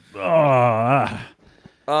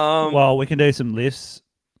 Oh, well, we can do some lists.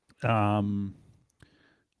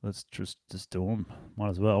 Let's just do them. Might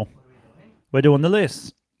as well. We're doing the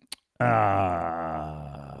list. We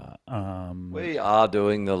are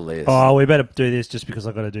doing the list. Oh, we better do this just because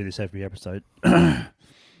I've got to do this every episode.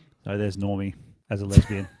 So there's Normie as a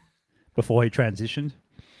lesbian before he transitioned.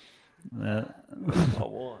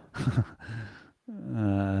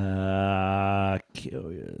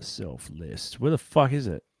 Kill yourself list. Where the fuck is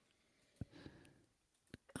it?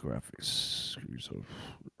 Graphics.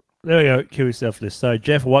 There we go. Kill yourself list. So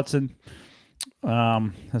Jeff Watson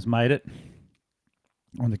has made it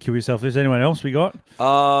on the kill yourself list. Anyone else we got?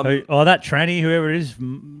 That tranny, whoever it is.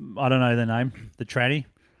 I don't know the name. The tranny.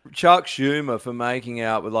 Chuck Schumer for making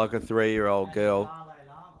out with like a 3-year-old girl. Dalai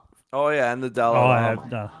Lama. Oh yeah, and the Dalai Oh, Lama.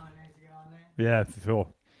 yeah, Lama needs to go on there. yeah, for sure.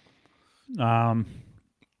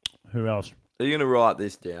 Who else? Are you gonna write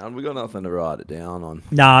this down? We got nothing to write it down on.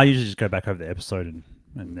 Nah, I usually just go back over the episode and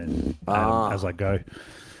then as I go.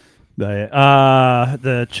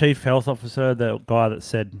 The chief health officer, the guy that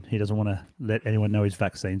said he doesn't want to let anyone know his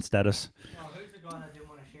vaccine status. Oh, who's the guy that didn't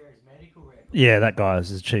want to share his medical record? Yeah, that guy is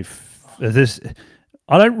his chief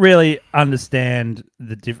I don't really understand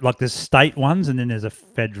like there's state ones and then there's a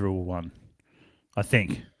federal one. I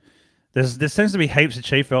think there seems to be heaps of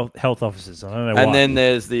chief health officers. I don't know why. And then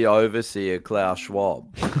there's the overseer, Klaus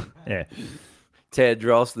Schwab. Yeah.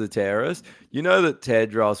 Tedros the terrorist. You know that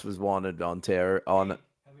Tedros was wanted on terror on. Have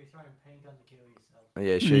you thrown pink on to kill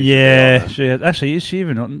yourself? Yeah, she. Yeah, she had, actually is she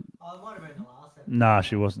even on? Oh, it might have been the last episode. Nah,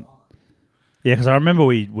 she wasn't. Yeah, because I remember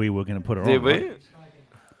we were going to put her Did on. we? Right?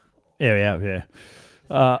 Yeah.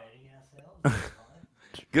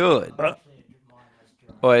 Good.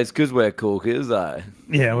 Oh, it's because we're cookers, though.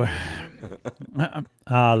 Yeah.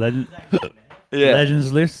 Legend, Yeah.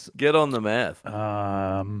 Legends list. Get on the meth.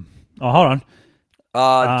 Hold on.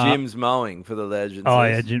 Jim's mowing for the Legends. Oh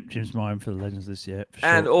list. yeah, Jim's mine for the Legends list. Yeah, for sure.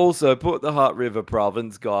 And also put the Hutt River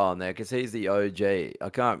Province guy on there because he's the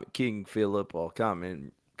OG. King Philip, or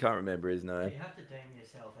can't remember his name. You have to deem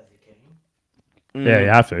yourself as a king Yeah, you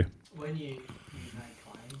have to. when you make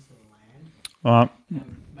claims to the land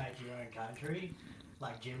and make your own country,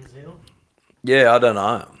 like Jimsville. Yeah, I don't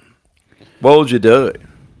know. What would you do?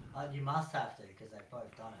 You must have to because they've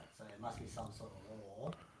both done it. So there must be some sort of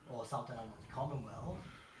law or something under the Commonwealth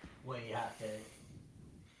where you have to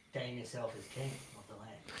deem yourself as king of the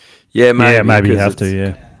land. Yeah, maybe. Maybe you have because to.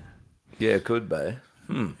 it's- Yeah. Yeah, it could be.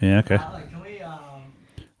 Yeah. Okay. Can we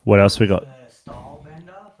What else we got? the style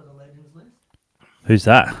bender for the Legends list? Who's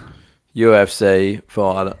that? UFC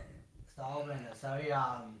fighter. Style bender. So he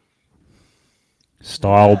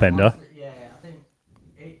Style bender. Monster, yeah, I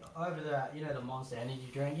think over the Monster Energy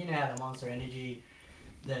drink. You know how the Monster Energy,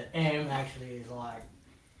 the M actually is like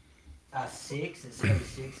a 6. It's 3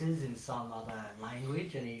 6s in some other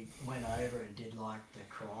language, and he went over and did like the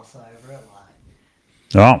cross over it,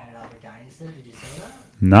 like Oh and up against it. Did you see that?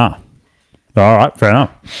 no. All right, fair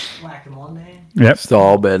enough. Whack him on there. Yep.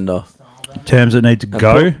 Style bender. Style bender. Terms that need to And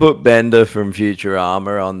go. Put Bender from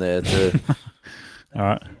Futurama on there too. All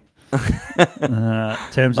right.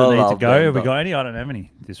 Terms that I need to love go. Have we Bender. got any? I don't have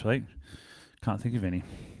any this week. Can't think of any.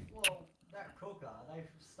 Well, that cooker, they've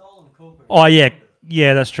stolen cooker. Oh yeah,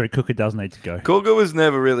 that's true. Cooker does need to go. Cooker was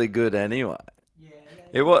never really good anyway. Yeah,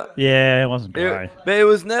 It was. Yeah, it wasn't great. But it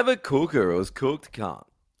was never Cooker. It was cooked cunt.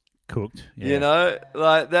 Cooked. Yeah. You know,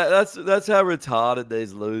 like that's how retarded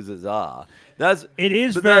these losers are. It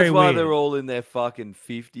is But very that's why weird. they're all in their fucking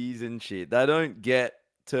 50s and shit. They don't get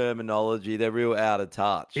terminology. They're real out of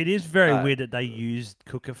touch. It is very weird that they used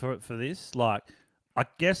Cooker for this. Like, I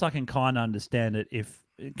guess I can kind of understand it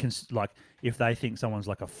if they think someone's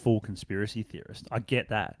like a full conspiracy theorist. I get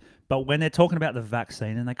that. But when they're talking about the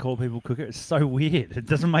vaccine and they call people Cooker, it's so weird. It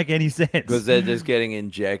doesn't make any sense. Because they're just getting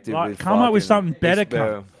injected Like, with come up with fucking something better,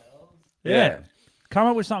 cunt. Yeah. Come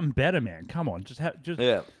up with something better, man. Come on. Just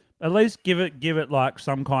Yeah. at least give it like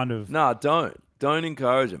some kind of No, don't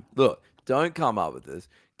encourage them. Look, don't come up with this.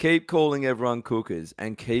 Keep calling everyone cookers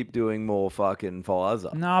and keep doing more fucking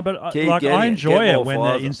Pfizer. No, but Keep I getting it. enjoy Get it more when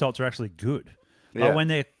Pfizer. the insults are actually good. Yeah. Like when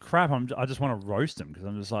they're crap, I just want to roast them because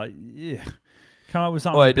I'm just like, yeah, come up with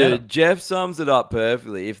something Wait, better. dude, Jeff sums it up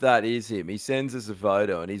perfectly. If that is him, he sends us a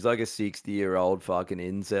photo and he's like a 60-year-old fucking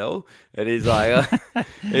incel. And he's like,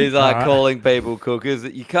 Alright. calling people cookers.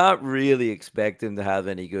 You can't really expect him to have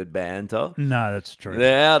any good banter. No, that's true.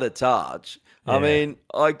 They're out of touch. I Yeah. mean,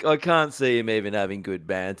 I can't see him even having good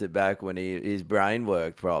banter back when his brain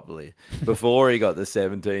worked properly, before he got the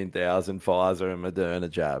 17,000 Pfizer and Moderna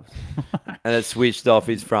jabs. And it switched off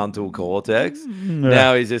his frontal cortex.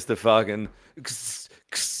 Now he's just a fucking...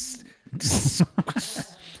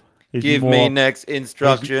 He's Give more- me next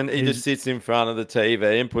instruction. He he's- just sits in front of the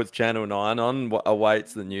TV and puts Channel 9 on,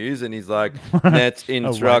 awaits the news, and he's like, next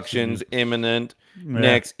instructions imminent,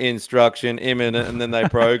 next instruction imminent, and then they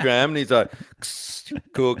program, and he's like,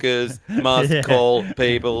 cookers, must Yeah. call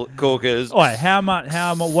people cookers. Oh, wait, how much?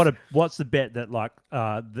 What's the bet that like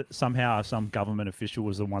that somehow some government official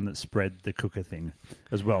was the one that spread the Cooker thing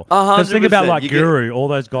as well? Because think about 100%. like You get- Guru, all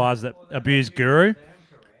those guys that abuse Guru.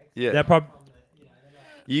 Yeah. They're probably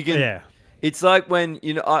You can. yeah. It's like when,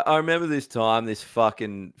 I remember this time this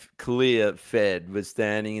fucking clear Fed was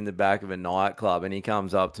standing in the back of a nightclub and he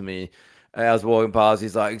comes up to me. I was walking past.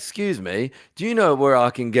 He's like, "Excuse me, do you know where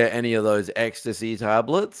I can get any of those ecstasy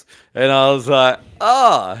tablets?" And I was like,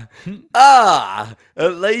 at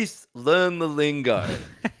least learn the lingo,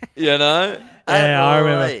 Yeah,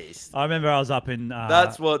 At least. I remember I was up in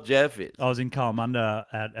That's what Jeff is. I was in Kalamunda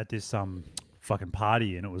at this fucking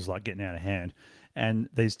party and it was like getting out of hand. And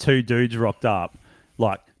these two dudes rocked up,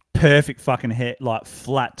 like perfect fucking hair, like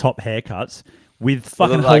flat top haircuts with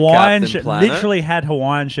fucking like Hawaiian Captain shirts. Planet? Literally had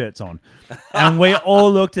Hawaiian shirts on. And we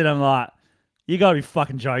all looked at them like, You gotta be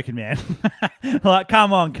fucking joking, man. Like,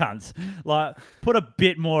 come on, cunts. Like, put a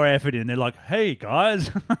bit more effort in. They're like, hey, guys.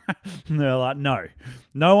 And they're like,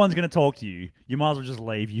 no one's gonna talk to you. You might as well just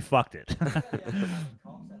leave. You fucked it. Cops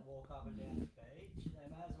that walk up and down the beach,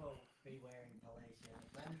 they might as well be wearing police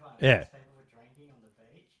uniform trying to Yeah. arrest people for drinking on the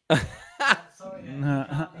beach. Sorry, man,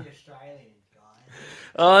 you can't be Australian, guys.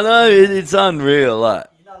 I know, it's unreal. Like,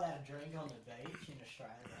 You're not allowed to drink on the beach in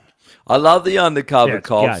Australia. I love the undercover Yeah, it's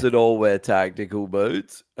cops gay. that all wear tactical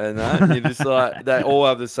boots and that. You're just like, they all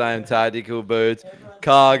have the same tactical boots,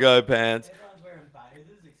 cargo pants. Everyone's wearing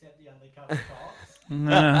bathers except the undercover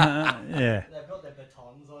cops. Yeah. They've got their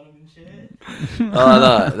batons on them and shit. I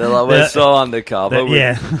know. They're like, we're so undercover.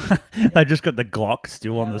 Yeah. They just got the Glock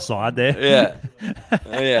still on the side there. Yeah.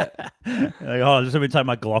 Yeah. Like, oh, just let me take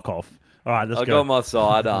my Glock off. All right, let's I go. got my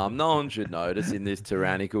sidearm. No one should notice in this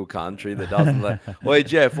tyrannical country that doesn't let. Wait,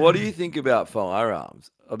 Jeff, what do you think about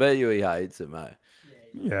firearms? I bet you he hates them, mate.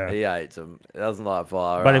 Yeah. He hates them. He doesn't like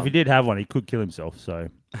firearms. But if he did have one, he could kill himself. So,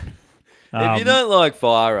 if you don't like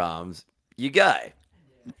firearms, you're gay.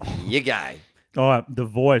 You're gay. all right, the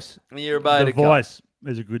voice. You're a beta The cunt. voice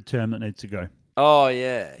is a good term that needs to go. Oh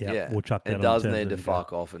yeah, Yeah, yeah. we'll chuck that It on does terms need of to the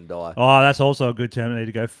fuck off and die. Oh, that's also a good term that need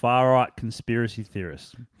to go. Far right conspiracy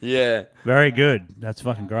theorist. Yeah. Very good. That's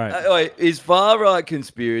fucking great. Wait, is far right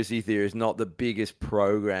conspiracy theorist not the biggest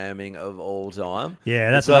programming of all time? Yeah,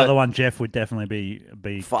 that's So- another one. Jeff would definitely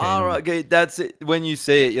be Far keen on. right. Okay, that's it. When you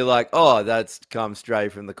see it, you're like, oh, that's come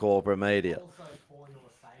straight from the corporate media. Also for your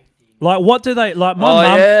safety. Like, what do they like? My Oh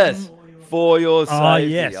mum. yes, for your safety. Oh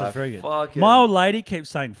yes, I that's very good. fucking- My old lady keeps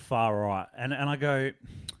saying far right, and I go,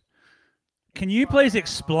 can you please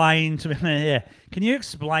explain to me? Yeah, can you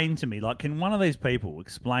explain to me? Like, can one of these people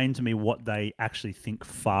explain to me what they actually think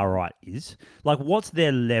far right is? Like, what's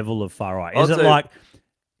their level of far right? Is I'll it say- like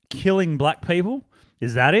killing black people?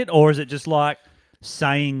 Is that it, or is it just like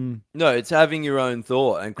saying No, it's having your own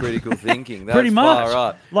thought and critical thinking. That's pretty much?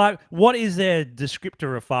 far right. Like, what is their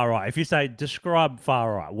descriptor of far right? If you say describe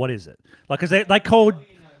far right, what is it? Like, because they called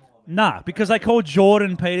because they called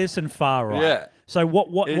Jordan Peterson far right. Yeah. So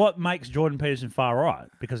what makes Jordan Peterson far right?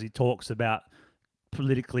 Because he talks about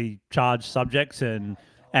politically charged subjects and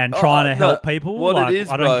trying to No, help people. What Like, it is,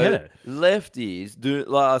 I don't bro, get it. lefties do,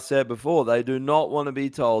 like I said before, they do not want to be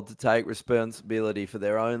told to take responsibility for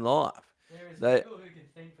their own life. There is They- people who can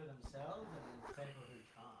think for themselves and there's people who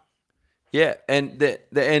can't. Yeah, and the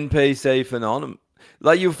NPC phenomenon,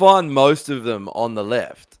 like you'll find most of them on the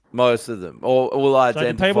left, most of them, or will So do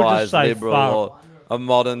people identify just as say liberal far- or a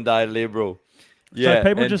modern day liberal. Yeah, So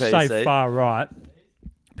people just say NPC. far right.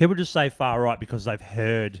 People just say far right because they've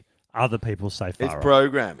heard other people say far It's right.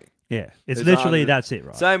 programming. Yeah, it's It's literally 100 that's it,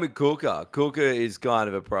 right? Same with Cooker. Cooker is kind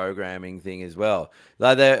of a programming thing as well.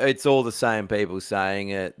 Like it's all the same people saying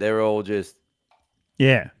it. They're all just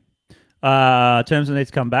Yeah. Terms that need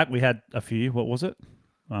to come back. We had a few. What was it?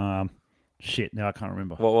 Shit. Now I can't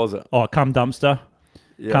remember. what was it? Oh, cum dumpster.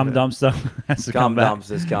 Yeah. Cum dumpster has to Cum come back.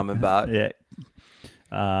 dumpster's coming back. Yeah.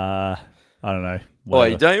 I don't know. Wait,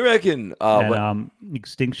 Whatever. don't you reckon? And,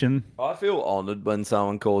 extinction. I feel honoured when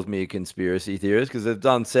someone calls me a conspiracy theorist because they've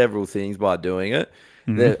done several things by doing it.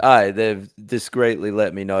 They've discreetly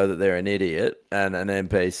let me know that they're an idiot and an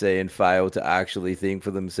NPC and fail to actually think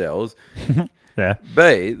for themselves. Yeah,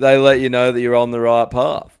 B, they let you know that you're on the right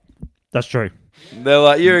path. that's true. They're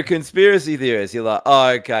like, you're a conspiracy theorist. You're like, oh,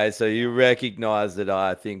 okay, so you recognize that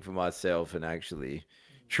I think for myself and actually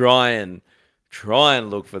try and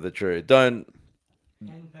look for the truth. Don't,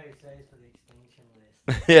 NPCs for the extinction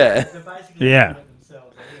list. yeah, They're basically Yeah. doing it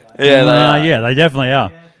themselves anyway. yeah, they are. Yeah, they definitely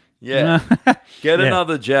are. yeah. Get Yeah.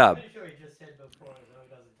 another jab. Pretty sure he just said before as well he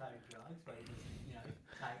doesn't take drugs, but he just,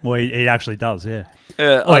 takes Well, he actues does. Yeah.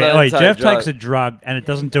 Yeah, I don't Wait, take Jeff drugs. takes a drug and it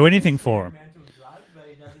doesn't do anything for him. mental drug, but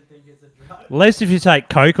he doesn't think it's a drug. At least if you take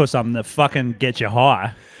coke or something that fucking gets you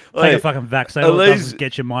high, take Wait, a fucking vaccine. at All it does least- is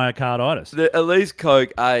get you myocarditis. At least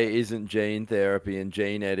Coke A isn't gene therapy and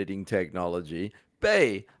gene editing technology.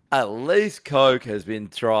 B, at least Coke has been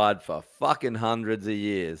tried for fucking hundreds of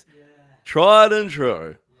years. Tried and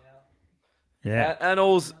true. Yeah. And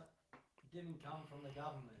also, Didn't come from the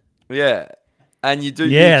government. yeah. And you do.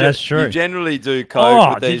 Yeah, you that's true. You generally do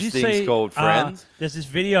Coke with these things called friends. There's this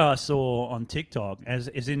video I saw on TikTok, as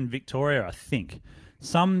is in Victoria, I think.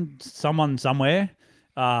 Someone somewhere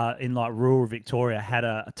in like rural Victoria had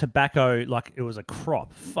a tobacco, like it was a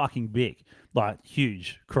crop, fucking big, like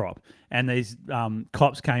huge crop, and these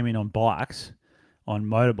cops came in on bikes, on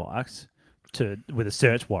motorbikes, with a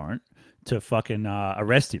search warrant to fucking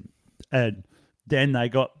arrest him, and then they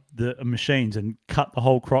got the machines and cut the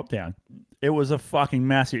whole crop down. It was a fucking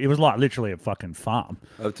massive. It was like literally a fucking farm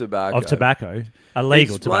Of tobacco.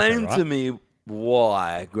 illegal Explain tobacco. Right? to me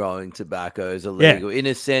why growing tobacco is illegal in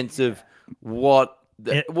a sense of what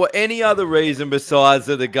any other reason besides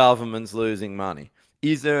that the government's losing money.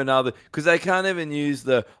 Is there another? Because they can't even use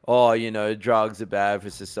drugs are bad for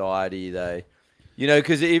society.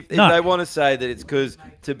 Because if they want to say that it's because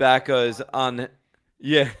tobacco's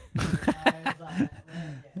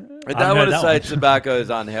If they want to say tobacco is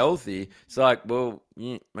unhealthy, it's like, well,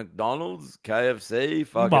 McDonald's, KFC,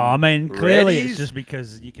 fucking. Well, I mean, clearly Reddy's? it's just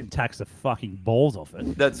because you can tax the fucking balls off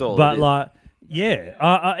it. That's all. But it is. like,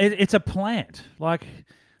 yeah, it's a plant. Like,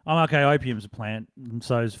 I'm okay. Opium's a plant, and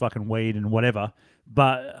so is fucking weed and whatever.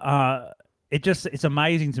 But it's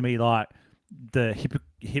amazing to me, like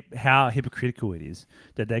how hypocritical it is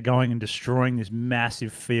that they're going and destroying this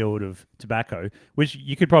massive field of tobacco, which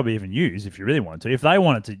you could probably even use if you really wanted to. If they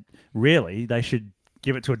wanted to, really, they should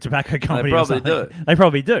give it to a tobacco company. They probably or something. do. They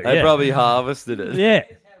probably do. They probably harvested it. Yeah.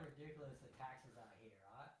 Here's how ridiculous the taxes are here,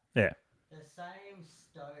 right? Yeah. The same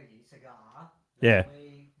Stogie cigar Yeah. that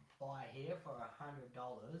we buy here for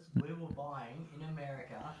 $100, we were buying in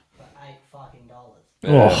America for $8 fucking.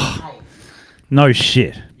 Oh. $8. No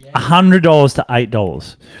shit. $100 to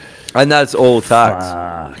 $8. And that's all tax.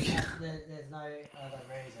 Fuck. There's no other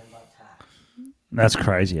reason but tax. That's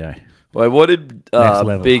crazy, eh? Wait, what did Next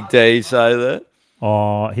level. Big D say there?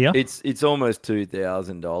 Oh, here? It's almost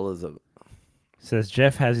 $2,000 of it. Says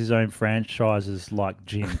Jeff has his own franchises like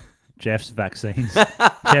gin. Jeff's vaccines.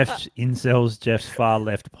 Jeff's incels. Jeff's far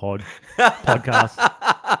left podcast.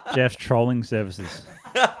 Jeff's trolling services.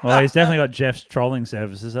 Well, he's definitely got Jeff's trolling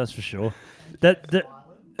services, that's for sure.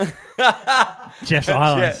 Jeff's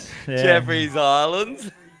Islands. Yeah. Jeffrey's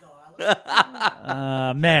Islands.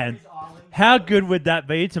 Man, how good would that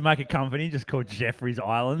be to make a company just called Jeffrey's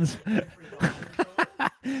Islands?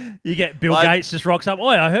 You get Bill Gates just rocks up. Oh,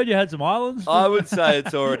 I heard you had some islands. I would say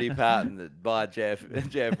it's already patented by Jeff.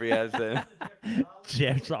 Jeffrey has them.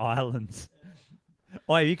 Jeff's Islands.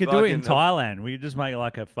 Oh, you could do it in Thailand. We could just make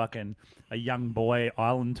like a young boy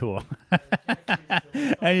island tour.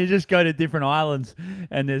 And you just go to different islands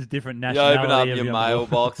and there's different You nationalities. open up your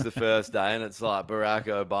mailbox the first day and it's like Barack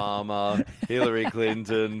Obama, Hillary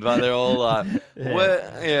Clinton, but they're all like,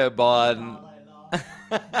 Biden.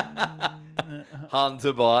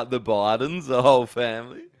 Hunter Biden, the Bidens, the whole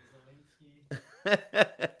family.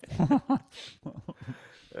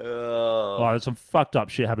 Oh, there's some fucked up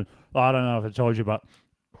shit happened. I don't know if I told you, but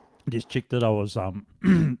this chick that I was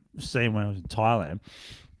seeing when I was in Thailand,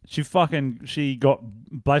 she basically got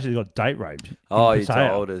date raped. Oh, you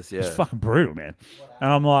told us, yeah. It's fucking brutal, man.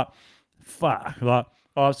 And I'm like, fuck. Like,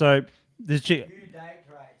 so this chick. You date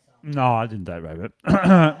rape someone. No, I didn't date rape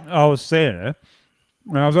her. I was seeing her,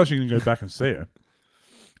 and I was actually going to go back and see her.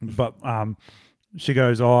 But she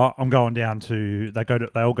goes, "Oh, I'm going down to." They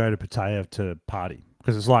all go to Pattaya to party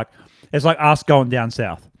because it's like us going down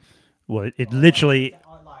south. Well, it literally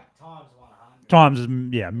Like times 100. times a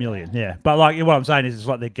million, yeah. But like what I'm saying is, it's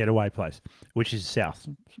like their getaway place, which is south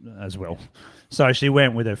as well. So she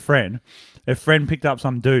went with her friend. Her friend picked up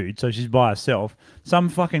some dude, so she's by herself. Some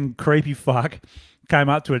fucking creepy fuck came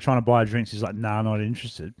up to her trying to buy a drink. She's like, "Nah, not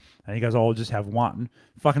interested." And he goes, "Oh, I'll just have one."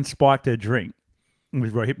 Fucking spiked her drink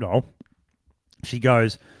with Rohypnol. She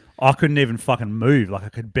goes, "I couldn't even fucking move. Like I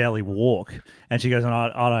could barely walk." And she goes, "And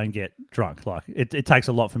I don't get drunk. Like it takes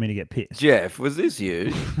a lot for me to get pissed." Jeff, was this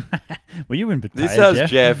you? Were you in Pattaya, This has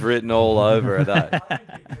Jeff written all over it,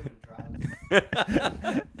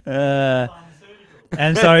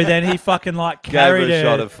 And so then he fucking like carried her a her,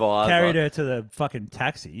 shot of fire, carried her to the fucking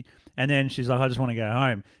taxi. And then she's like, "I just want to go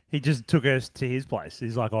home." He just took her to his place.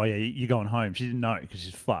 He's like, "Oh yeah, you're going home." She didn't know because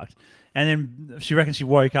she's fucked. And then she reckons she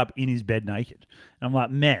woke up in his bed naked. And I'm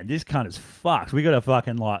like, man, this cunt is fucked. We got to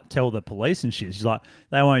fucking like tell the police and shit. She's like,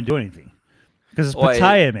 they won't do anything. Because it's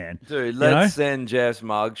Pattaya, man. Dude, let's send Jeff's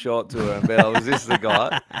mugshot to her and be like, "Was this the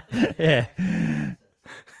guy?" Yeah.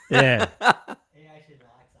 Yeah.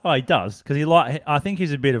 Oh, he does. Because I think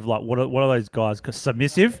he's a bit of like, what are those guys? Cause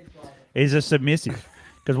submissive? He's a submissive.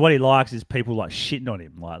 Because what he likes is people like shitting on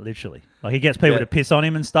him, like literally. Like he gets people to piss on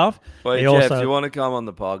him and stuff. Wait, Jeff, do you want to come on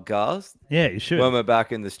the podcast? Yeah, you should. When we're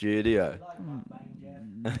back in the studio.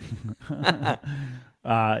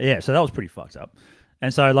 Yeah, so that was pretty fucked up.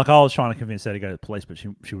 And so like I was trying to convince her to go to the police, but she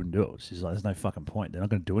wouldn't do it. She's like, "There's no fucking point. They're not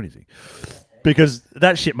going to do anything." Because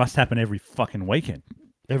that shit must happen every fucking weekend.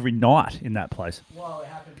 Every night in that place. Well, it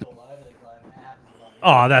happens all over the globe. It happens a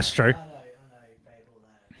lot. Oh, that's true. I know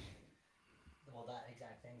people that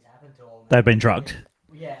exact things happen to them. They've been drugged.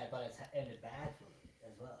 Yeah, but it's ended bad for them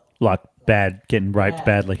as well. Like bad, getting raped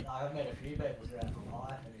badly. I've met a few people throughout my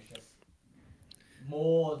life, and it's just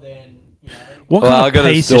more than What Well, kind I of got a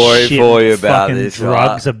piece of story shit for you about fucking this,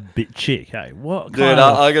 drugs right? a bit chick, hey? What Dude, kind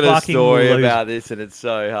of I got a fucking story loser- about this, and it's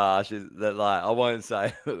so harsh is that like I won't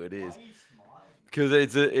say who it is because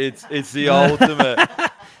it's the ultimate.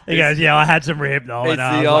 He goes, yeah, I had some rib though. It's and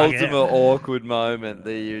I the was like, ultimate awkward moment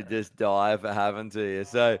that you just die for having to you.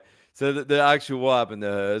 So the actual what happened to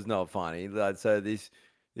her is not funny. Like, so this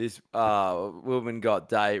woman got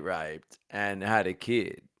date raped and had a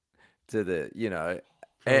kid to the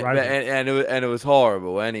and it was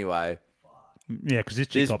horrible anyway. Yeah, because this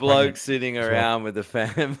chick This got bloke pregnant sitting as well. around with the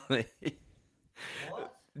family.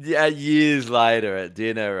 Yeah, years later at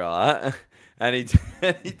dinner, right? And he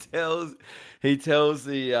tells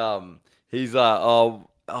the he's like, oh,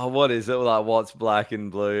 what is it like? What's black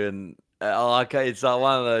and blue? And okay, it's like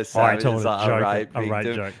one of those Oh, he sandwiches, told like a joke, rape a rape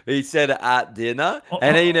victim. joke. He said it at dinner,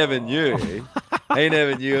 and he never knew. He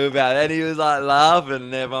never knew about it, and he was like laughing,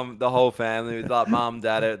 and everyone, the whole family was like, "Mum,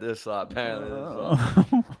 Dad, it just like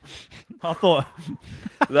apparently." I thought,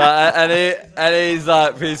 Like, and he's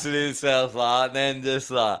like pissing himself, like, and then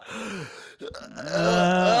just like,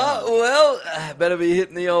 well, better be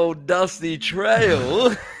hitting the old dusty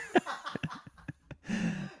trail.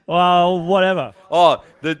 well, whatever. Oh,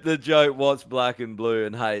 the joke, what's black and blue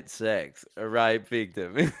and hates sex? A rape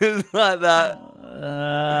victim. It's like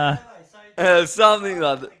that. Something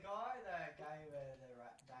like that. The guy that gave her the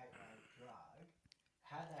date rape drug,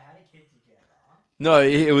 they had a kid together. No,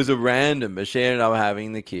 it was a random, but she ended up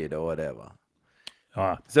having the kid or whatever.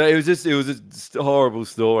 Oh, So it was a horrible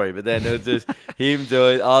story, but then it was just him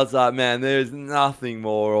doing. I was like, man, there's nothing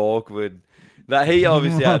more awkward. That he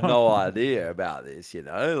obviously had no idea about this,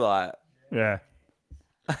 like. yeah.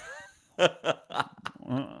 I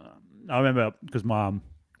remember because my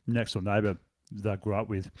next door neighbour that I grew up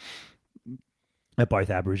with, they're both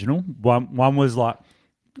Aboriginal. One was like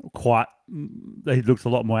quite. He looked a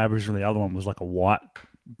lot more Aboriginal. The other one was like a white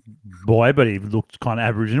boy, but he looked kind of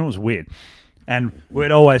Aboriginal. It was weird. And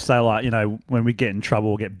we'd always say, like, when we get in trouble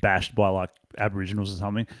or get bashed by like Aboriginals or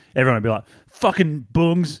something, everyone would be like, "Fucking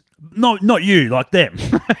boongs." No, not you, like them.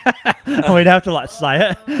 And we'd have to like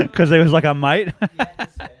say it because he was like a mate.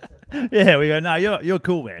 Yeah, we go, no, you're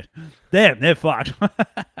cool, man. They're fucked.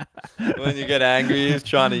 When you get angry, he's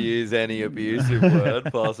trying to use any abusive word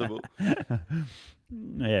possible.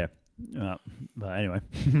 Yeah. But anyway.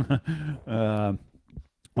 Well,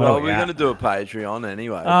 we're we're going to do a Patreon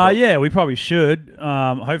anyway. Yeah, we probably should.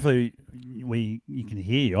 Hopefully you can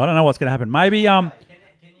hear you. I don't know what's going to happen. Maybe Can you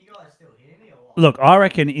guys still hear me or what? look, I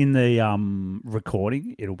reckon in the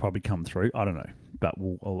recording it'll probably come through. I don't know, but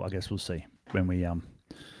I guess we'll see when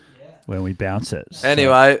we bounce it. So-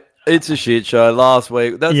 Anyway, it's a shit show. Last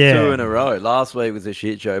week, that's Yeah. 2 in a row. Last week was a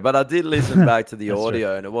shit show, but I did listen back to the That's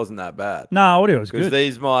audio and it wasn't that bad. no, audio was Because good.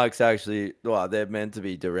 these mics actually, they're meant to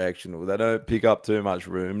be directional. They don't pick up too much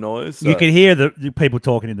room noise. You so- could hear the people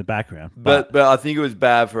talking in the background, But I think it was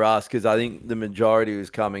bad for us because I think the majority was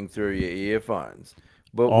coming through your earphones.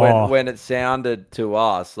 But when it sounded to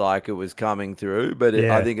us like it was coming through, but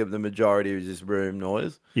Yeah. I think the majority was just room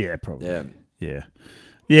noise. yeah, probably. Yeah.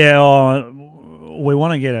 Yeah. We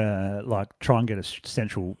want to try and get a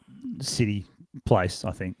central city place.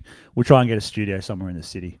 I think we'll try and get a studio somewhere in the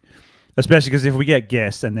city, especially because if we get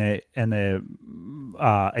guests and they're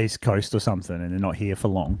East Coast or something and they're not here for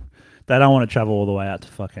long, they don't want to travel all the way out to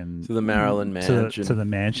fucking To the Maryland mansion. to the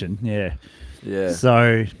mansion. Yeah. Yeah.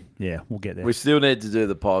 So yeah, we'll get there. We still need to do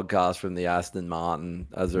the podcast from the Aston Martin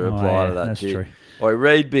as a reply yeah, to that. that's shit. true. Or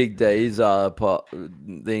read Big D's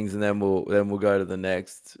things, and then we'll go to the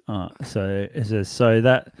next. So it says, so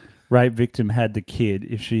that rape victim had the kid.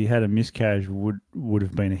 If she had a miscarriage, would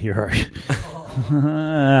have been a hero.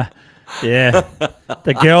 Yeah,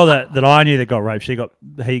 the girl that I knew that got raped,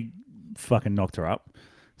 he fucking knocked her up,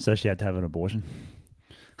 so she had to have an abortion.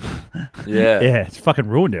 Yeah. Yeah, it's fucking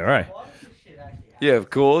ruined her, right? Yeah, of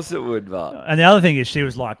course it would, but And the other thing is, she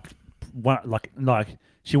was like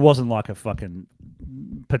she wasn't like a fucking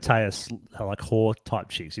Pateas like whore type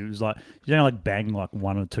chick. She was like she only like bang like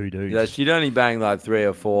 1 or 2 dudes. yeah, she'd only bang like 300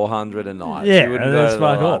 or 400 a night. Yeah, she wouldn't that's go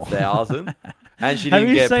to fuck like off. 1,000, and she Have didn't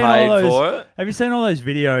you get seen all paid those- for it. Have you seen all those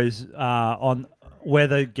videos on where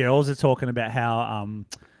the girls are talking about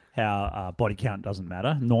how body count doesn't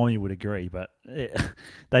matter? Normally would agree, but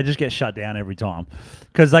they just get shut down every time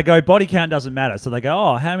because they go body count doesn't matter. So they go,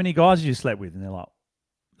 oh, how many guys you slept with? And they're like,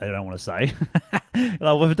 they don't want to say. Like,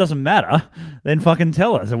 well, if it doesn't matter, then fucking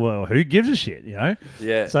tell us. Well, who gives a shit, you know?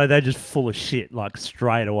 Yeah. So they're just full of shit, like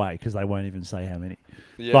straight away, because they won't even say how many.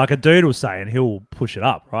 Yeah. Like a dude will say, and he'll push it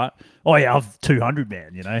up, right? Oh yeah, I've 200,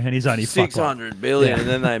 man, you know, and he's only 600 billion, and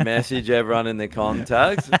then they message everyone in their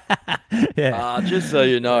contacts. Yeah. Just so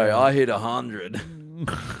you know, I hit 100.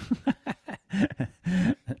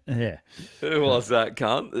 Yeah. Who was that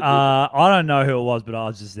cunt? I don't know who it was, but I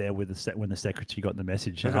was just there with when the secretary got the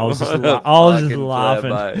message, and I was just, What a I was just fucking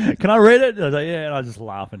laughing. plebbo. Can I read it? I was like, yeah, and I was just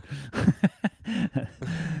laughing.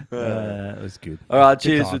 It was good. All right, Good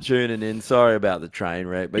cheers for times. tuning in. Sorry about the train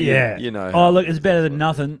wreck, but Yeah, you know. Oh, how look, it it's is. better than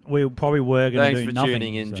nothing. We probably were going to Thanks do for nothing.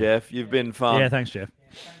 tuning in, so- Jeff. You've been fun. Yeah, thanks, Jeff.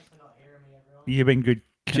 You've been good.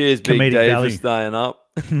 Cheers, Big comedic D, value. for staying up.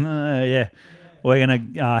 Yeah, we're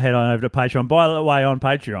gonna head on over to Patreon. By the way, on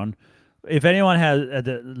Patreon, if anyone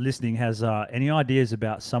listening has any ideas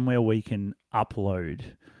about somewhere we can upload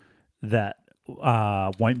that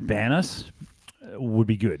won't ban us, would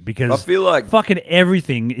be good, because I feel like fucking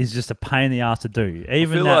everything is just a pain in the ass to do. I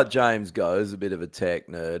Even feel that, like James Go's a bit of a tech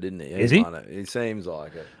nerd, isn't he? Is he? He seems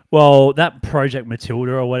like it. well, that Project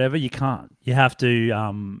Matilda or whatever, you can't. You have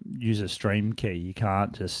to use a stream key. You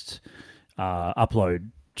can't just upload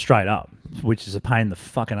straight up, which is a pain in the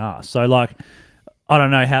fucking ass. So like, I don't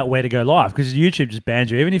know where to go live, because YouTube just bans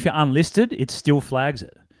you. Even if you're unlisted, it still flags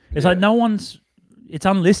it. It's like it's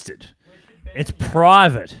unlisted. It's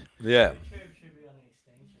private. Yeah.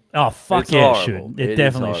 Oh fuck It's yeah, it horrible. should. It It is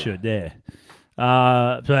definitely horrible. should.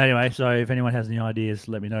 Yeah. So anyway, so if anyone has any ideas,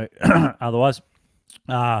 let me know. Otherwise,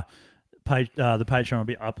 the Patreon will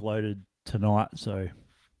be uploaded tonight. So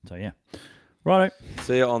yeah. Righto.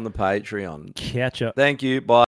 See you on the Patreon. Catch up. Thank you. Bye.